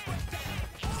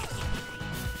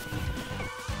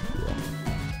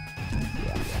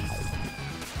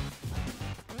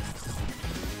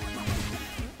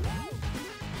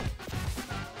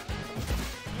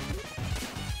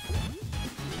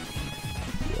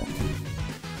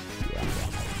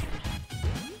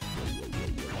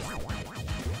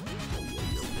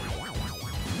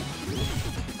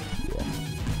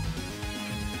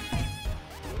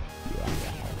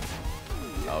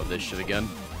 Oh, this shit again.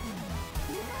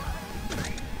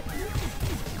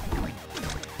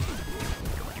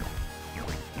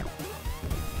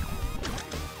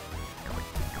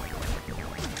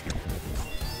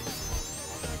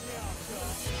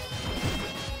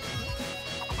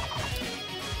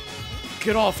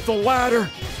 Get off the ladder!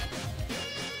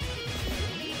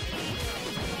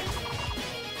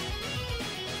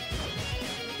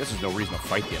 Guess there's no reason to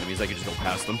fight the enemies, I could just go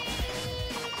past them.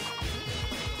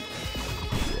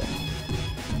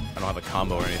 I don't have a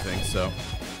combo or anything, so...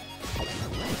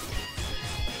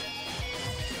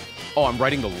 Oh, I'm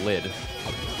writing the lid.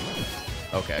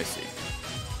 Okay, I see.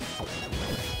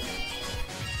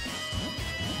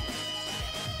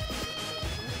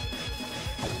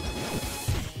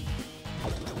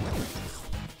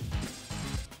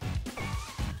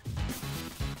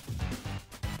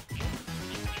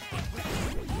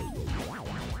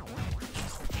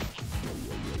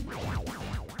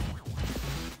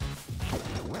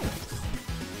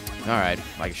 Alright,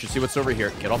 I should see what's over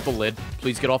here. Get off the lid.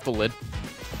 Please get off the lid.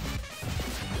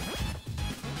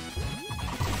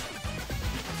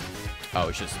 Oh,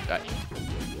 it's just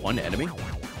one enemy?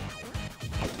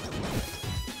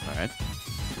 Alright.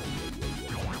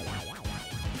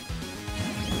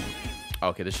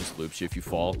 Okay, this just loops you if you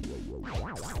fall.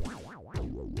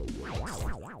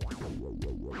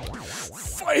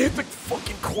 I hit the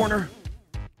fucking corner.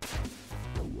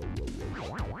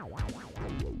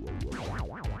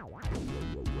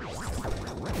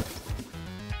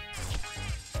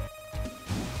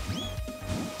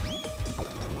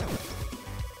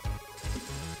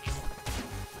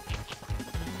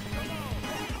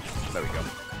 There we go.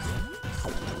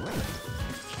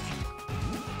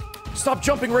 Stop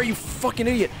jumping, Ray, you fucking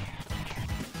idiot.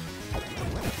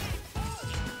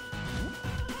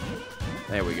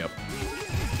 There we go.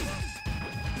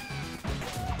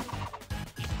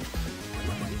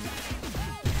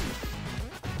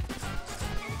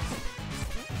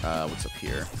 What's up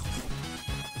here?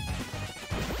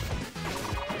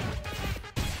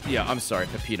 Yeah, I'm sorry,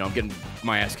 Pepino. I'm getting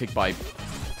my ass kicked by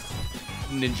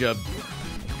ninja...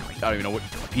 I don't even know what...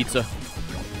 pizza.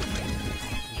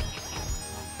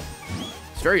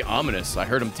 It's very ominous. I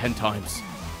heard him 10 times.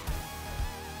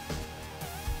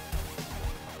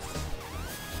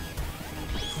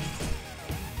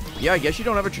 Yeah, I guess you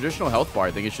don't have a traditional health bar.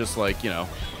 I think it's just like, you know,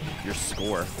 your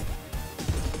score.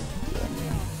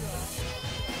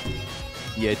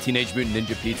 Yeah, Teenage Mutant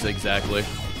Ninja Pizza, exactly.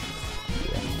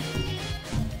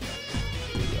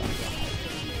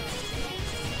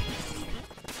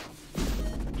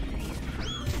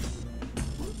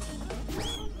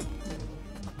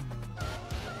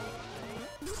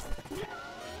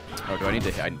 Oh, do I need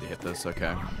to hit this?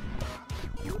 Okay.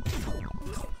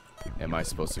 Am I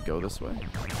supposed to go this way?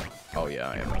 Oh, yeah,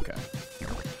 I am. Okay.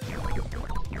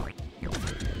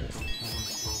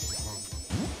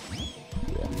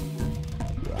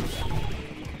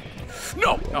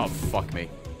 No! Oh, fuck me.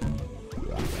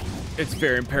 It's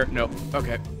very imperative. No.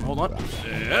 Okay. Hold on.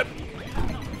 Yep.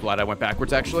 Glad I went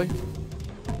backwards, actually.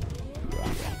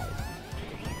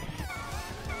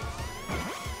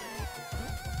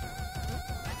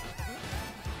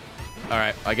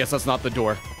 Alright. I guess that's not the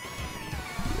door.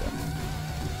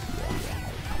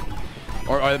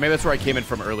 Or maybe that's where I came in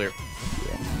from earlier.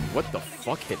 What the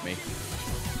fuck hit me?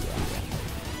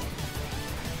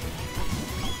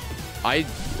 I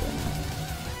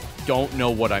don't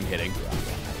know what I'm hitting.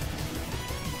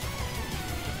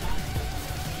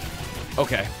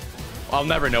 Okay. I'll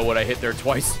never know what I hit there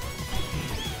twice.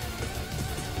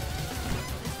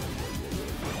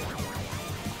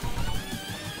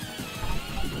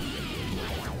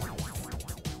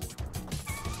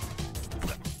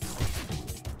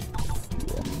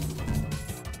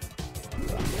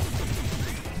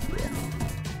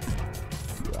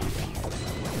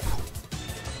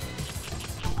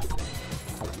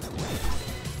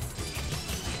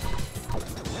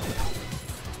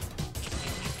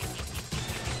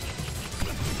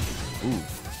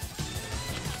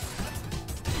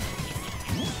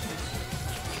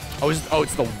 Oh,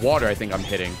 it's the water I think I'm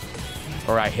hitting.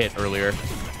 Or I hit earlier.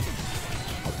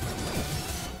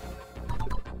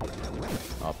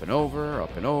 Up and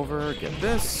over, get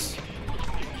this.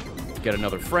 Get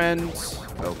another friend.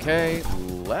 Okay,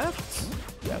 left.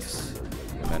 Yes.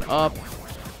 And then up.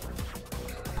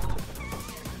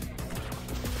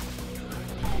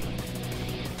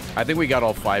 I think we got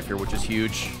all 5 here, which is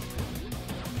huge.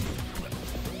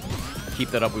 Keep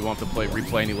that up, we won't have to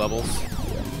replay any levels.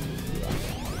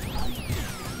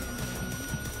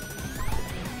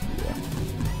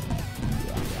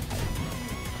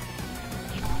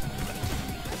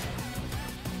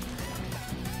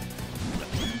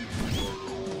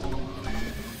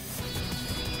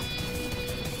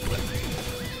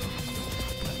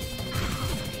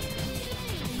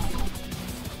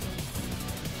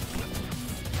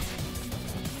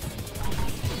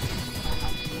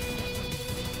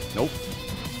 Nope.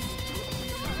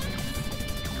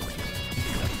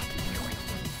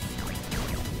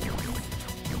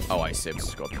 Oh, I see.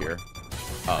 Let's go up here.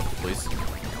 Up, please. Is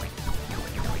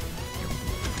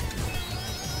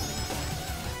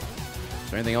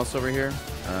there anything else over here?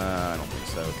 I don't think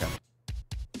so. Okay.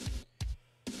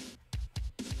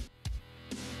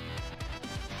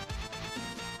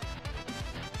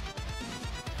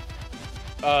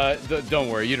 Don't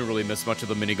worry. You didn't really miss much of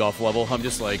the mini golf level. I'm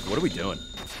just like, what are we doing?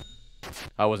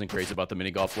 I wasn't crazy about the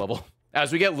mini golf level.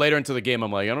 As we get later into the game,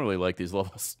 I'm like, I don't really like these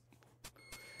levels.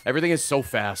 Everything is so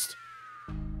fast.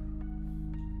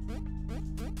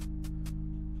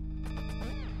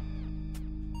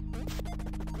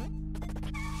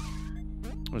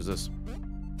 What is this?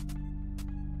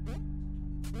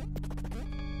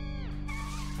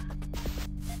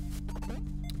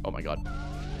 Oh my god.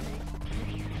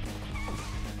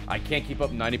 I can't keep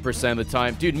up 90% of the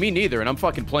time. Dude, me neither, and I'm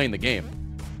fucking playing the game.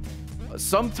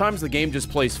 Sometimes the game just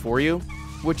plays for you,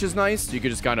 which is nice. You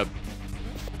could just kind of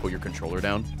put your controller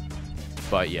down.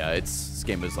 But yeah, this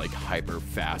game is like hyper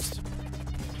fast.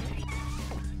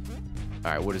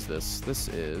 Alright, what is this? This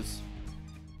is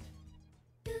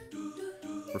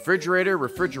refrigerator,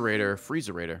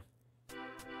 freezerator.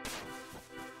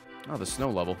 Oh, the snow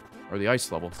level. Or the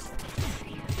ice level.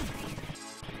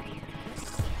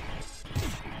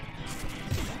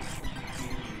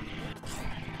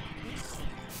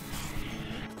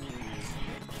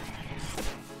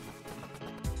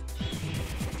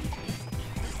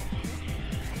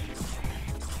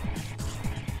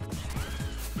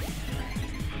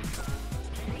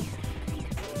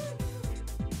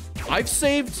 I've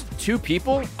saved 2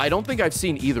 people. I don't think I've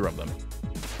seen either of them.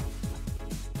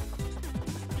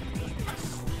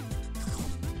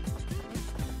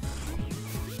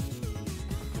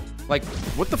 Like,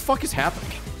 what the fuck is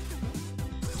happening?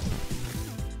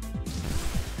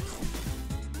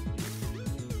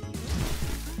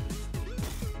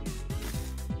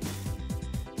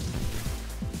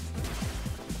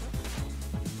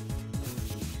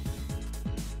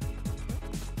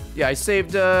 Yeah, I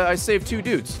saved 2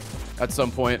 dudes at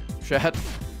some point. Chat.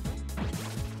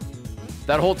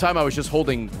 That whole time I was just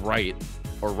holding right,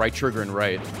 or right trigger and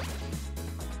right.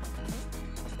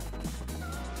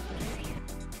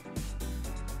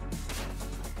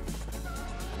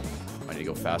 I need to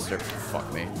go faster.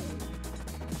 Fuck me.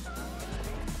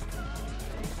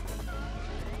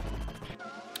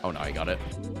 Oh no, I got it.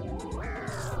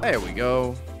 There we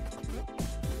go.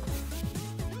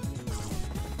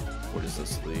 Where does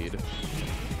this lead?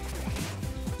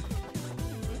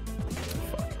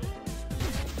 Fuck.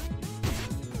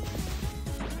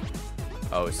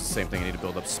 Oh, it's the same thing. I need to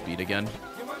build up speed again.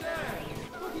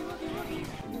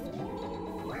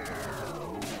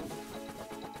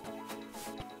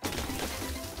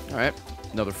 Alright,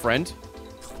 another friend.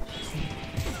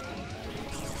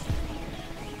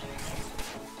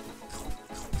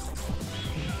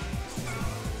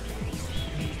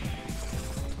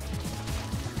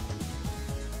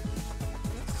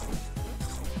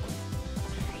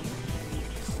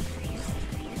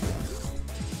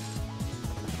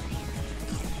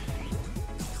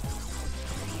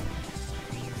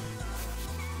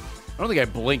 I don't think I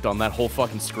blinked on that whole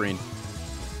fucking screen.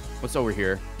 What's over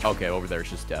here? Okay, over there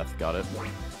it's just death. Got it.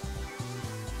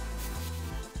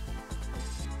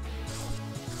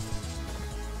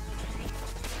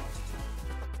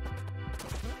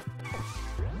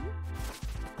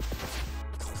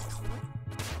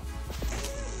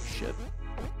 Shit.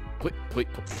 Put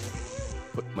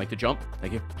Mike to jump.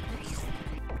 Thank you.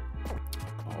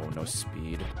 Oh, no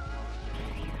speed.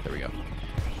 There we go.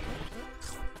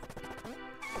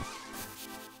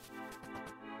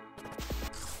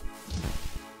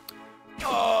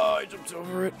 Oh, I jumped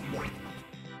over it.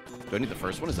 Do I need the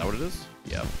first one? Is that what it is?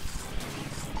 Yeah.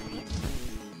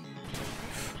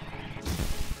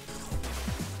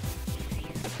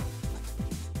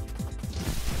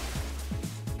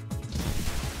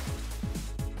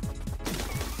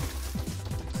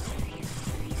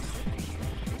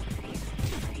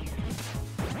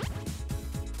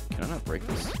 Can I not break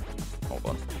this? Hold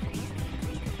on.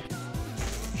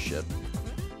 Shit.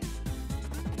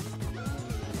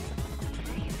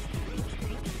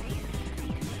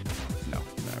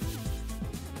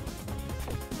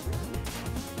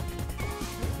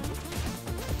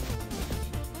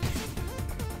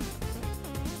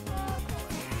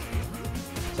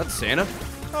 Is that Santa?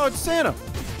 Oh, it's Santa.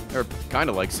 Or kind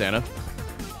of like Santa.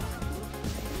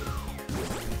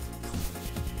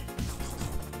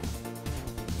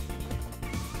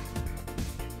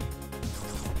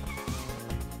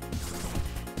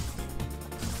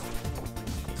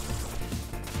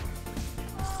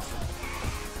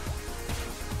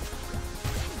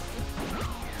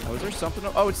 Oh, is there something?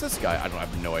 Oh, it's this guy. I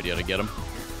have no idea how to get him.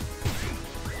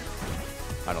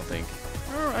 I don't think.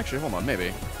 Oh, actually, hold on.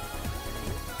 Maybe.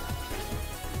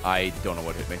 I don't know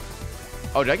what hit me.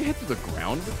 Oh, did I get hit through the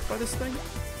ground by this thing?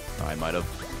 Oh, I might have.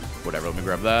 Whatever, let me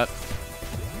grab that.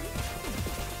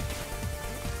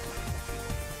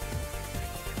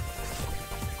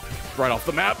 Right off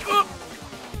the map.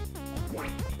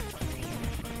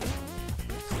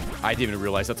 I didn't even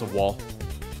realize that's a wall.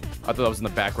 I thought that was in the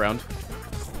background.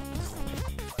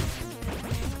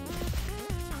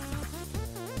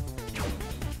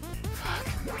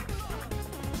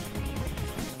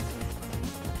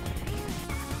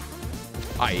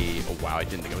 Oh wow, I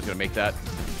didn't think I was gonna make that.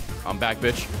 I'm back,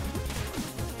 bitch.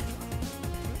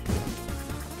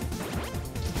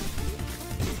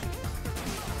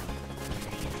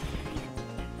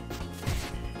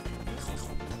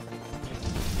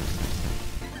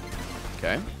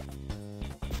 Okay.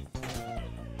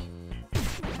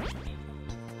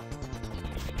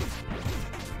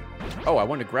 Oh, I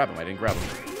wanted to grab him. I didn't grab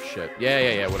him. Shit.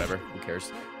 Yeah, whatever. Who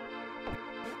cares?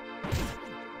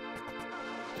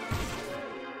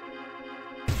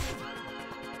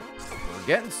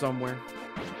 Getting somewhere.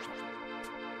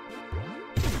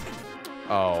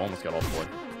 Oh, almost got all four.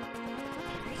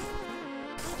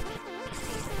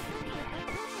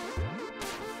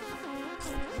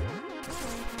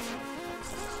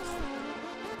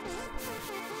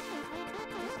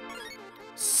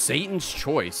 Satan's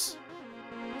Choice.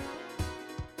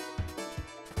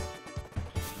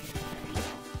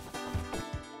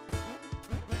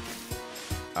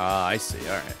 I see.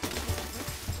 All right.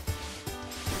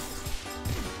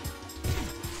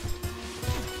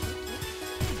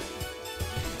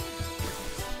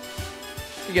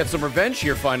 You get some revenge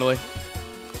here, finally.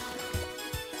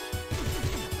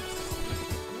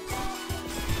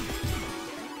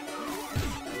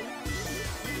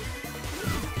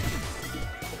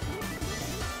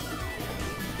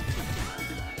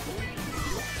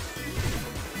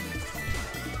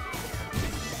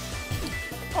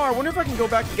 Oh, I wonder if I can go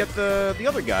back and get the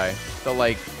other guy. The,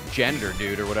 like, janitor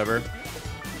dude or whatever.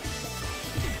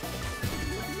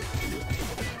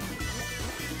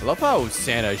 I love how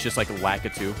Santa is just like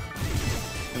Lakitu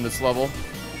in this level.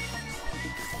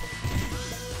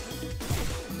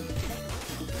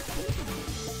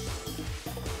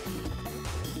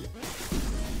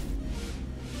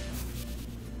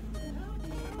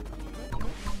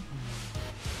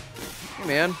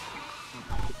 man.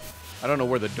 I don't know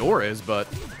where the door is, but...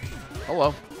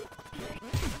 Hello.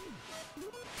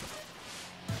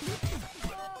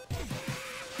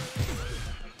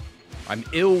 I'm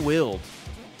ill-willed.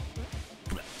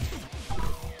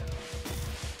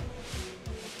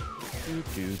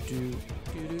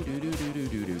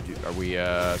 Are we,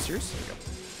 serious? There we go.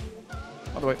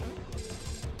 All the way.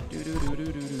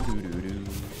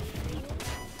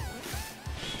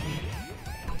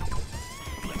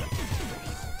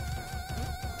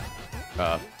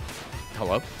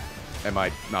 Hello? Am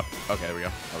I not... Okay, there we go.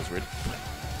 That was weird.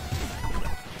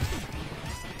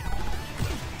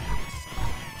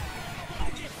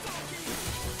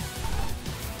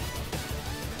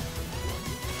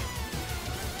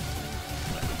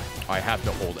 I have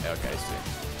to hold... Okay, I see.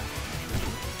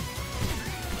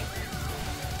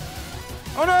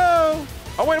 Oh no!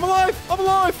 Oh wait, I'm alive! I'm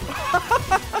alive!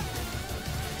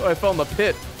 Oh, I fell in the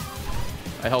pit.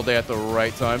 I held A at the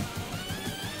right time.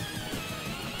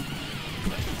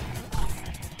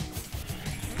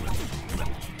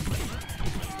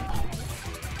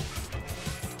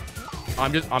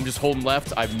 I'm just holding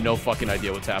left. I have no fucking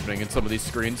idea what's happening in some of these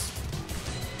screens.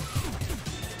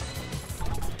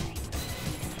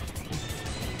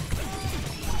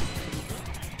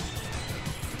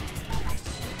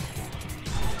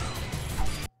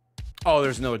 Oh,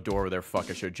 there's no door over there. Fuck,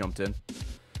 I should have jumped in.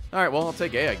 Alright, well, I'll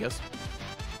take A, I guess.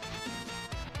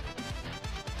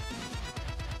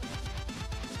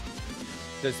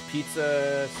 Does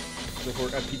Pizza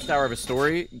Tower have a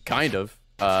story? Kind of.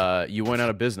 You went out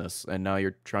of business, and now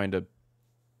you're trying to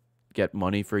get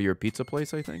money for your pizza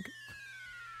place, I think?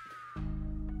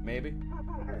 Maybe?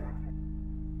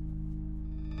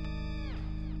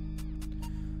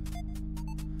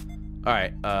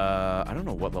 Alright, I don't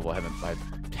know what level I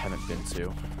haven't been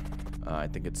to. I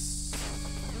think it's...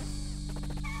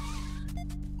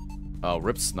 Oh,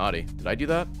 Rip Snotty. Did I do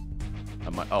that?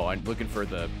 Oh, I'm looking for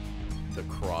the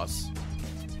cross.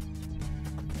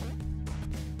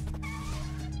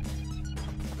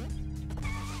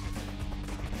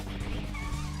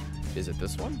 Is it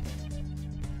this one?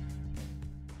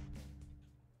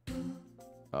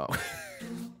 Oh.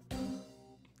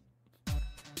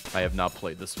 I have not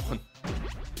played this one.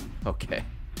 Okay.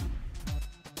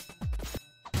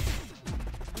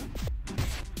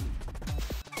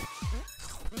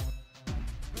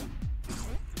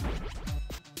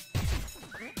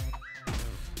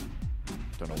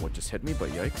 Don't know what just hit me, but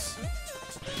yikes.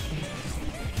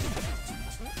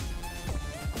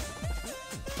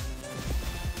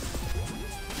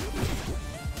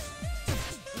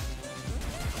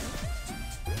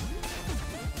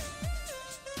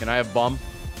 Can I have bomb?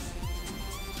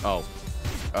 Oh.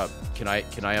 Can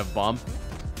I have bomb?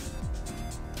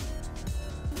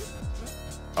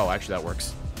 Oh, actually that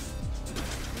works.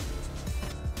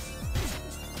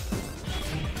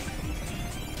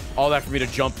 All that for me to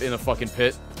jump in a fucking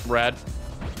pit. Rad.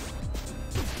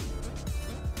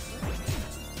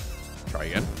 Try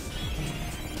again.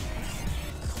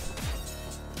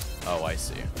 Oh, I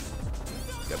see.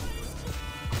 Yep.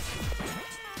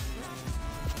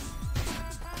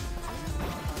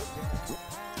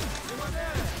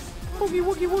 Woogie,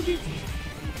 woogie, woogie.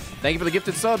 Thank you for the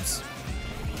gifted subs.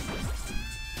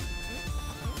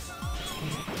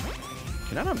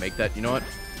 Can I not make that? You know what?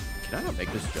 Can I not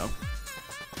make this jump?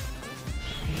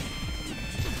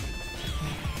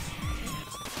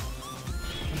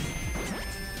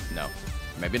 No.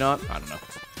 Maybe not? I don't know.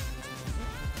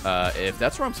 If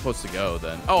that's where I'm supposed to go,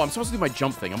 then... Oh, I'm supposed to do my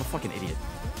jump thing. I'm a fucking idiot.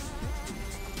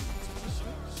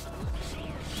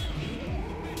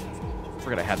 I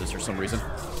forgot I had this for some reason.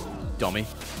 Dummy.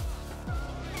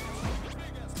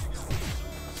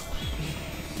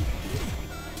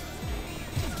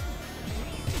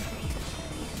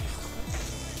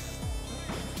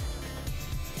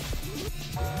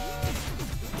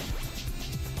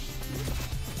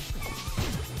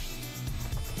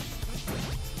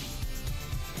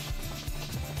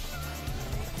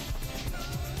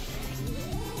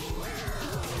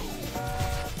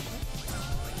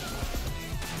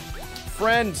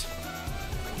 Friend.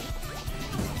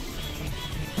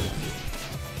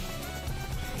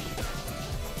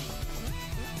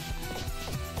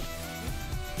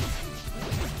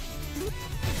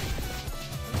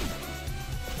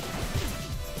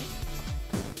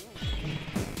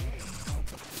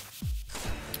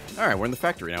 All right, we're in the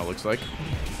factory now, it looks like.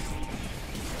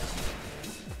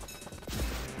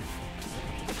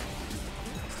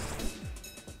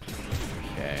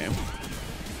 Okay.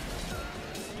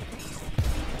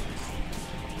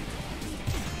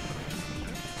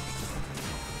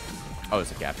 Oh,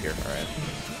 there's a gap here. All right.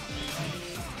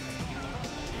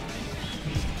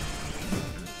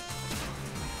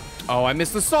 Oh, I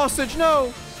missed the sausage.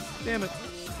 No. Damn it.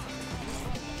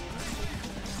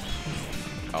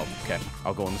 Oh, okay.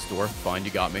 I'll go in the store. Fine,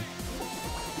 you got me.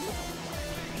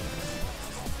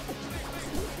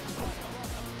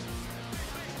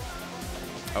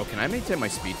 Oh, can I maintain my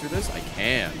speed through this? I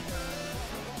can.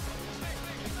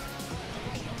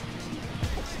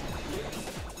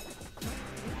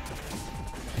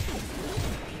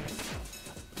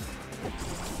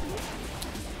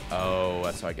 Oh,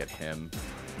 that's how I get him.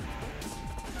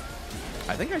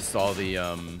 I think I saw the,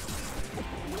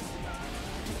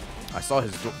 I saw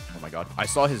his door. Oh my god. I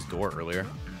saw his door earlier.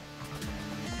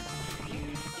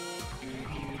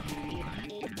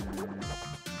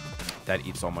 That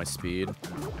eats all my speed.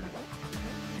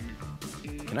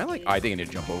 Can I, like, I think I need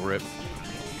to jump over it.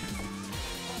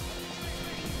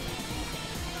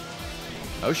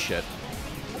 Oh, shit.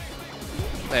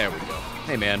 There we go.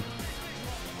 Hey, man.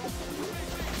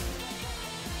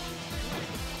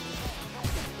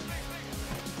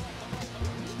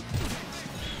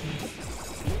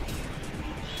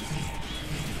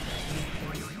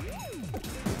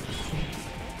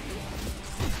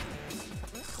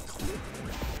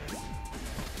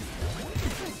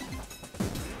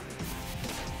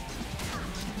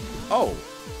 Oh.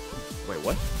 Wait,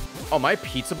 what? Oh, my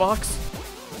pizza box?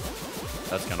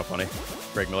 That's kind of funny.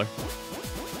 Greg Miller.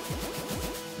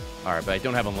 Alright, but I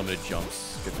don't have unlimited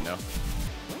jumps. Good to know.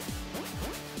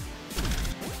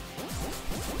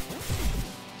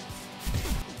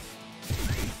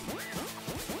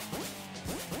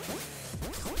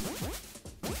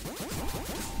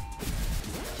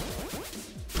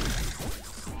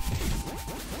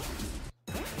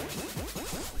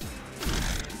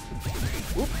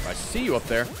 Oop, I see you up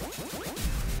there.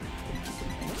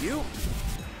 Thank you.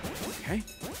 Okay.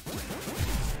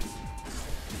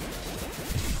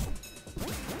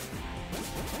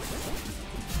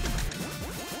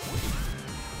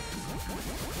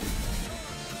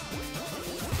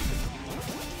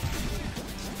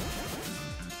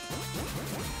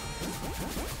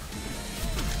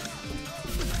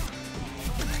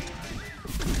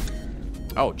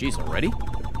 Oh, geez, already?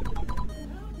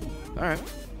 Alright.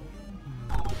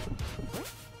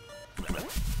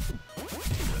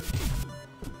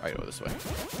 I go this way.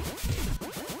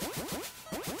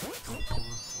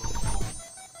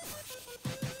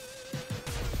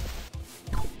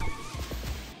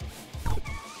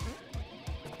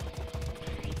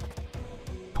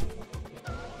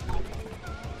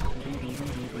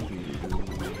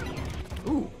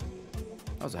 Ooh.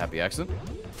 That was a happy accident.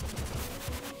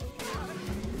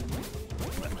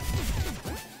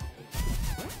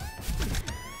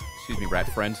 Excuse me, rat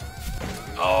friend.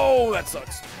 Oh, that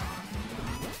sucks.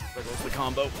 There goes the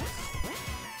combo.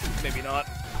 Maybe not.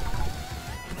 I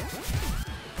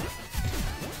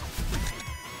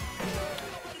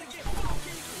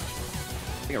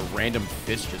think a random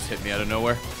fish just hit me out of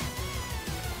nowhere.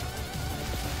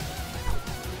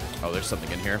 Oh, there's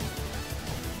something in here.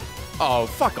 Oh,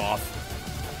 fuck off.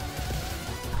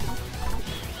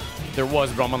 There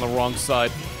was, but I'm on the wrong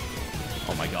side.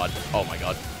 Oh my god. Oh my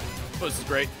god. Oh, this is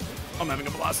great. I'm having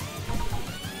a blast.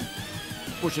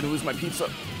 Pushing to lose my pizza.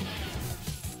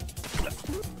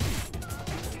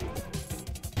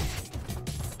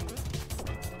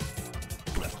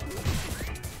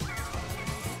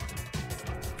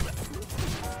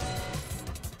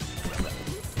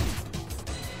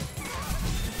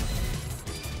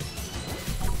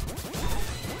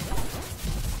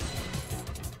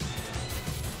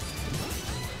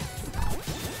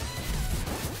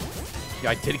 Yeah,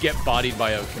 I did get bodied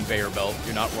by a conveyor belt.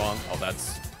 You're not wrong. Oh,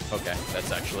 that's... Okay,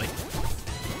 that's actually...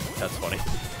 That's funny.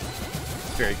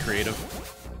 It's very creative.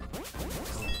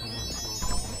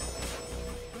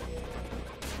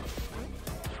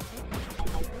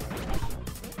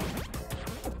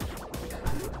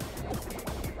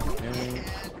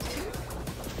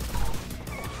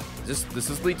 Does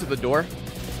this lead to the door?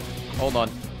 Hold on.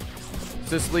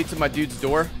 Does this lead to my dude's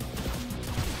door?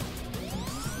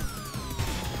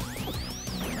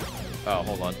 Oh,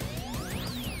 hold on.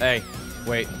 Hey,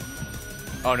 wait.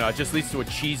 Oh no, it just leads to a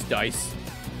cheese dice.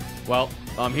 Well,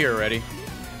 I'm here already.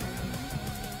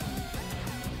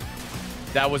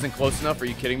 That wasn't close enough? Are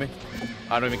you kidding me?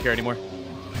 I don't even care anymore.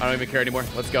 I don't even care anymore.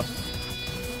 Let's go.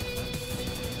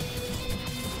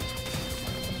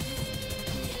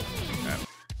 Right.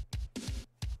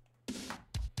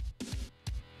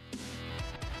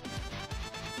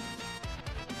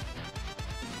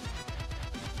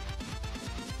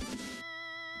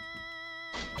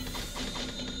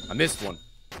 I missed one.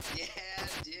 Yeah,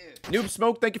 dude. Noob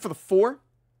Smoke, thank you for the 4.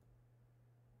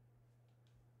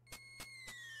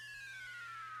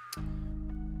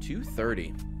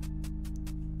 $230.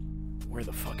 Where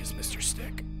the fuck is Mr.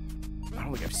 Stick? I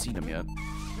don't think I've seen him yet.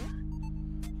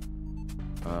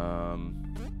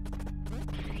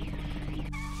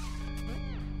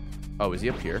 Oh, is he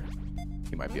up here?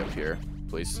 He might be up here.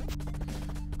 Please.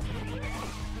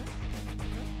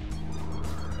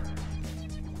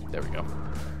 There we go.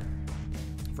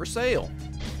 For sale.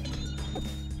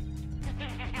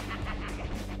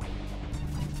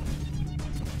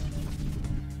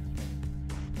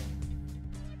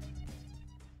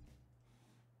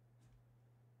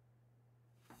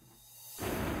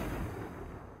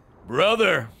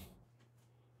 Brother!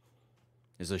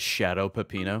 Is a shadow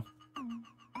Peppino?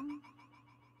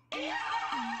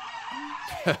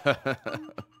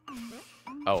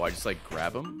 Oh, I just like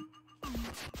grab him?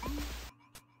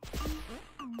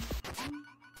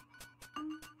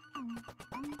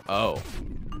 Oh.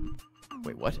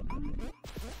 Wait, what?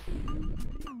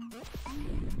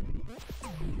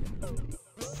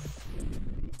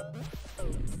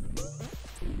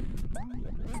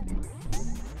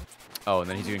 Oh, and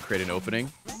then he's gonna create an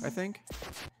opening, I think?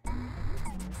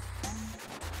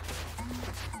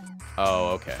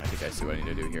 Oh, okay. I think I see what I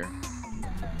need to do here.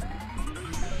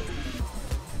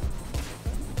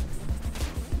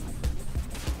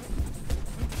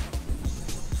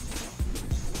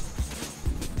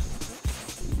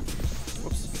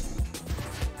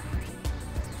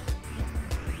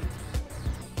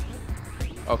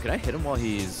 Oh, can I hit him while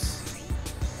he's...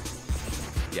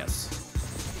 Yes.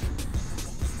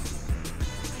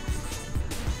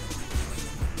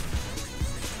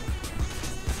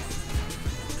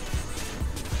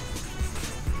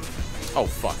 Oh,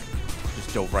 fuck.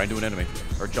 Just dove right into an enemy.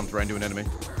 Or jumped right into an enemy.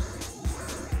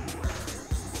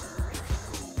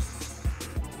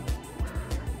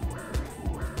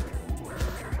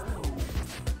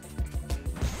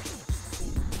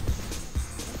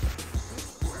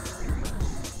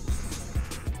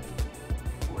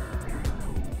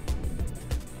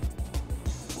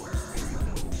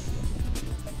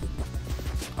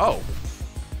 Oh.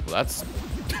 Well, that's...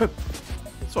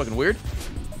 that's fucking weird.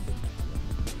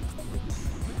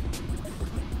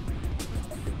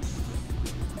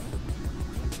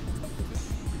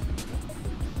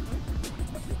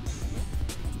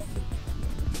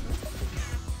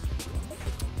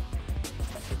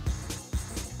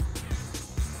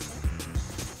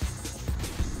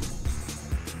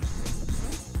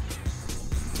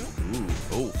 Ooh.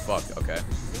 Oh, fuck. Okay.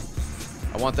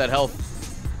 I want that health.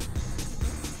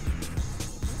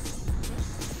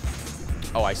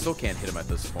 Oh, I still can't hit him at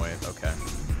this point. Okay.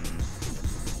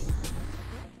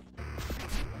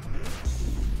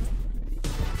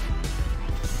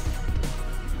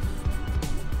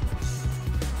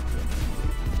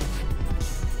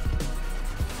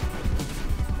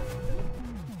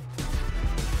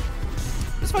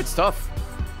 This fight's tough.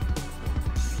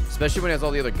 Especially when he has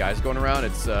all the other guys going around.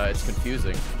 It's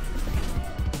confusing.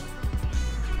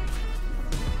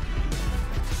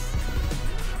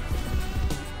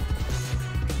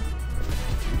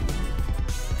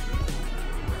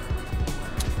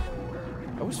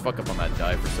 Fuck up on that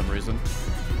dive for some reason.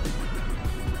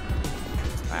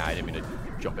 Ah, I didn't mean to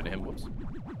jump into him. Whoops.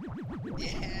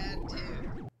 Yeah,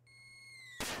 dude.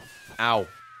 Ow.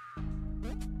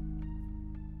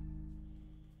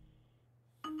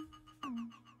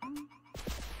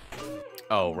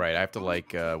 Oh, right. I have to,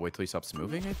 like, wait till he stops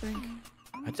moving, I think?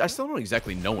 I still don't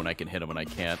exactly know when I can hit him and I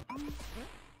can't.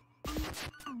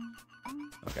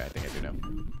 Okay, I think I do now.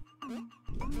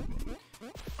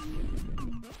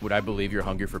 Would I believe you're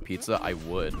hungry for pizza? I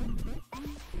would.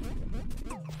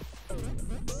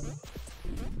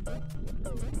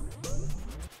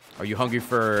 Are you hungry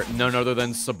for none other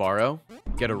than Sbarro?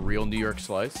 Get a real New York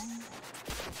slice?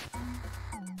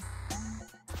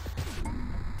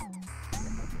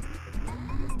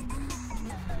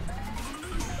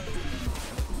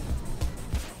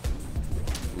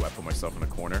 Ooh, I put myself in a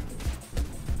corner.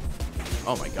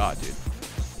 Oh my god, dude.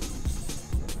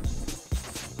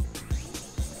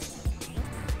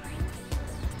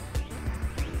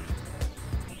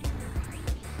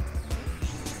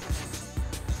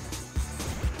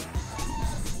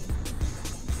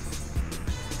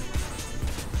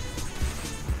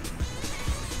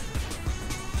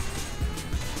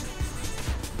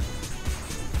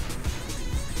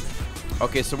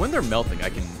 Okay, so when they're melting, I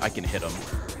can hit them.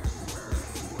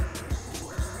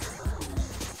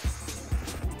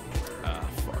 Ah,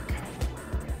 fuck.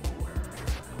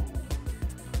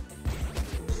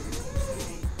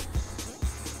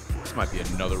 This might be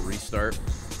another restart.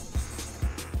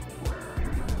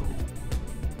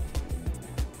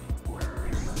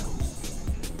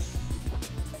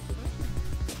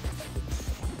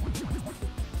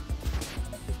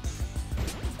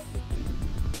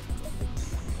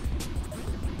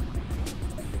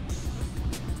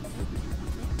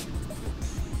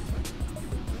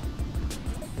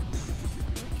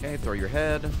 Okay, throw your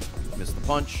head. Miss the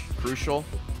punch. Crucial.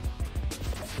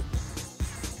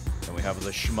 Then we have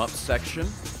the shmup section.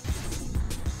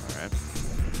 Alright.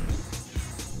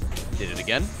 Did it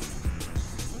again.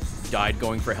 Died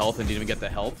going for health and didn't even get the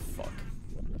health. Fuck.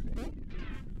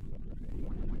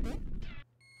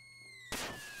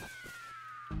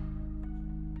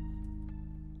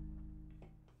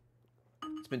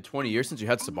 It's been 20 years since you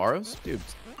had Sbarro's? Dude,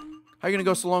 how are you gonna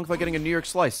go so long without getting a New York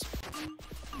slice?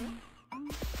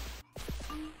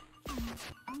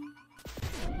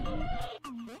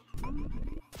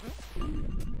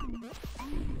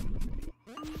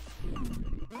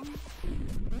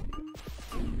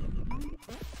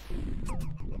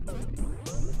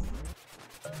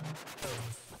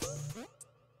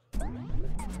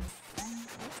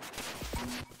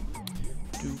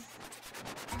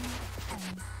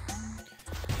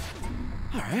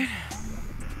 Alright.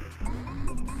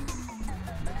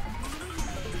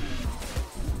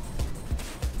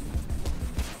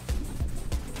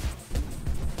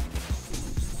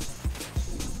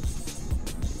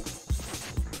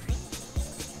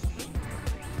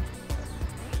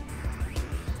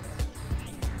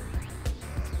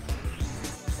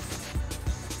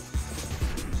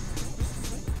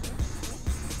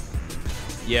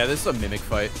 Yeah, this is a mimic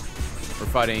fight. We're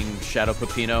fighting Shadow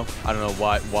Pepino. I don't know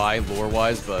why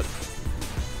lore-wise, but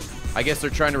I guess they're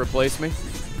trying to replace me.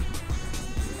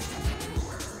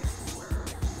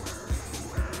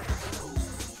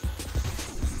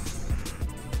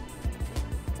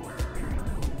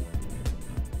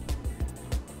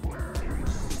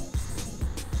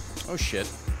 Oh shit.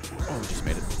 Oh, we just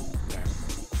made it.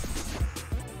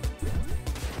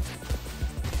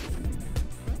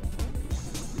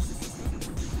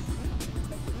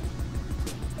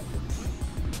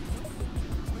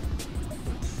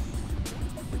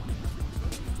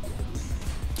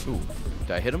 Ooh,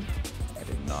 did I hit him? I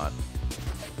did not.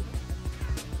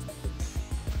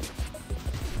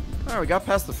 Alright, we got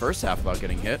past the first half without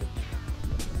getting hit.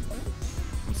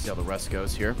 Let's see how the rest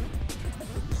goes here.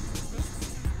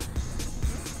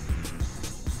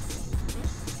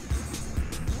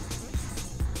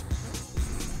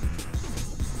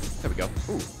 There we go.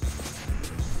 Ooh.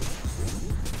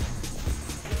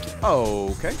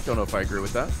 Oh, okay. Don't know if I agree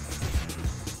with that.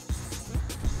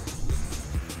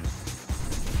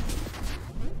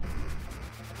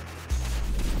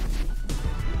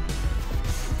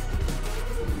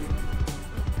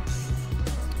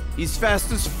 He's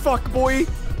fast as fuck, boy.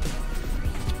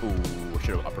 Ooh,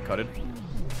 should have uppercutted.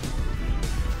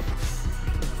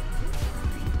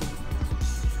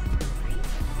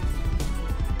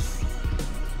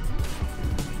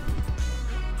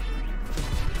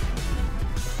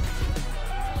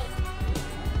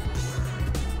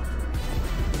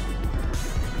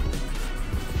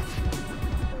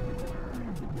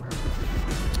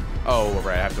 Oh,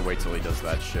 right. I have to wait till he does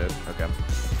that shit. Okay.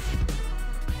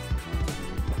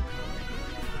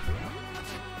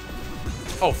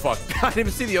 Oh, fuck. I didn't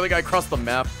even see the other guy cross the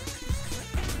map.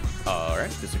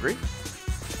 Alright, disagree.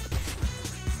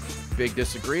 Big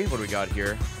disagree. What do we got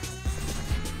here?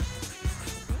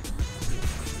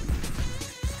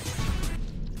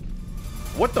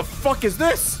 What the fuck is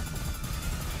this?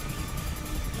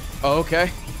 Oh,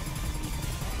 okay.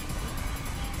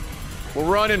 We're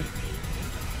running.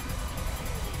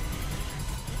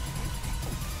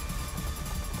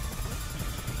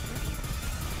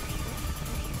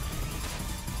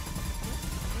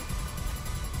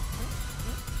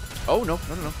 Oh, no,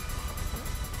 no, no, no.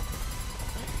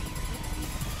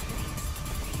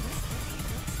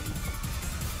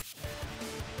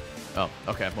 Oh,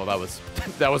 okay. Well,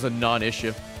 that was a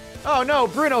non-issue. Oh, no,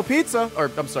 Bruno Pizza.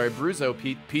 Or, I'm sorry, Bruzo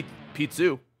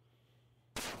Pizzu.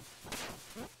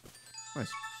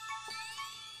 Nice.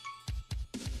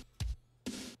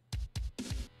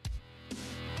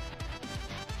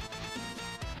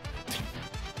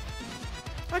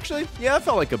 Actually, yeah, that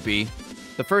felt like a B.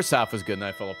 The first half was good and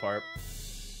I fell apart.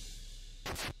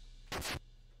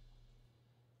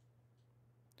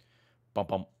 Bump,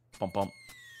 bump, bump, bump.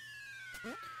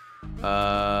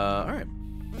 Alright.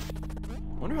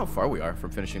 Wonder how far we are from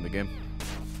finishing the game.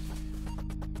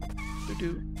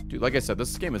 Dude, like I said,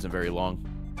 this game isn't very long.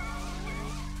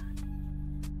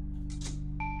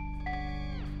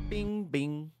 Bing,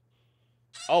 bing.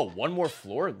 Oh, one more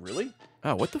floor? Really?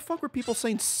 Oh, what the fuck were people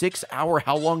saying 6 hour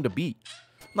how long to beat?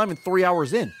 Not even 3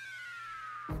 hours in.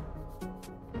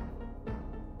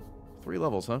 3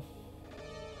 levels, huh?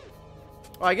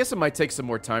 Well, I guess it might take some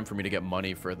more time for me to get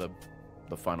money for the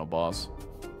final boss.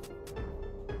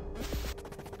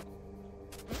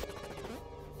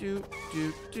 I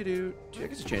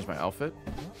guess I changed my outfit.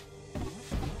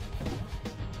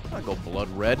 I go blood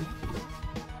red.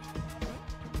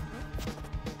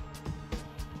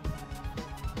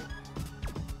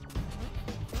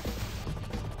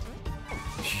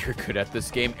 You're good at this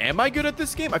game. Am I good at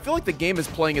this game? I feel like the game is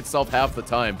playing itself half the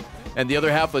time. And the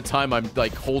other half of the time, I'm,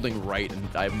 like, holding right, and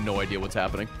I have no idea what's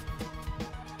happening.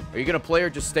 Are you gonna play or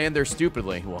just stand there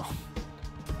stupidly? Well,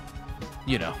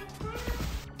 you know.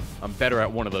 I'm better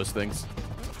at one of those things.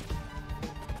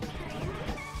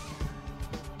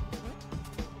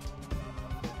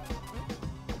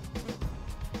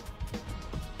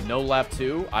 No lap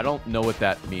 2? I don't know what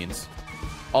that means.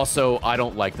 Also, I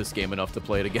don't like this game enough to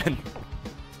play it again.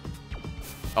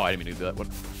 Oh, I didn't mean to do that one.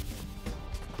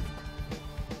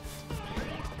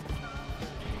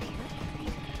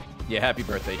 Yeah, happy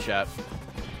birthday, chat.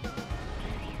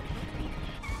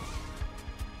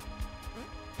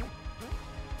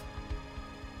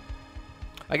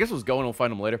 I guess let's go and we'll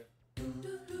find them later.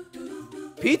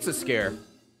 Pizza scare.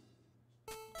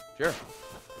 Sure.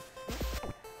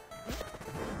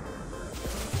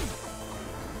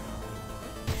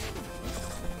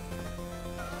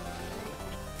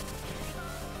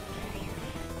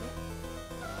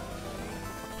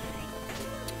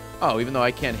 Oh, even though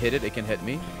I can't hit it, it can hit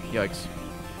me? Yikes.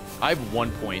 I have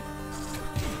 1 point.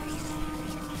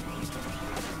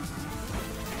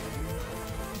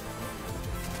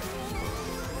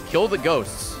 Kill the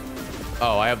ghosts.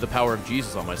 Oh, I have the power of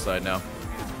Jesus on my side now.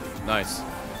 Nice.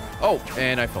 Oh,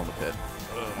 and I fell in the pit.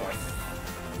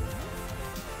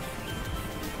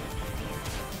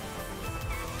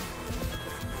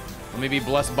 Let me be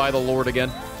blessed by the Lord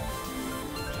again.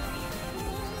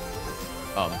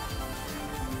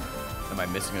 Am I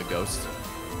missing a ghost?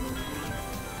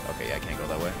 Okay, yeah, I can't go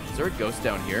that way. Is there a ghost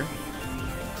down here?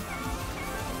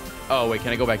 Oh, wait,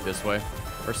 can I go back this way?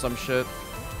 Or some shit?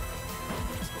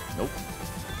 Nope.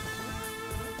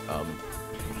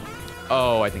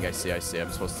 Oh, I think I see.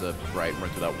 I'm supposed to, run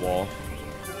through that wall.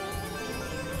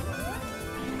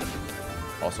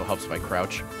 Also helps if I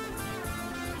crouch.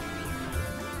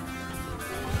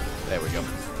 There we go.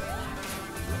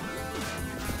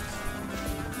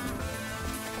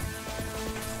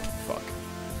 Fuck.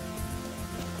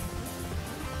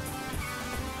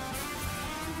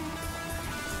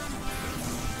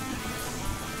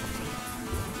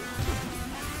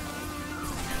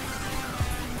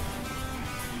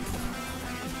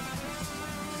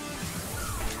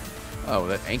 Oh,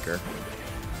 that anchor.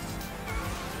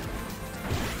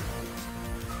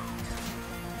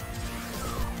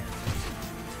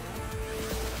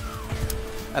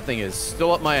 That thing is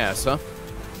still up my ass, huh?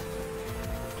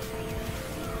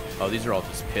 Oh, these are all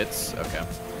just pits? Okay.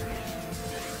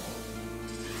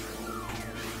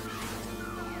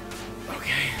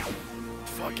 Okay.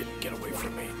 Fuck it. Get away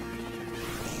from me.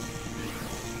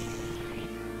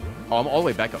 Oh, I'm all the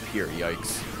way back up here.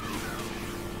 Yikes.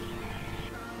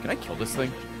 Can I kill this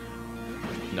thing?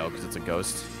 No, because it's a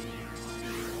ghost.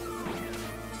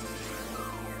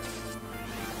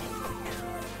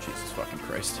 Jesus fucking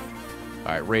Christ.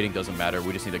 Alright, rating doesn't matter.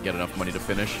 We just need to get enough money to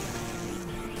finish.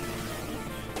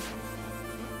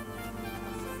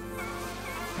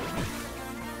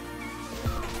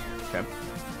 Okay.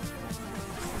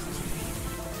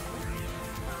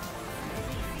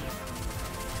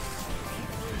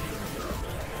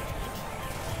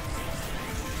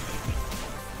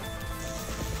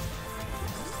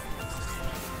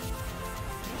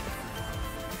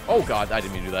 Oh god, I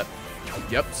didn't mean to do that.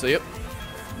 Yep, see it.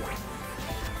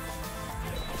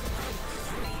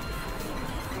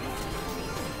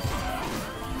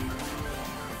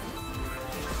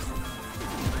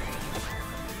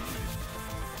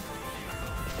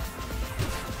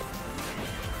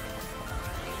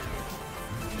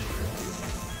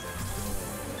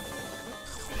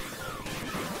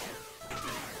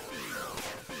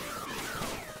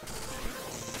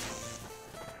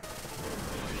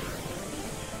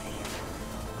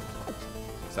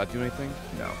 Does that do anything?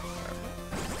 No. Right.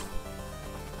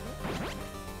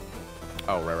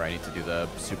 Oh, right, I need to do the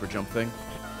super jump thing.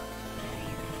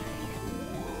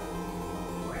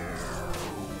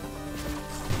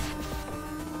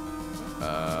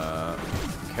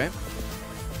 Okay.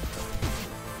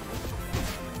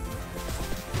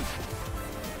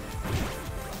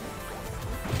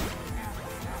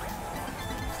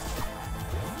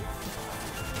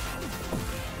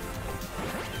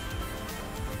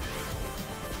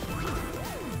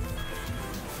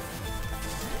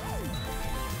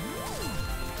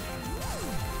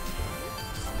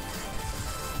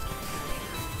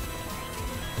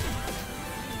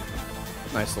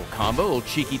 Nice little combo, little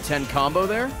cheeky 10 combo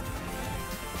there.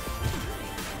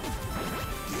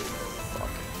 Fuck.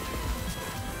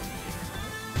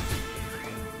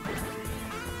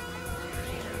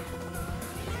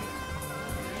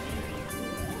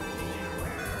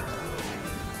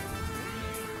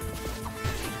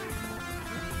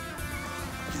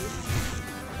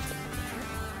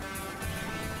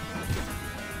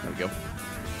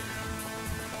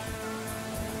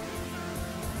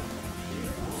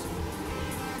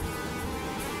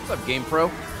 What's up, Game Pro?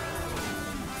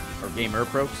 Or Gamer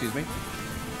Pro, excuse me.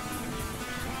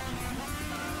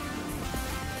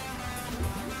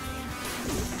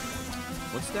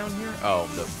 What's down here? Oh,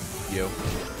 the view.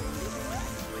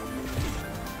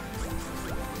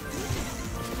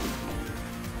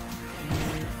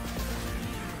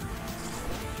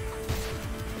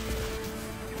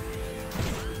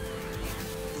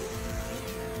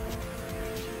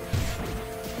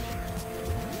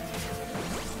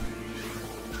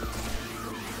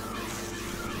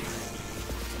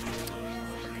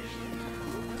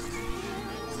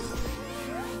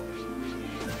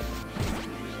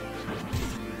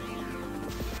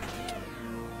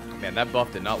 Man, that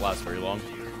buff did not last very long.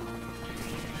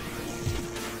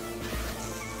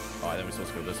 Oh, I think we're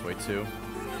supposed to go this way, too.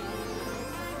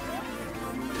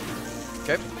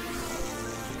 Okay.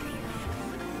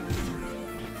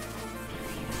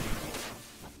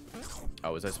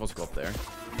 Oh, was I supposed to go up there?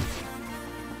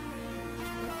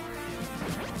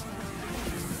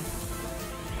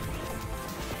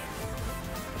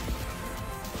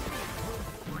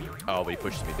 Oh, but he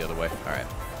pushes me the other way. All right.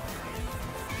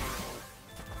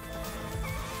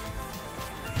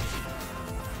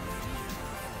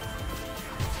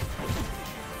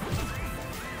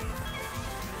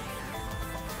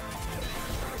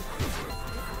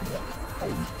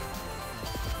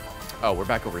 Oh, we're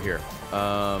back over here.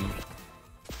 Oh,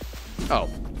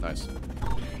 nice.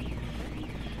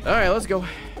 All right, let's go.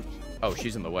 Oh,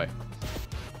 she's in the way.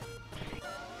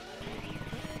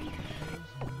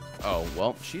 Oh,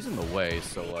 well, she's in the way,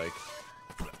 so, like...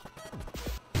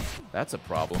 That's a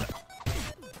problem.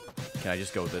 Can I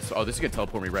just go this? Oh, this is gonna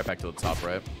teleport me right back to the top,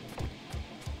 right?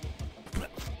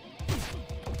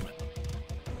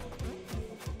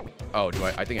 Oh, do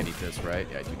I think I need this, right?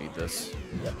 Yeah, I do need this.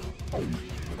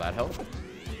 Will that help?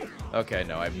 Okay,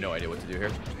 no, I have no idea what to do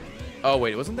here. Oh,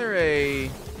 wait, wasn't there a...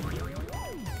 There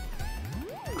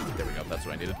we go, that's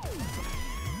what I needed.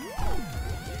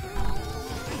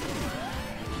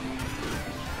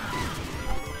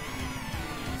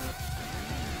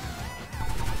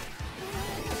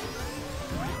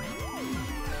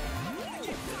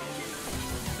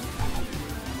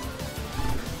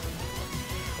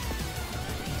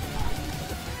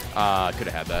 Could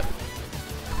have had that.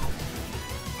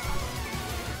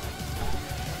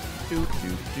 Doop,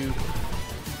 doop, doop.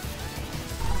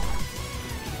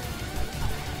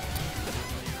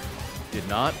 Did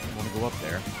not want to go up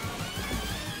there.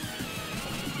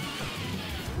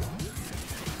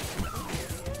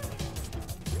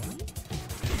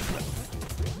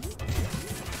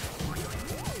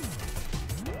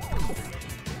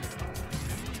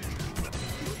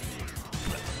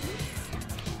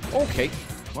 Okay,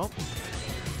 well,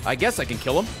 I guess I can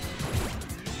kill him.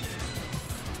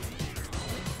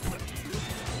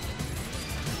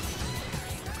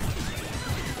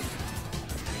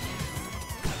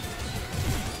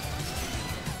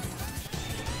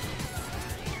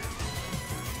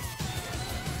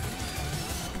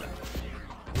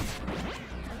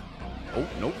 Oh,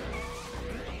 nope.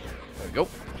 There we go.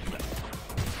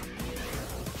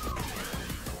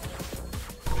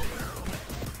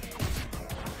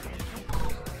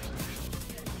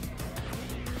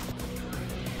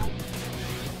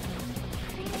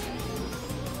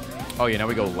 Oh yeah, now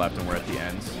we go left and we're at the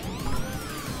ends.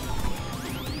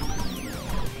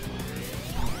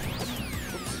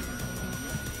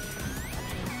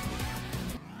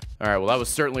 Alright, well that was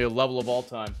certainly a level of all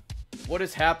time. What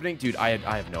is happening? Dude, I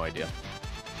have no idea.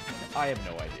 I have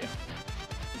no idea.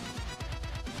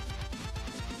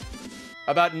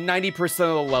 About 90%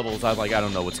 of the levels, I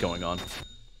don't know what's going on.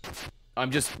 I'm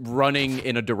just running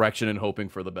in a direction and hoping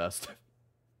for the best.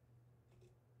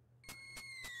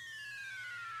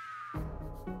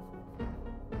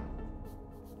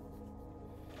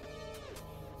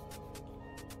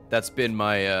 That's been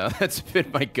my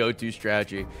go-to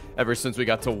strategy ever since we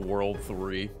got to World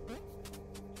 3.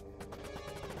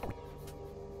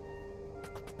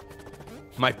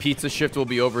 My pizza shift will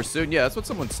be over soon. Yeah, that's what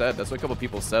someone said. That's what a couple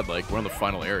people said. Like, we're in the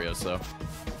final area, so.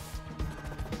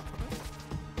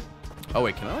 Oh,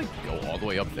 wait, can I, like, go all the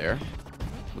way up there?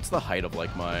 What's the height of,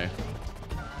 like, my...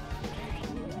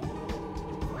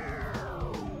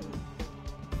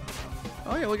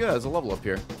 Oh, yeah, look at that. There's a level up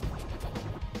here.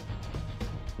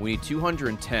 We need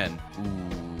 210.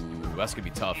 Ooh, that's gonna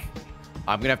be tough.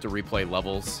 I'm gonna have to replay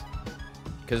levels.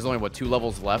 Because there's only, what, 2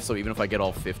 levels left, so even if I get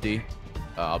all 50,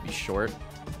 I'll be short.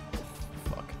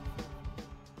 Fuck.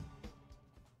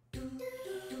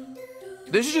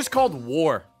 This is just called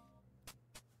war.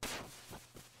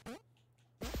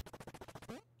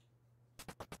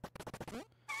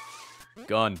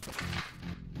 Gun.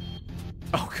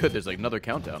 Oh, good. There's like another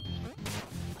countdown.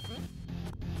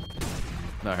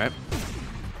 All right.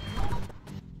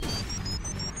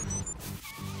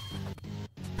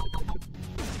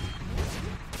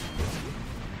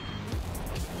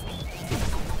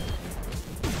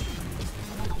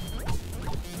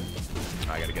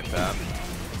 I gotta get that.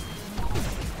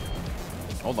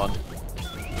 Hold on.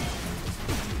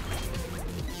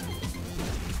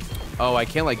 Oh, I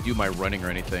can't like do my running or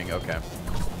anything. Okay.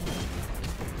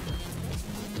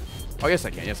 Oh, yes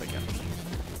I can. Yes I can.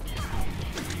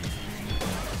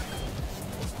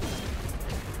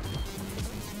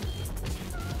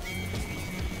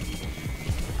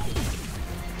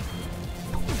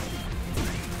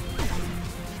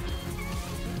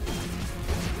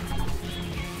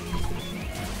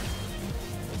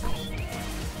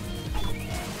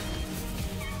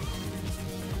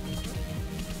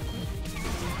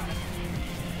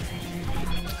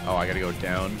 Oh, I gotta go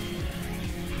down.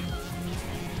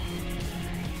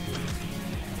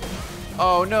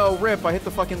 Oh no, rip, I hit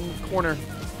the fucking corner.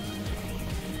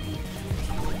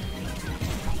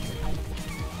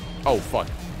 Oh fuck.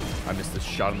 I missed this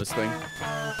shot on this thing.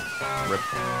 Rip.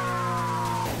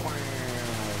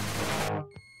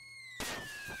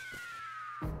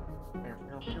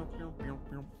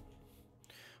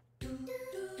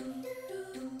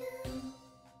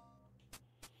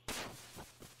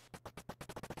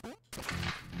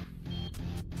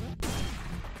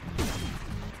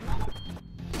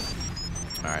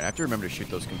 Alright, I have to remember to shoot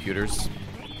those computers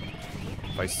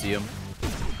if I see them.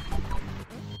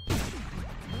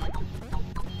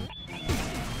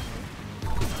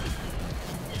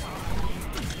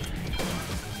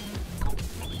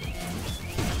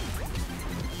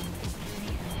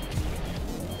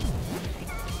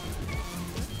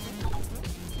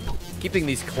 Keeping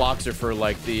these clocks are for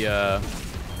like the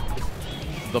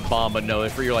bomb, but no, they're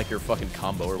for your like your fucking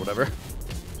combo or whatever.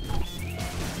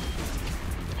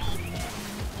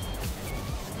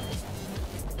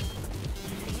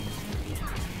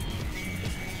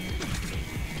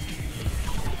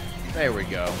 There we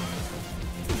go.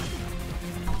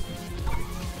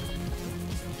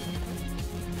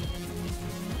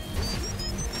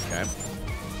 Okay.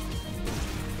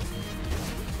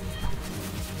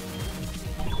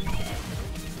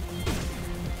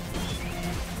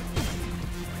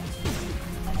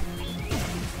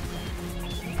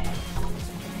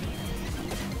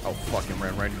 Oh, fucking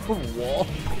ran right into the wall.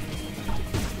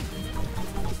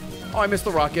 Oh, I missed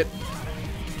the rocket.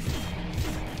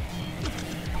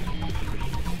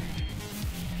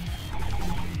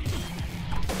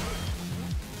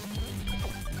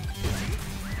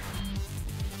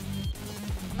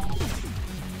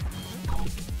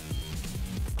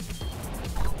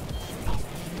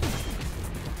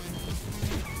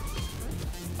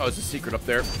 Oh, it's a secret up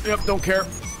there. Yep, don't care.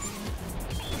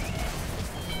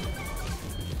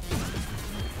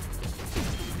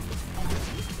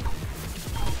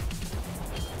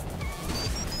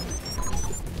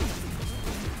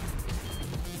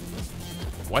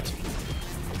 What?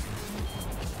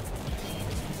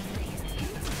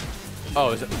 Oh,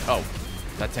 is it? Oh,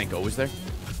 that tank always there?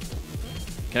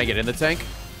 Can I get in the tank?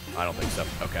 I don't think so.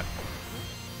 Okay.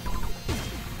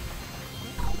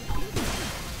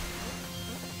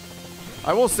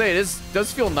 I will say, it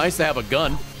does feel nice to have a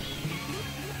gun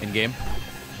in game.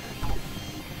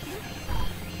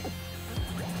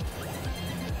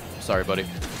 Sorry, buddy.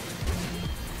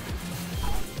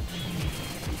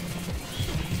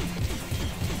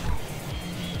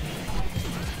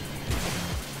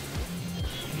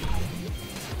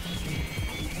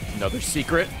 Another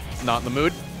secret. Not in the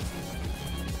mood.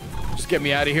 Just get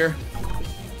me out of here.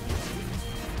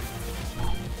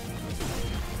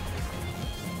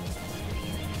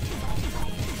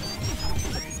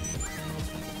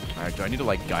 Alright, do I need to,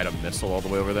 like, guide a missile all the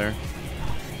way over there?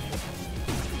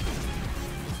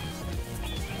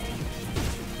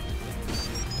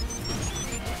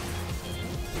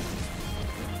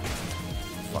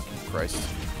 Fucking Christ.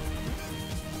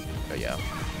 Oh, yeah.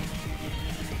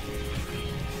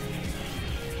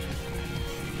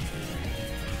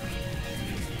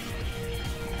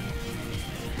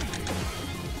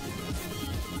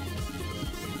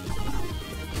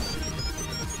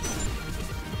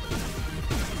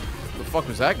 The fuck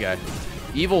was that guy?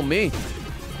 Evil me.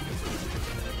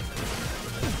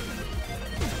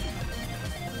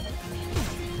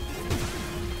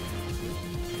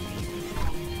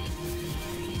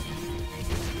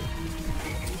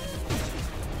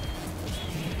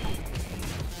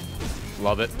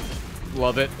 Love it.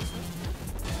 Love it.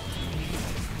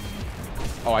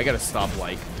 Oh, I gotta stop,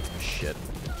 like, shit.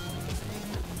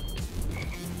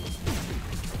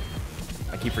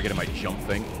 I keep forgetting my jump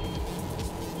thing.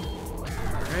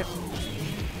 Alright.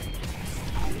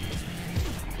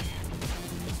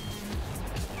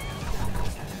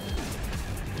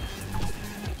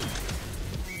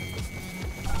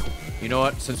 You know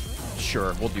what?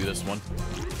 Sure, we'll do this one.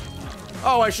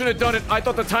 Oh, I should have done it. I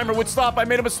thought the timer would stop. I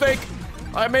made a mistake.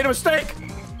 I made a mistake.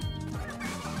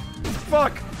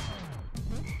 Fuck.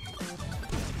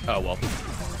 Oh, well.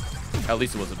 At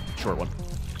least it was a short one.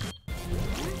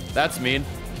 That's mean.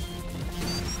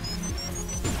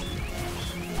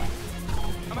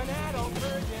 I'm an adult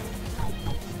virgin.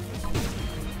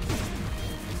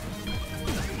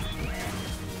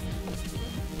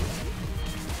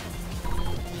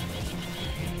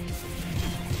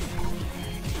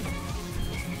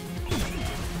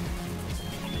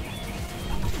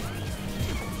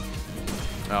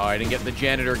 Oh, I didn't get the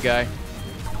janitor guy.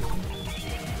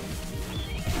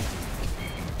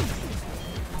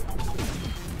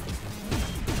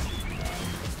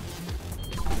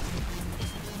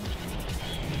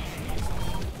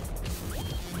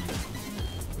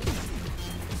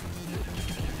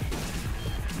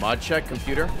 Mod check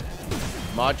computer.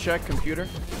 Mod check computer.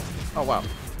 Oh, wow.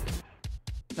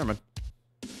 Never mind.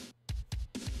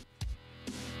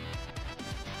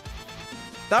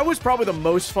 That was probably the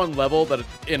most fun level that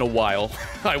in a while.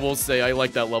 I will say, I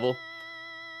like that level.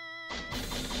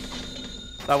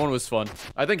 That one was fun.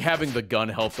 I think having the gun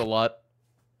helped a lot.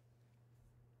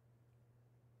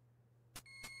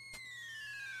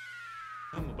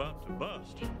 I'm about to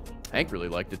bust. Hank really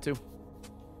liked it too.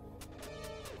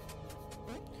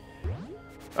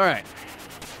 Alright.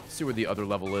 See where the other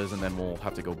level is, and then we'll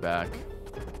have to go back.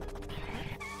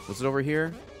 Was it over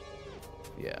here?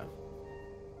 Yeah.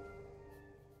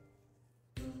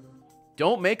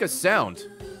 Don't make a sound.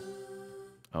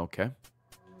 Okay.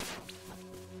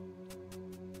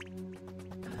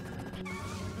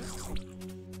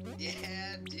 Yeah,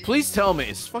 dude. Please tell me,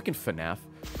 it's fucking FNAF.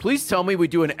 Please tell me we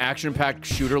do an action-packed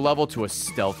shooter level to a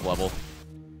stealth level.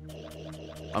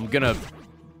 I'm gonna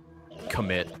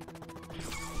commit.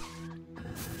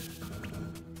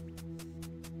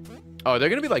 Oh, are there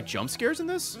gonna be like jump scares in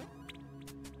this?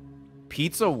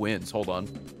 Pizza wins. Hold on.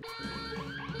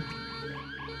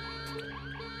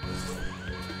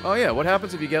 Oh yeah, what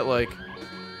happens if you get like...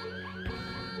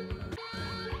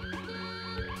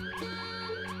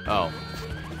 Oh.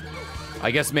 I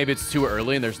guess maybe it's too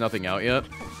early and there's nothing out yet.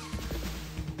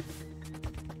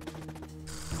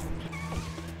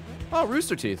 Oh,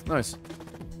 Rooster Teeth. Nice.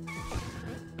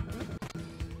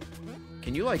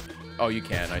 Can you like... Oh, you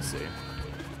can. I see.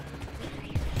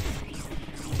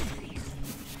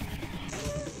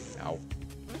 Ow.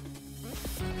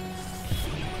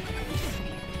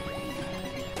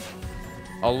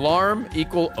 Alarm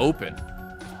equal open.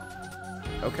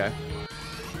 Okay.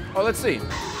 Oh, let's see.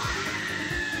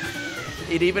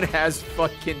 It even has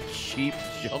fucking cheap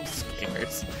jump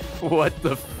scares. What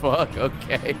the fuck?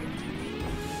 Okay.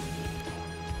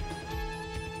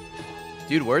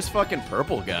 Dude, where's fucking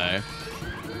purple guy?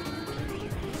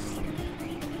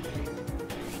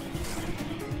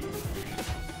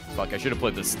 Fuck, I should have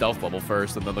played the stealth level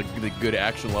first and then the good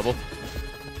action level.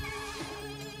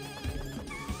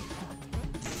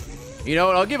 You know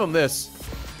what? I'll give them this.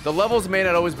 The levels may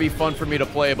not always be fun for me to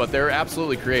play, but they're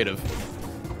absolutely creative.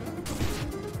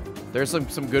 There's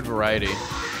some good variety.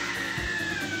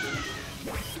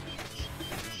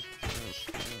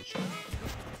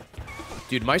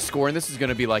 Dude, my score in this is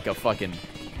gonna be like a fucking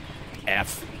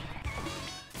F.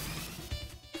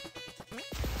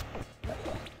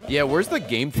 Yeah, where's the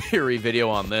game theory video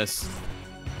on this?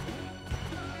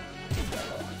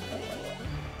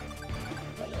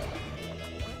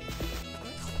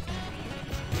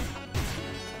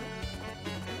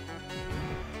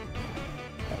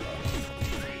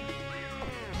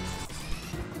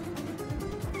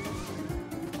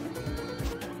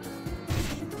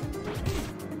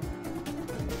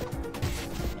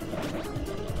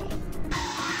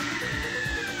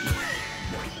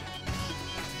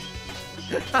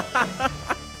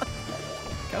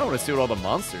 Kinda wanna see what all the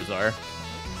monsters are.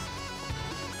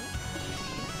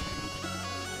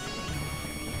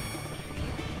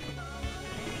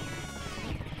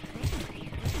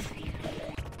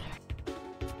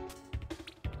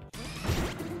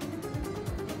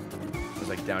 It's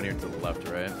like down here to the left,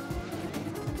 right?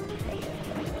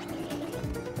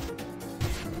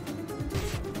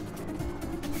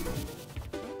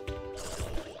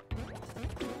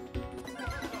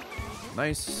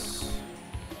 Nice.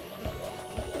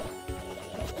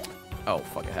 Oh,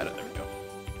 fuck, I had it. There we go.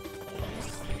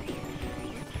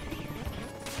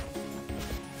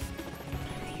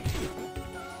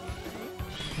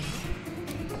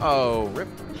 Oh, rip.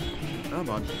 Come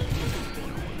on.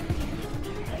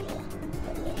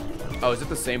 Oh, is it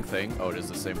the same thing? Oh, it is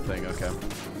the same thing. Okay.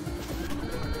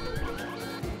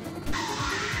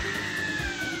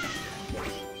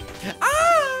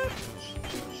 Ah!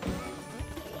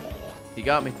 He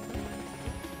got me.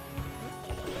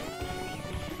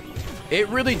 It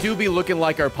really do be looking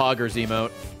like our Poggers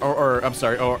emote. Or I'm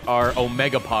sorry, or our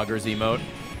Omega Poggers emote.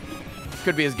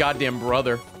 Could be his goddamn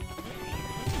brother.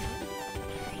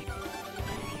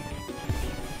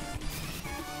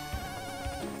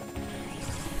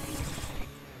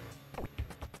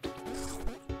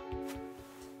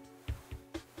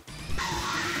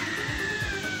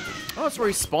 Oh, that's where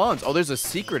he spawns. Oh, there's a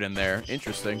secret in there.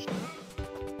 Interesting.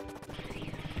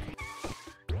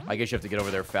 I guess you have to get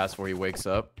over there fast before he wakes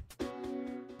up.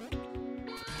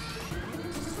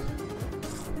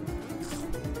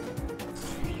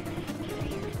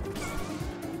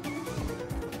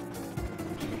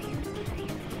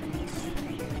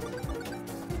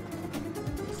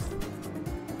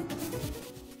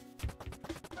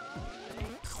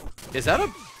 Is that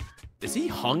a... Is he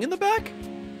hung in the back?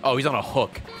 Oh, he's on a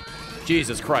hook.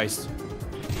 Jesus Christ.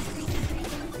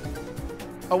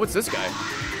 Oh, what's this guy?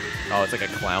 Oh, it's like a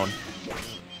clown.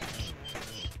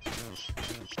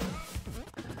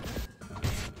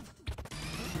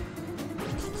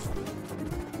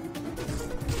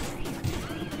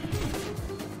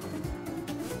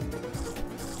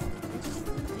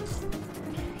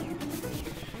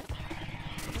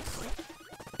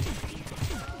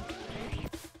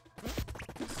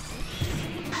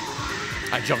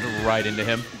 I jumped right into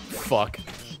him. Fuck.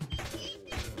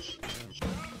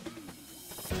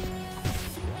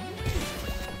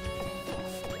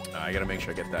 I gotta make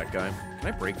sure I get that guy. Can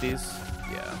I break these?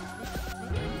 Yeah.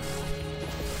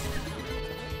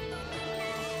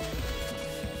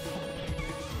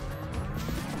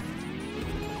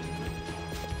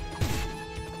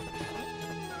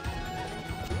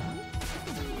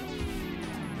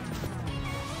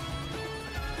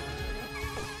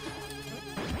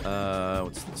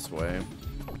 What's this way?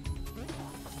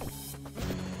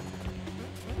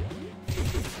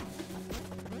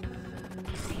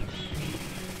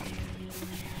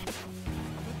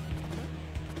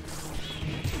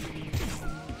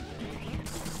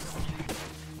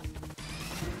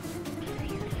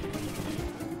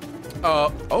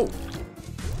 Oh.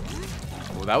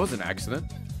 Well, that was an accident.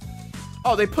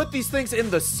 Oh, they put these things in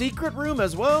the secret room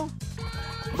as well?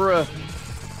 Bruh.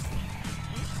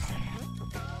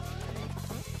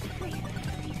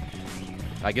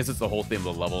 I guess it's the whole theme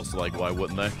of the level, so, like, why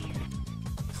wouldn't they?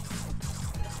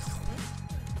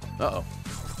 Uh-oh.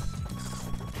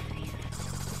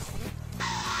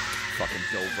 Fucking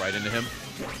dove right into him.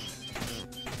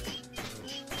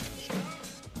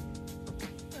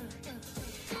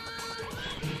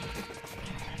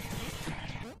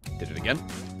 Did it again.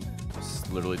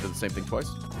 Just literally did the same thing twice.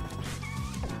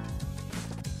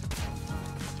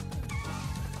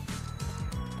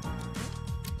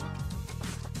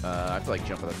 I have to, like,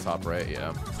 jump at the top right,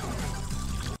 yeah.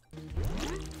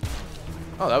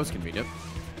 Oh, that was convenient.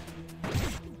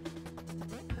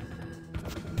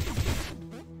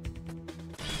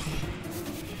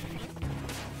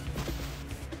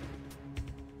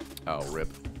 Oh, rip.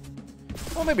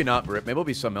 Well, maybe not rip. Maybe it'll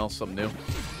be something else, something new.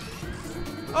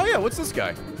 Oh, yeah, what's this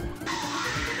guy?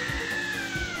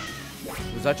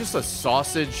 Was that just a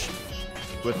sausage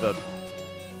with a...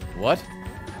 What?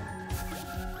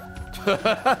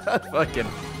 Fucking,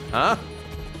 huh?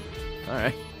 All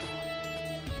right.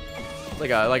 It's like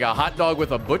a hot dog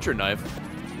with a butcher knife.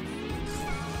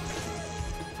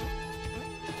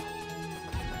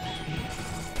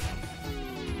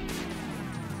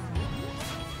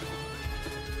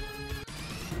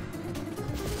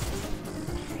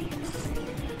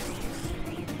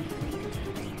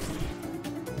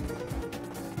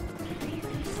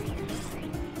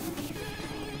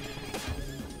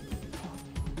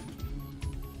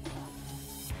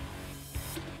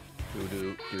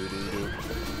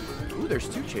 Ooh, there's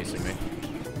two chasing me.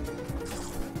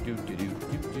 Ooh,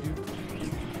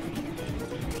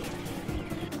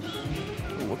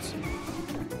 whoops.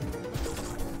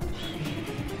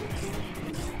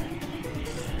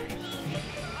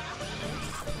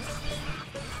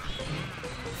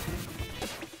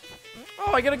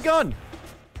 Oh, I got a gun.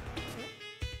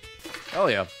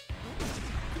 Hell yeah.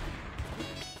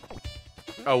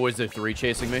 Oh, was there 3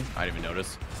 chasing me? I didn't even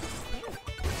notice.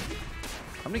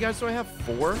 How many guys do I have?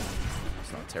 4?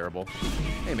 It's not terrible.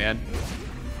 Hey, man.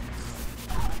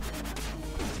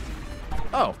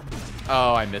 Oh.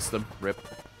 Oh, I missed them. Rip.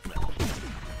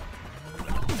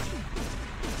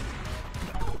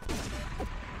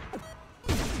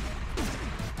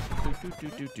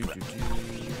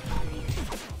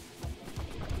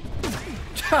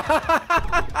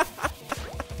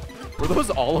 Were those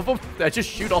all of them? Did I just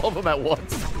shoot all of them at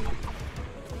once?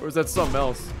 Or is that something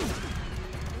else?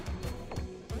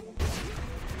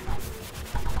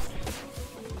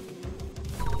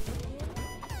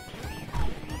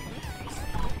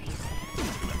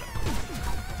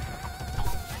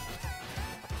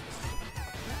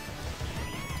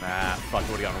 Ah, fuck,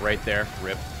 what have gone right there.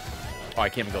 Rip. Oh, I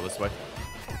can't even go this way.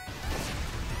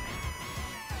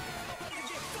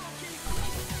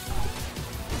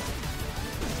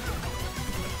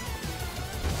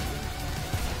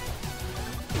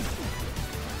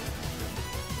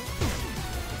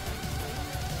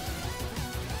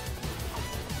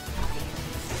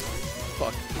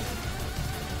 Fuck.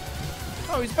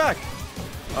 Oh, he's back.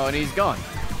 Oh, and he's gone.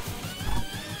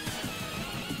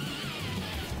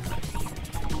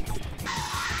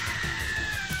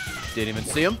 Didn't even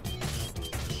see him.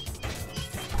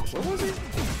 Where was he?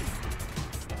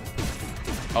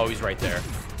 Oh, he's right there.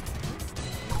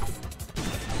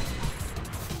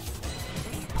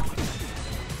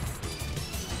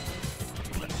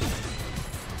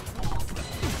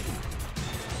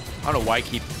 I don't know why I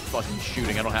keep fucking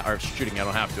shooting. I don't have, or shooting. I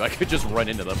don't have to. I could just run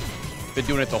into them. Been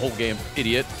doing it the whole game,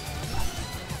 idiot.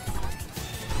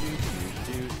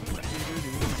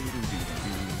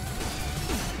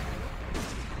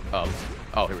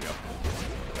 Oh, here we go.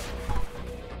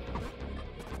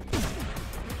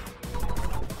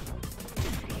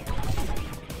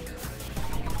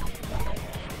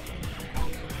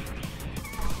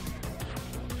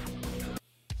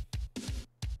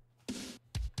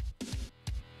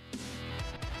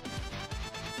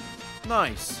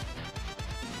 Nice.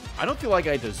 I don't feel like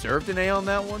I deserved an A on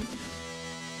that one.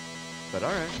 But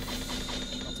alright.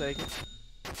 I'll take it.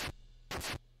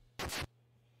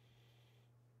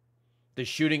 The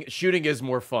shooting is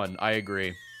more fun. I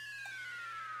agree.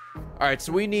 Alright,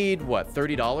 so we need, what,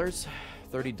 $30?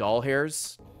 30 doll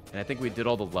hairs. And I think we did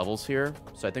all the levels here.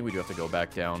 So I think we do have to go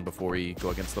back down before we go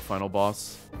against the final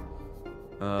boss.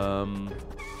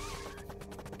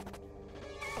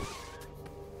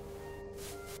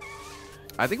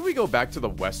 I think if we go back to the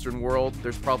Western world,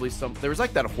 there's probably some... There was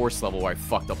like that horse level where I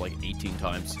fucked up like 18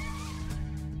 times.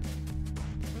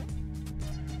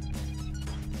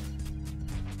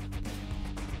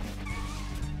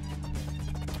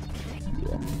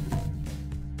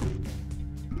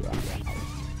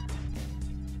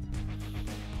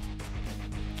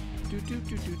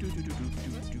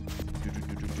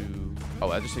 Oh,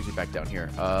 that just takes me back down here.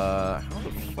 How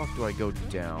the fuck do I go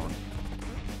down?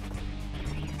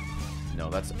 No,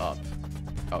 that's up.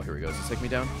 Oh, here we go. Does this take me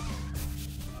down?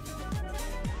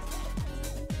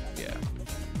 Yeah.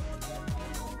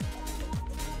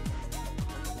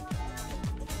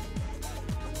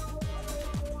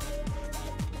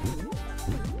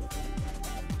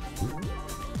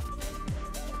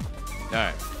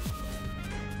 Alright.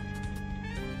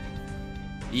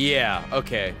 Yeah,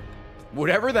 okay.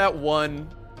 Whatever that one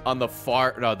on the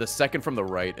far... No, the second from the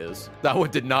right is. That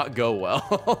one did not go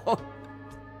well.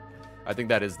 I think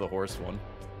that is the horse one.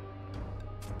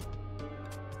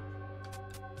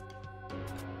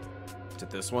 Is it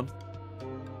this one?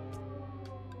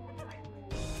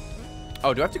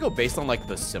 Oh, do I have to go based on, like,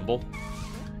 the symbol?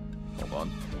 Hold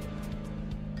on.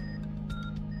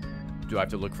 Do I have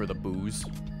to look for the booze?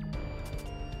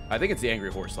 I think it's the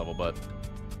angry horse level, but...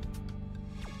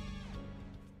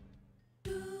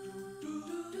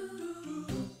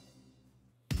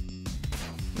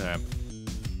 Alright.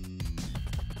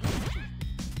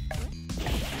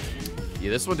 Yeah,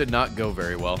 this one did not go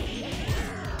very well.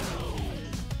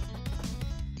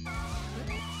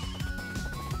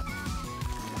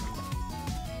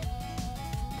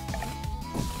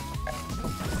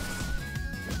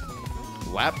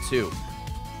 Lap 2.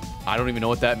 I don't even know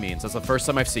what that means. That's the first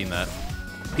time I've seen that.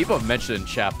 People have mentioned it in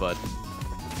chat, but...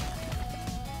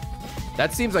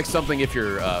 That seems like something if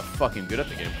you're fucking good at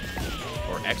the game.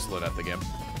 Or excellent at the game.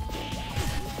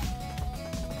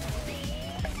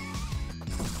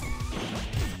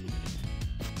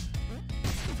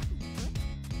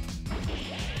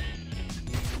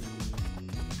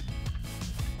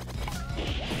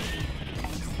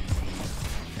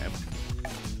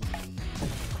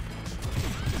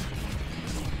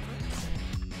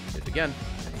 Again.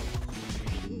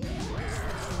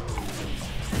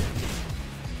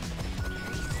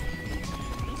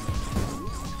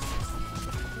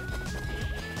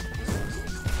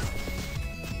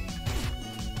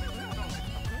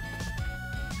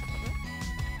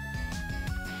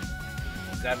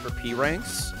 Is that for P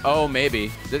ranks? Oh, maybe.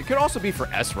 It could also be for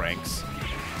S ranks,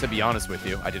 to be honest with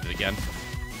you. I did it again.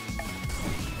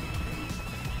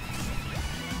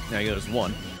 Now you there's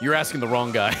one. You're asking the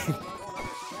wrong guy.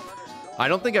 I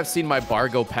don't think I've seen my bar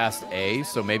go past A,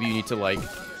 so maybe you need to, like...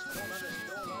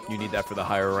 You need that for the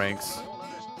higher ranks.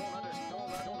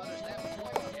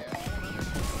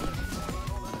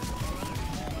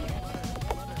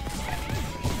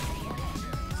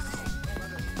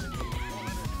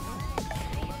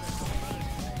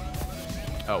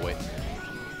 Oh, wait.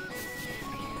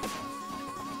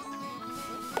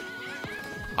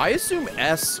 I assume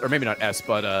S, or maybe not S,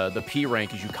 but the P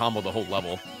rank is you combo the whole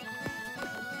level.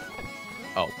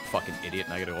 Oh, fucking idiot.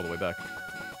 Now I gotta go all the way back.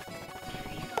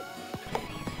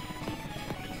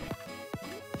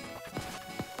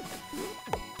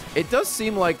 It does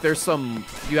seem like there's some...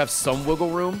 You have some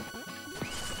wiggle room.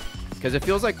 Because it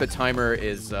feels like the timer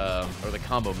is... or the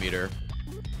combo meter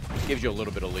gives you a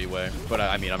little bit of leeway. But,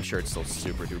 I mean, I'm sure it's still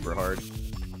super duper hard.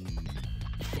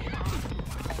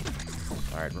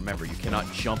 Alright, remember, you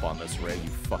cannot jump on this, Ray, you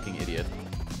fucking idiot.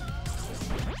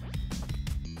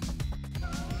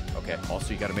 Okay,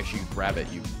 also you gotta make sure you grab it,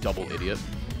 you double idiot.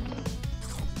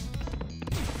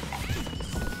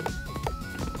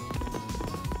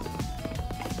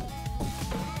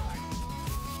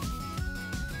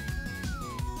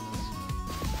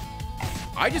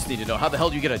 I just need to know, how the hell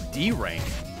do you get a D rank?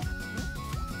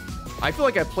 I feel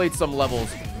like I played some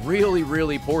levels really,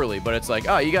 really poorly, but it's like,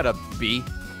 oh, you got a B.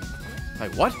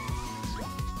 Like, what?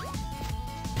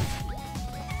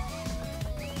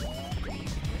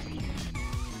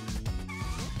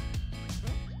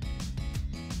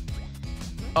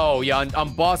 Oh, yeah,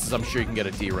 on bosses, I'm sure you can get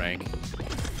a D rank.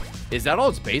 Is that all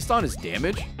it's based on, is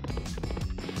damage?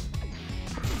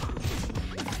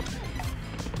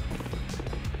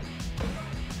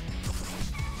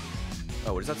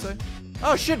 Oh, what does that say?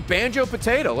 Oh, shit, Banjo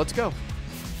Potato. Let's go.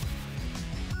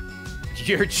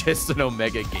 You're just an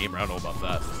Omega gamer. I don't know about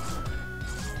that.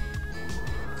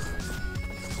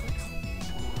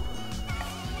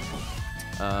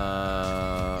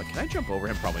 Can I jump over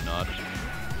him? Probably not.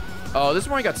 Oh, this is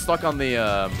where I got stuck on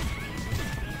the,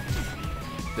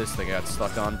 this thing I got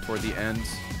stuck on toward the end.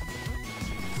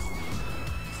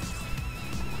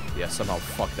 Yeah, somehow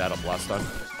fucked that up last time.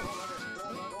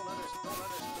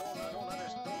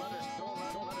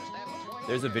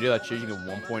 There's a video that shows you get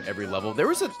 1 point every level. There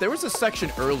was a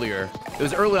section earlier. It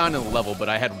was early on in the level, but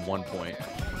I had 1 point.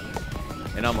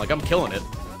 And I'm like, I'm killing it.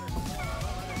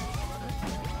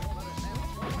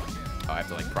 Oh, I have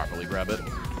to like properly grab it.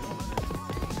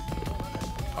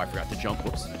 Oh, I forgot to jump.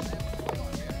 Whoops.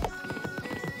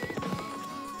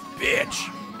 Bitch!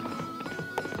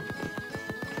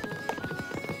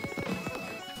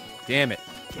 Damn it.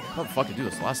 How the fuck did I do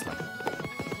this last time?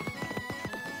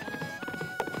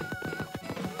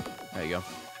 There you go.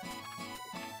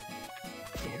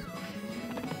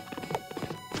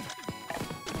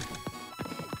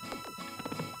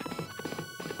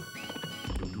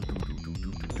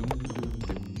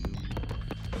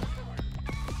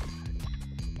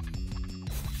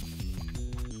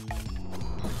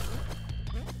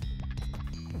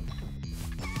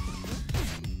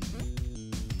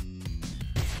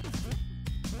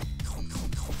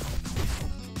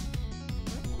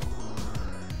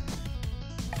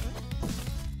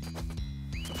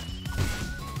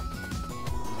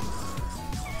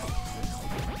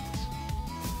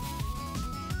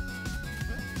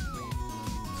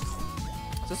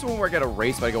 Is this the one where I got a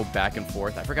race but I go back and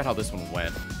forth? I forgot how this one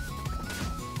went.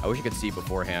 I wish I could see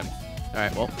beforehand.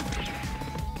 Alright, well.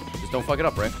 Just don't fuck it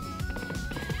up, right?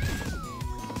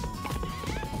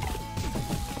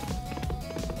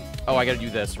 Oh, I gotta do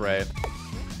this, right?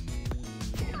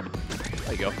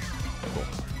 There you go. Cool.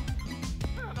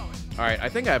 Alright, I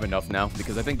think I have enough now,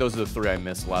 because I think those are the 3 I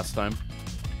missed last time.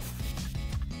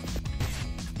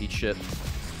 Eat shit.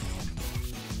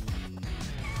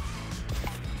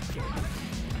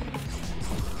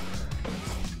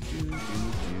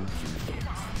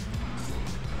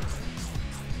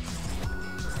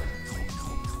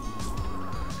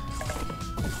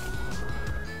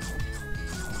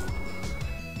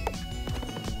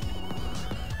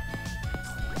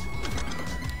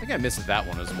 I missed that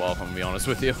one as well, if I'm gonna be honest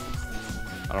with you.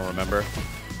 I don't remember.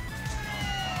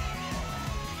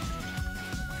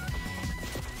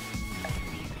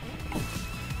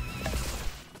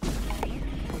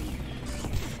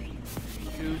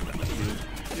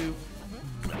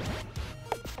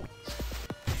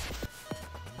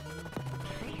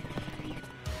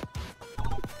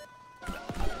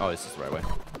 Oh, this is the right way.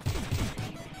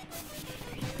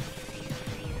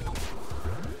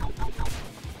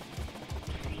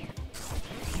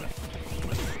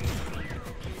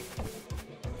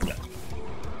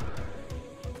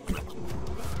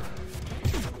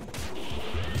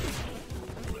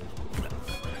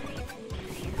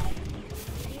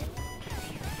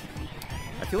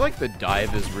 feel like the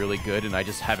dive is really good, and I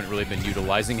just haven't really been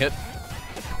utilizing it.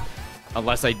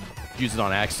 Unless I use it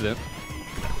on accident.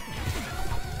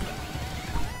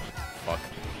 Fuck.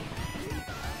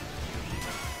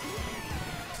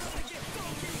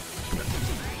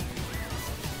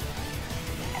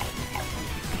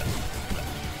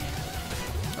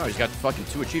 Oh, he's got fucking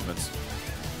 2 achievements.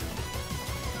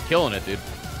 Killing it, dude.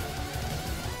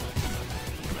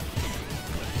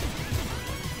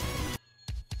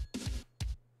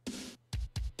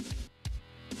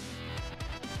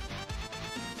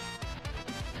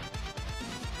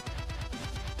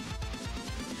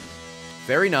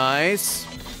 Very nice.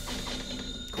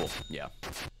 Cool. Yeah.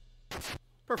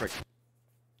 Perfect.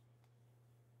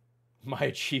 My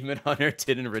achievement hunter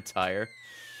didn't retire.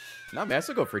 Nah, man, I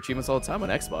still go for achievements all the time on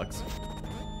Xbox.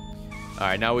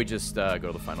 Alright, now we just go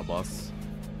to the final boss.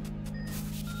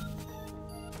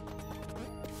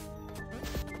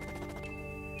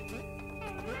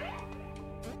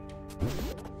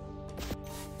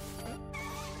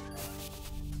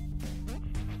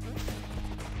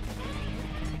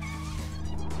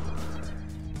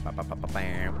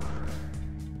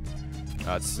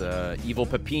 It's Evil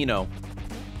Pepino.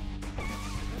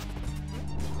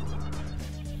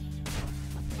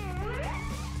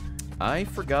 I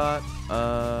forgot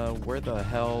where the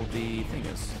hell the thing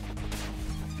is.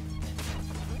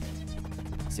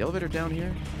 Is the elevator down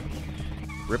here?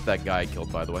 Rip that guy I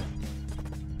killed, by the way.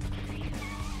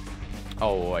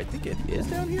 Oh, I think it is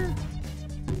down here?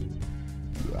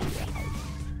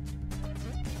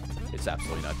 It's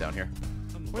absolutely not down here.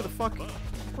 Where the fuck?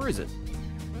 Where is it?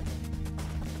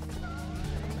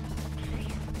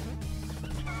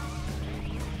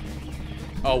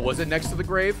 Oh, was it next to the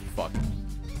grave? Fuck.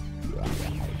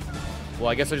 Well,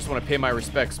 I guess I just want to pay my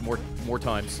respects more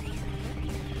times.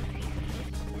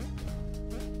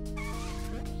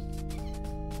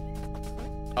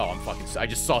 Oh, I'm fucking... I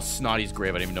just saw Snotty's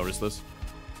grave. I didn't even notice this.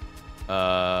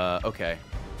 Okay.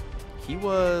 He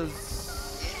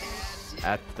was...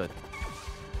 at the...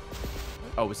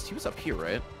 Oh, he was up here,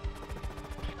 right?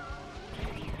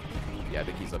 Yeah, I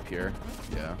think he's up here.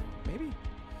 Yeah. Maybe?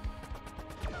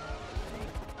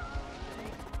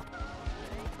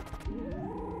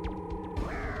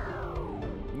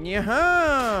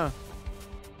 Yeah.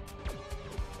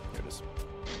 Here it is.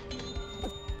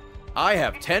 I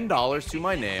have $10 to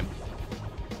my name.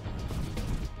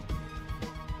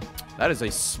 That is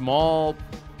a small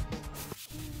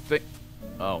thing.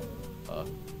 Oh.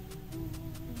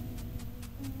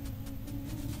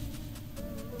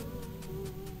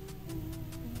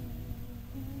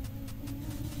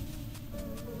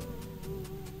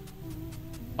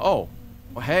 Oh.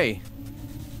 Well, hey.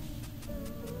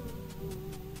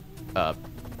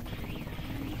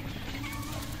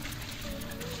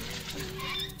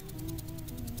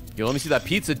 Yo, let me see that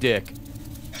pizza dick.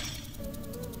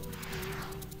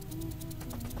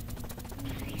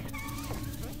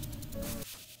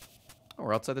 Oh,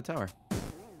 we're outside the tower.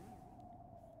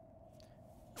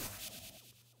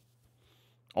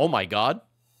 Oh my god.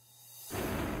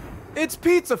 It's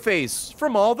Pizza Face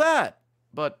from all that,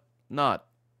 but not.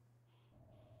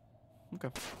 Okay.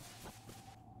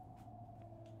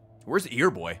 Where's Ear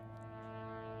Boy?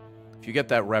 If you get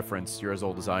that reference, you're as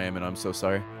old as I am, and I'm so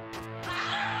sorry.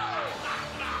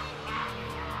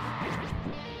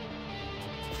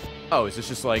 Oh, is this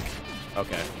just like...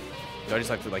 Okay. Do I just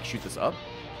have to, like, shoot this up?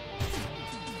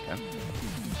 Okay.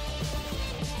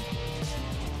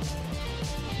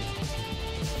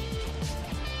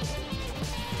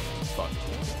 Fuck.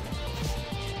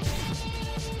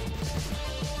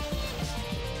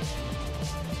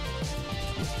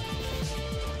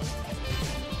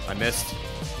 I missed.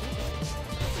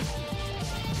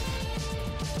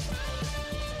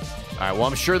 Alright, well,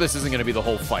 I'm sure this isn't going to be the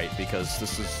whole fight, because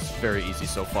this is very easy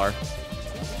so far.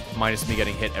 Minus me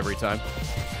getting hit every time.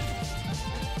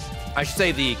 I should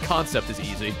say the concept is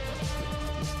easy.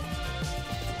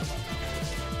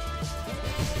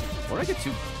 Why did I get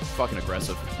too fucking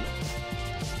aggressive?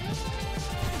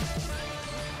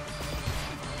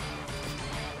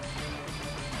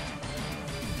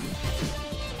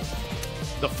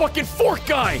 The fucking fork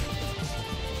guy!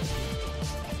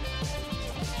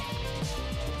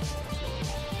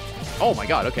 Oh my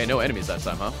god, okay, no enemies that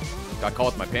time, huh? Got caught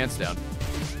with my pants down.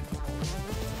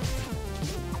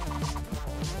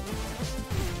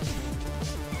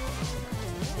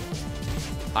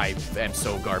 I am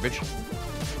so garbage.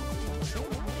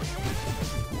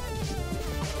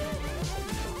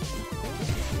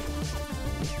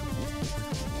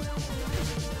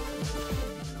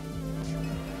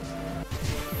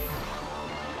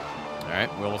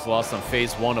 Alright, we almost lost on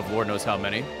phase 1 of Lord knows how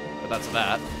many, but that's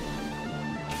that.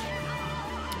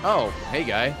 Oh, hey,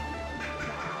 guy.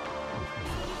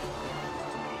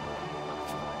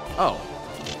 Oh.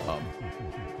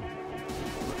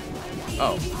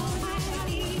 Oh.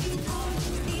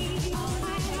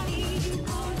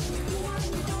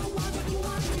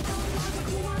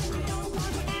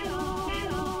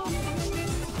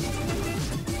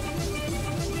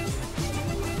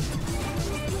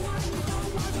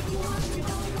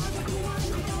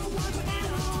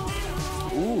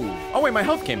 Ooh. Oh, wait, my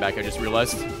health came back, I just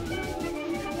realized.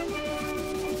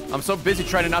 I'm so busy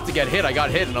trying to not to get hit, I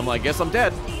got hit, and I'm like, guess I'm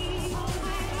dead.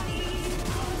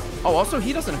 Oh, also,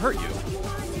 he doesn't hurt you.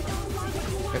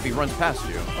 If he runs past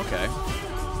you. Okay.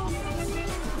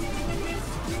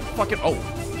 Fucking, oh.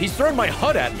 He's throwing my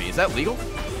HUD at me. Is that legal?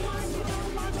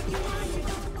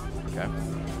 Okay.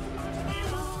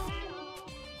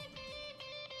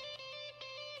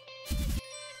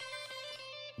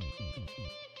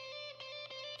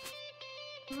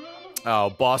 Oh,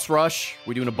 boss rush?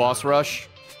 We doing a boss rush?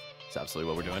 That's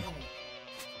absolutely what we're doing.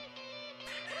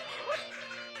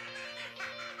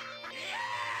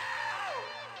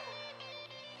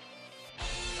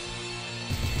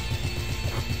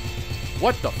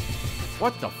 What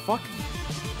the fuck?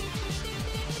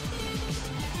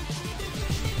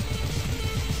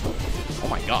 Oh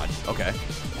my god, okay.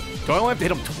 Do I only have to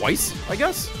hit him twice, I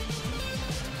guess?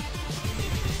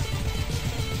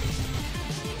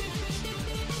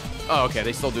 Oh, okay,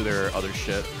 they still do their other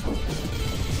shit.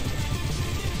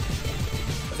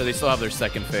 So they still have their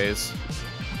second phase.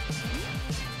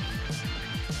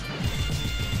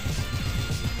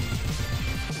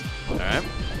 Alright.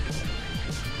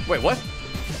 Wait, what?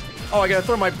 Oh, I gotta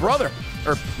throw my brother.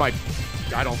 Or my,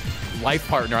 life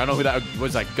partner. I don't know who that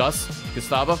was. That Gus?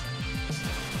 Gustavo?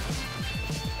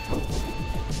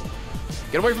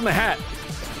 Get away from the hat.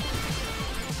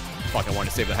 Fuck, I wanted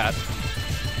to save the hat.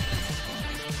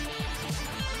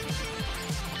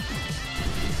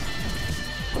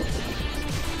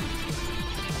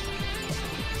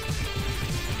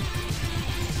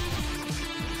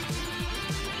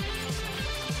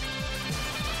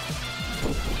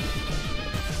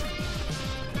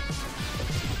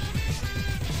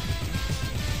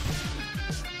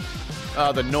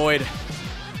 The Noid.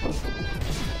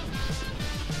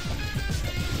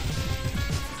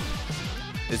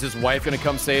 Is his wife gonna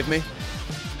come save me?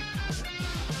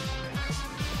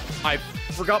 I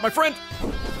forgot my friend!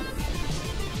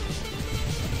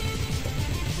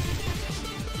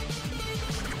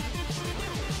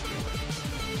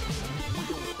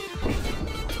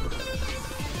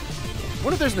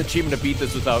 What if there's an achievement to beat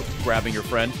this without grabbing your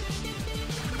friend?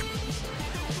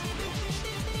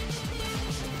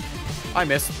 I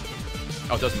missed.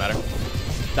 Oh, it doesn't matter.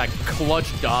 That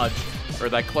clutch dodge. Or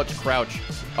that clutch crouch.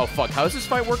 Oh, fuck. How does this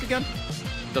fight work again?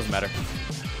 Doesn't matter.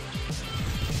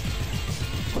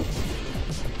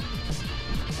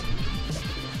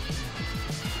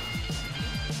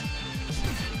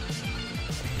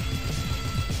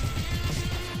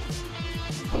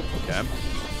 Okay.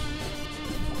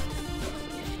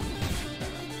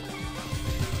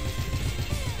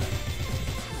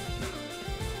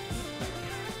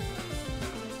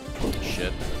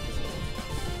 Shit.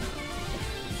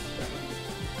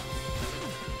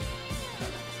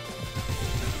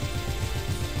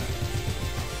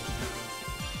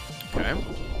 Okay.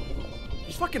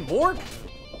 There's fucking more?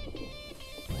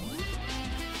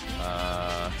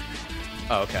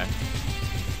 Oh, okay.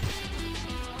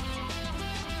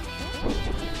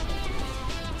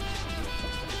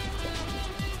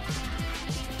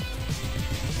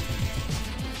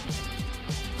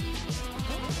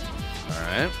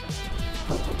 Alright.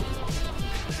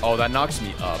 Oh, that knocks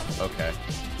me up. Okay.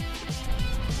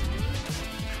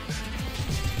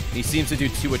 He seems to do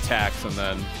 2 attacks and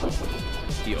then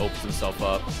he opens himself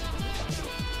up.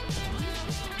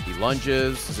 He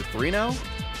lunges. Is it 3 now?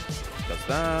 Does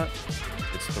that.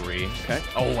 It's 3. Okay.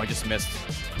 Oh, I just missed.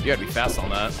 You gotta be fast on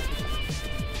that.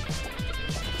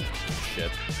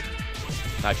 Shit.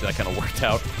 Actually, that kind of worked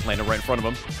out. Landed right in front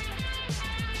of him.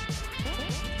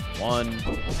 1,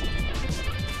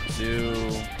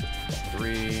 2,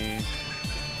 3.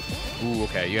 Ooh,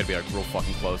 okay. You gotta be like real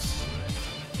fucking close.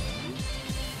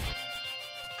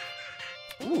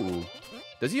 Ooh.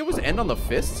 Does he always end on the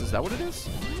fists? Is that what it is?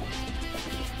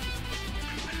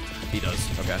 He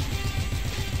does. Okay.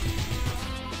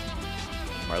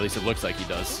 Or at least it looks like he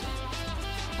does.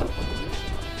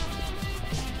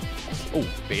 Oh,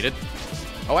 baited.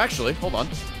 Oh, actually, hold on.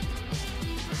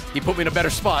 He put me in a better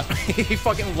spot. He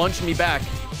fucking lunged me back.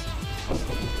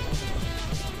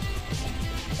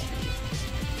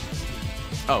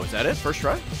 Oh, is that it? First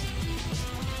try?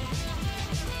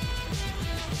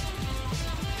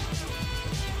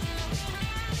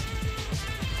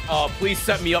 Oh, please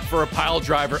set me up for a pile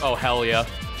driver. Oh, hell yeah.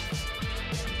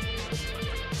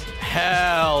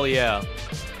 Hell yeah.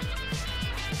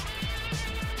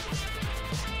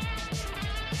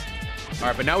 All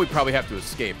right, but now we probably have to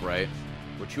escape, right?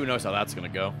 Which who knows how that's gonna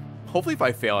go. Hopefully if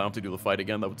I fail, I don't have to do the fight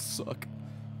again. That would suck.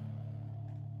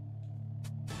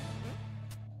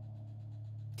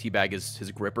 Teabag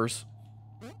his grippers.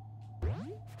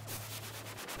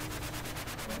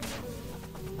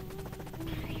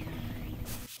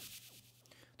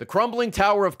 The crumbling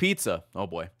tower of pizza. Oh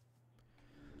boy.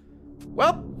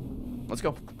 Well, let's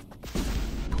go.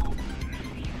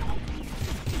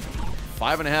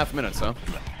 5.5 minutes, huh?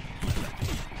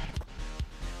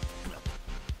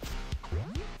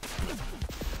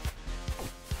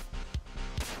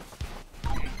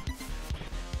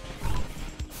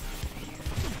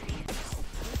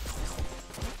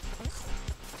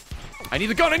 I need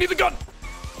the gun! I need the gun!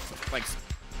 Thanks.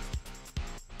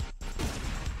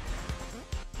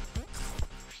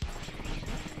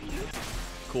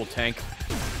 Cool tank.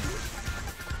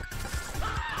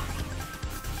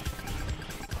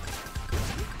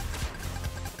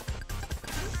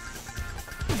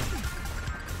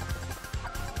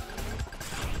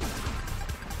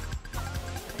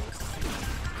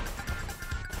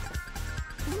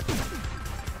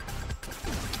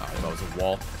 Oh, that was a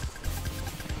wall.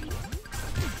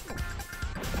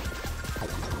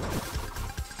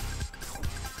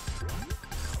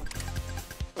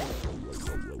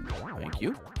 Thank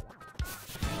you.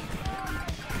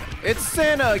 It's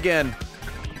Santa again.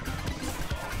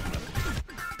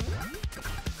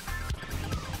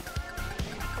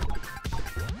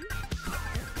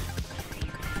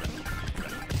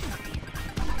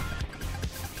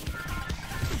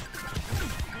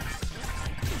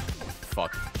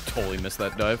 Fuck. Totally missed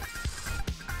that dive.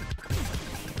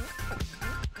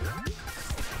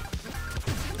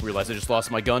 Realized I just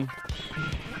lost my gun.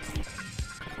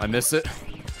 I miss it.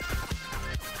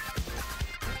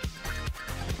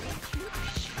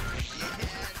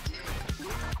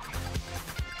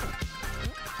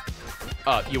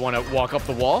 You want to walk up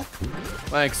the wall?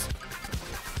 Thanks.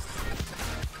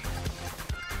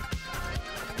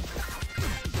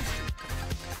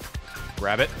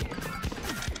 Grab it.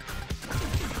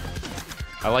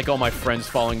 I like all my friends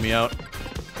following me out.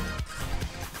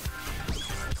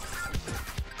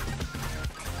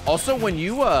 Also, when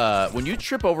you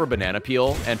trip over a banana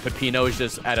peel and Pepino is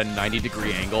just at a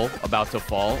 90-degree angle about to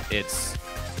fall, it's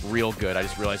real good. I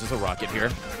just realized there's a rocket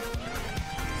here.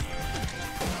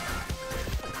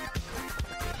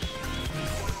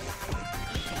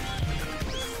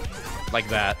 Like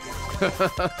that.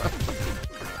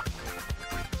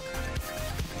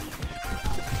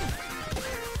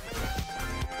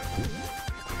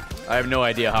 I have no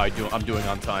idea how I'm doing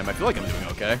on time. I feel like I'm doing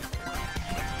okay.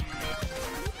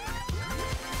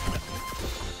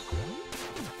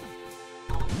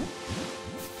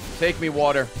 Take me,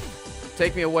 water.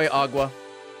 Take me away, agua.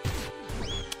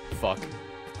 Fuck.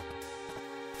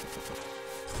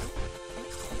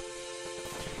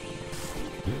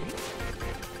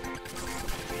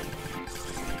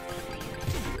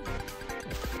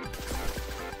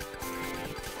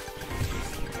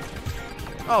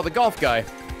 Oh, the golf guy.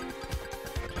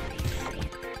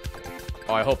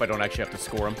 Oh, I hope I don't actually have to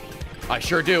score him. I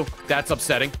sure do. That's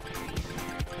upsetting.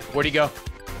 Where'd he go?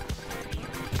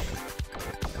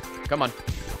 Come on.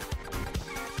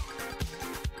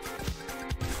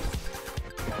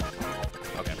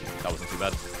 Okay, that wasn't too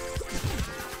bad.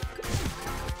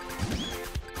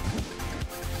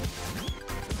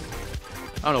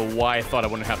 I don't know why I thought I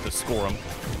wouldn't have to score him.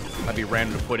 I'd be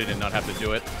random to put it and not have to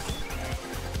do it.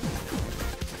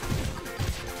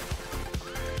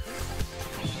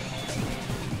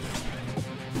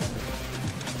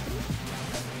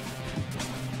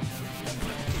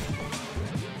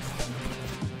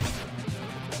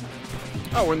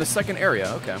 Oh, we're in the second area.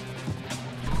 Okay.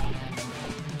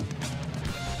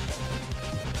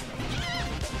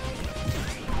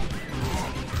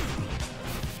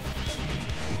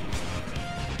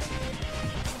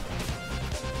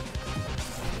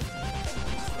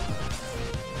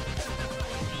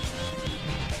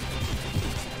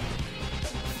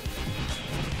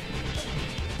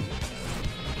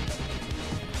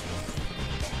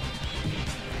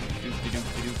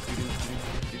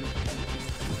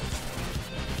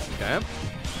 Okay.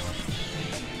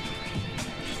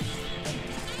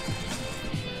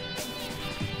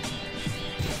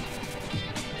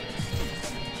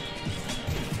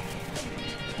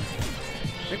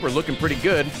 I think we're looking pretty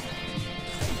good.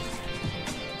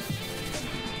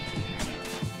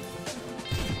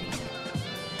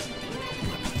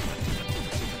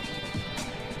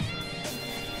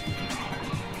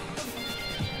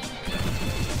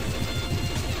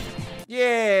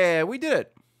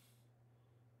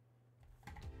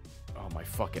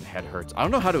 fucking head hurts. I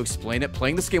don't know how to explain it.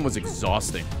 Playing this game was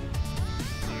exhausting.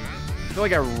 I feel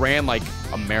like I ran like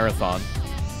a marathon.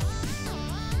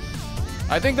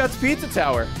 I think that's Pizza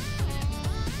Tower.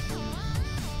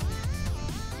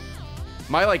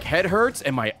 My like head hurts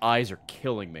and my eyes are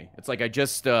killing me. It's like I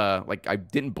just like I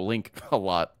didn't blink a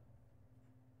lot.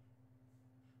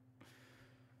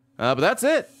 But that's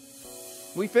it.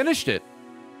 We finished it.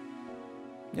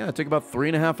 Yeah, it took about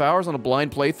 3.5 hours on a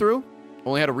blind playthrough.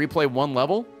 Only had to replay one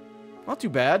level. Not too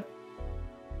bad.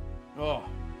 Oh.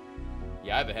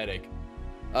 Yeah, I have a headache.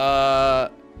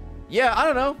 Yeah, I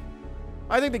don't know.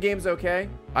 I think the game's okay.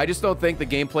 I just don't think the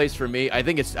gameplay's for me. I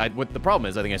think it's... what the problem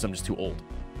is, I think I'm just too old.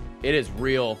 It is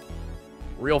real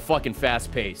fucking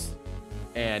fast-paced.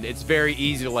 And it's very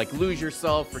easy to, like, lose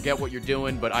yourself, forget what you're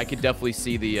doing, but I could definitely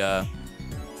see the,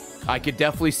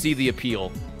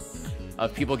 appeal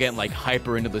of people getting, like,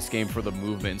 hyper into this game for the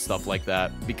movement and stuff like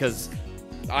that. Because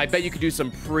I bet you could do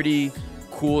some pretty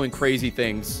cool and crazy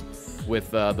things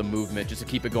with the movement just to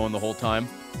keep it going the whole time.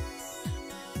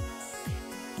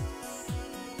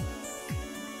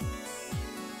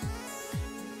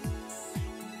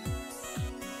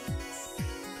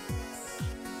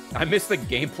 I missed the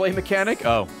gameplay mechanic?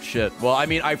 Oh, shit. Well, I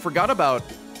mean, I forgot about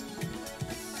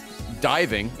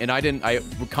diving, and I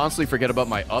would constantly forget about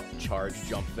my up charge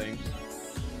jump thing.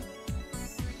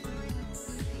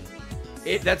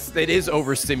 It is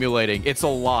overstimulating. It's a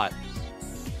lot.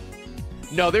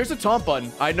 No, there's a taunt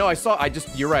button. I know,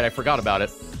 you're right, I forgot about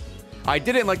it. I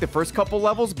did it in like the first couple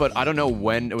levels, but I don't know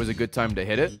when it was a good time to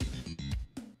hit it.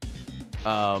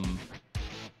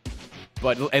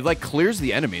 But it like clears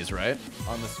the enemies, right?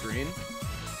 On the screen.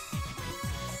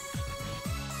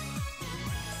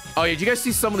 Oh, yeah, did you guys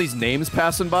see some of these names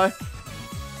passing by?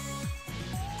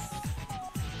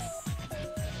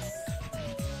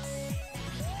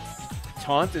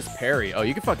 Taunt is parry. Oh,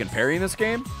 you can fucking parry in this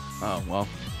game? Oh, well.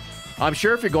 I'm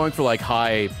sure if you're going for, like,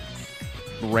 high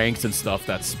ranks and stuff,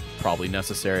 that's probably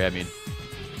necessary. I mean,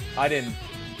 I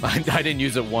didn't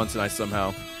use it once, and I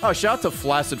somehow... Oh, shout out to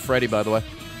Flaccid Freddy, by the way.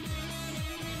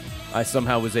 I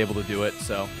somehow was able to do it,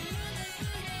 so...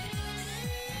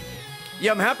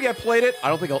 Yeah, I'm happy I played it. I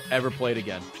don't think I'll ever play it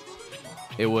again.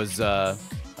 It was, I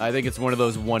think it's one of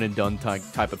those one-and-done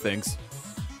type of things.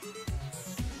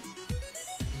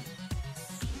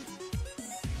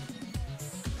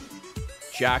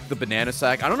 Jack the Banana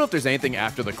Sack. I don't know if there's anything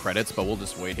after the credits, but we'll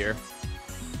just wait here.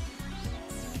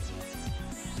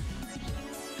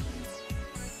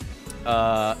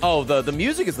 Oh, the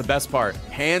music is the best part.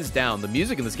 Hands down, the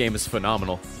music in this game is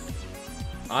phenomenal.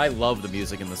 I love the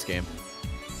music in this game.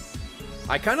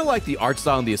 I kind of like the art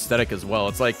style and the aesthetic as well.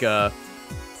 It's like,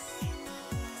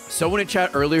 someone in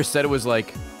chat earlier said it was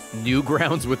like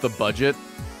Newgrounds with the budget.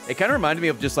 It kind of reminded me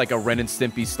of just like a Ren and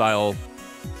Stimpy style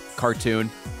cartoon.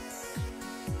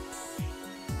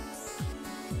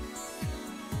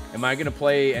 Am I going to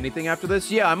play anything after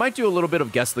this? Yeah, I might do a little bit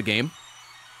of Guess the Game.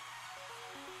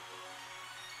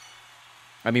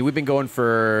 I mean, we've been going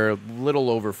for a little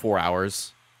over 4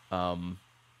 hours. But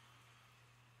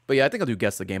yeah, I think I'll do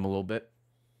Guess the Game a little bit.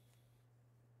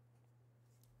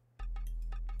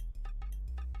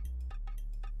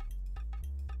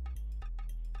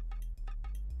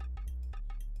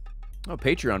 Oh,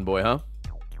 Patreon boy, huh?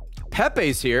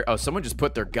 Pepe's here. Oh, someone just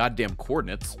put their goddamn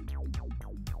coordinates.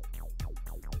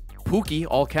 Pookie,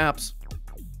 all caps.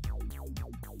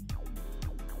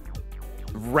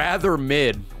 Rather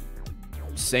mid.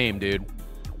 Same, dude.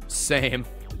 Same.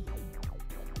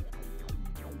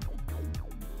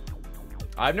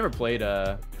 I've never played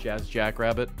Jazz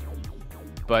Jackrabbit,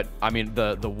 but I mean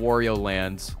the Wario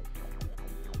Land's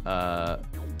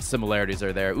similarities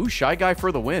are there. Ooh, Shy Guy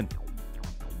for the win.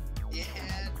 Yeah,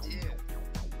 dude.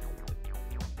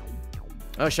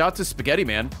 Oh, shout out to Spaghetti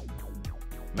Man.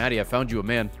 Maddie, I found you a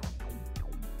man.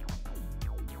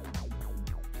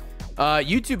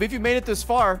 YouTube, if you made it this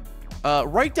far,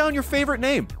 write down your favorite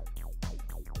name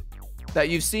that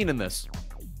you've seen in this.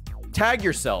 Tag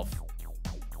yourself.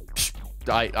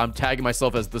 I'm tagging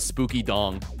myself as the Spooky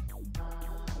Dong.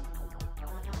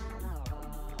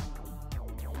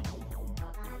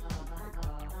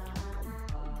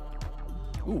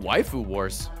 Ooh, Waifu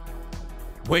Wars.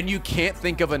 When you can't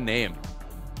think of a name.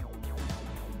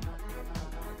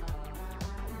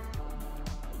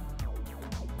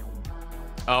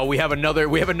 Oh, we have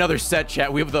another set,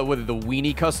 chat. We have the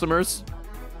weenie customers.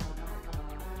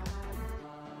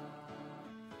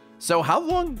 So how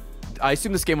long? I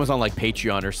assume this game was on like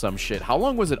Patreon or some shit. How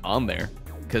long was it on there?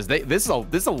 Because this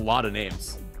is a lot of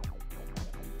names.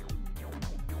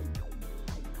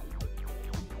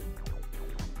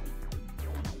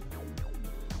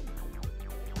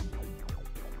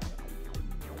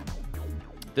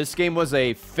 This game was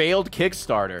a failed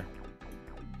Kickstarter.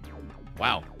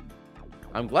 Wow.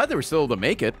 I'm glad they were still able to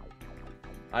make it.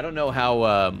 I don't know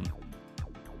how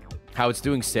it's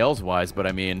doing sales-wise, but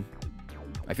I mean,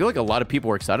 I feel like a lot of people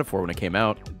were excited for it when it came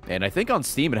out. And I think on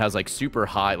Steam it has like super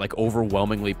high, like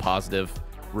overwhelmingly positive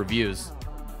reviews.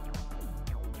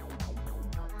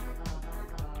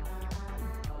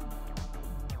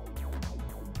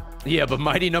 Yeah, but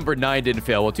Mighty Number 9 didn't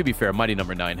fail. Well, to be fair, Mighty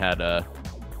Number 9 had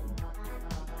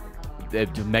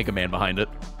Mega Man behind it.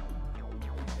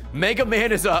 Mega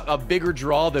Man is a bigger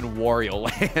draw than Wario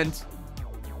Land.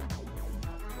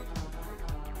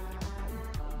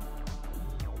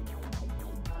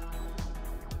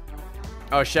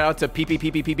 Oh, shout out to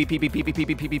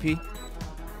PPPPPPPPPPPPPP.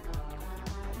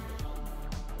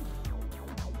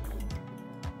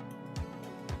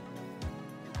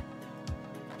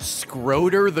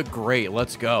 Scroder the Great.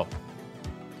 Let's go.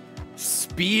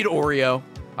 Speed Oreo.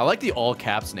 I like the all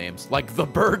caps names. Like the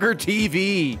Burger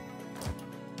TV.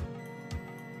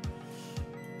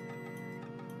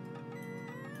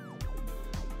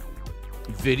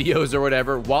 Videos or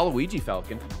whatever. Waluigi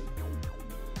Falcon.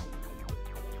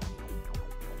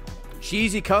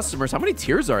 Cheesy customers. How many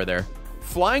tiers are there?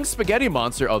 Flying Spaghetti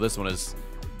Monster. Oh, this one is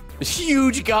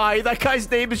Huge Guy. That guy's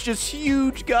name is just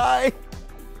Huge Guy.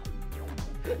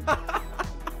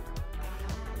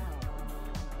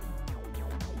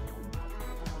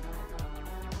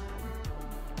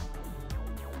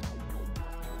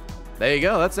 There you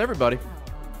go. That's everybody.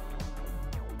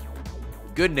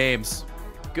 Good names.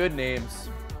 Good names.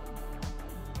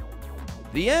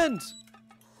 The end.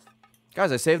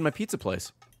 Guys, I saved my pizza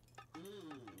place.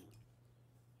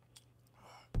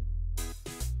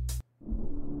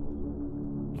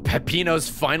 Peppino's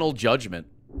Final Judgment.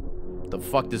 The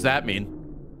fuck does that mean?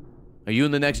 Are you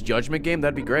in the next Judgment game?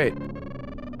 That'd be great.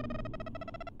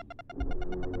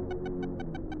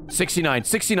 69,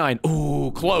 69.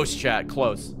 Ooh, close, chat,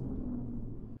 close.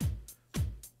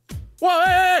 Whoa,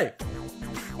 hey, hey!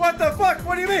 What the fuck?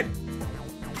 What do you mean?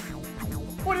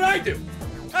 What did I do?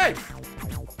 Hey!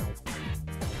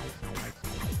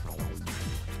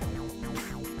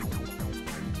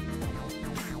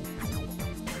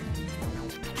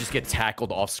 Just get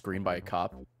tackled off screen by a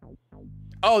cop.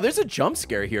 Oh, there's a jump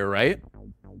scare here, right?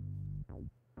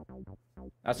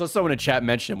 That's what someone in chat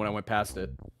mentioned when I went past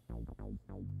it.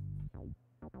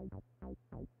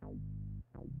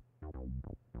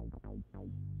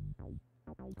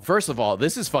 First of all,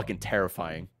 this is fucking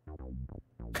terrifying.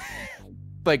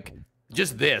 Like,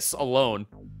 just this alone.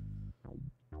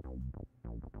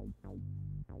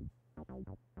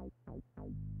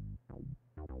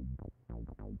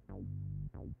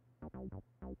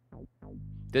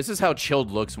 This is how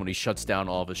Chilled looks when he shuts down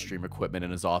all of his stream equipment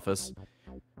in his office.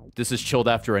 This is Chilled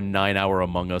after a 9-hour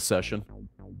Among Us session.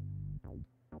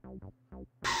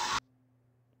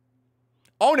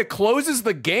 Oh, and it closes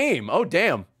the game. Oh,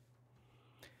 damn.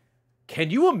 Can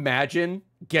you imagine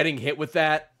getting hit with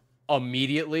that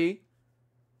immediately?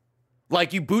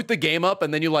 Like, you boot the game up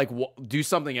and then you, like, do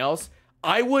something else?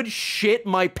 I would shit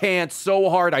my pants so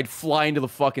hard I'd fly into the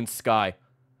fucking sky.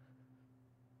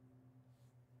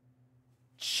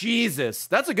 Jesus.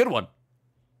 That's a good one.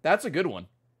 That's a good one.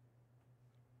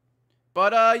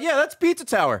 But, yeah, that's Pizza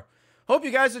Tower. Hope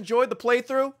you guys enjoyed the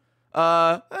playthrough.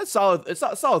 It's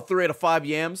a solid 3 out of 5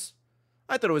 yams.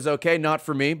 I thought it was okay. Not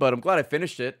for me, but I'm glad I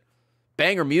finished it.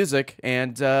 Banger music.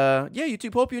 And, yeah,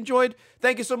 YouTube, hope you enjoyed.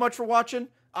 Thank you so much for watching.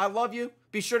 I love you.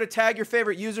 Be sure to tag your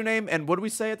favorite username. And what did we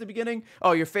say at the beginning?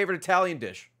 Oh, your favorite Italian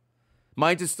dish.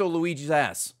 Mine is still Luigi's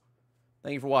ass.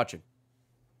 Thank you for watching.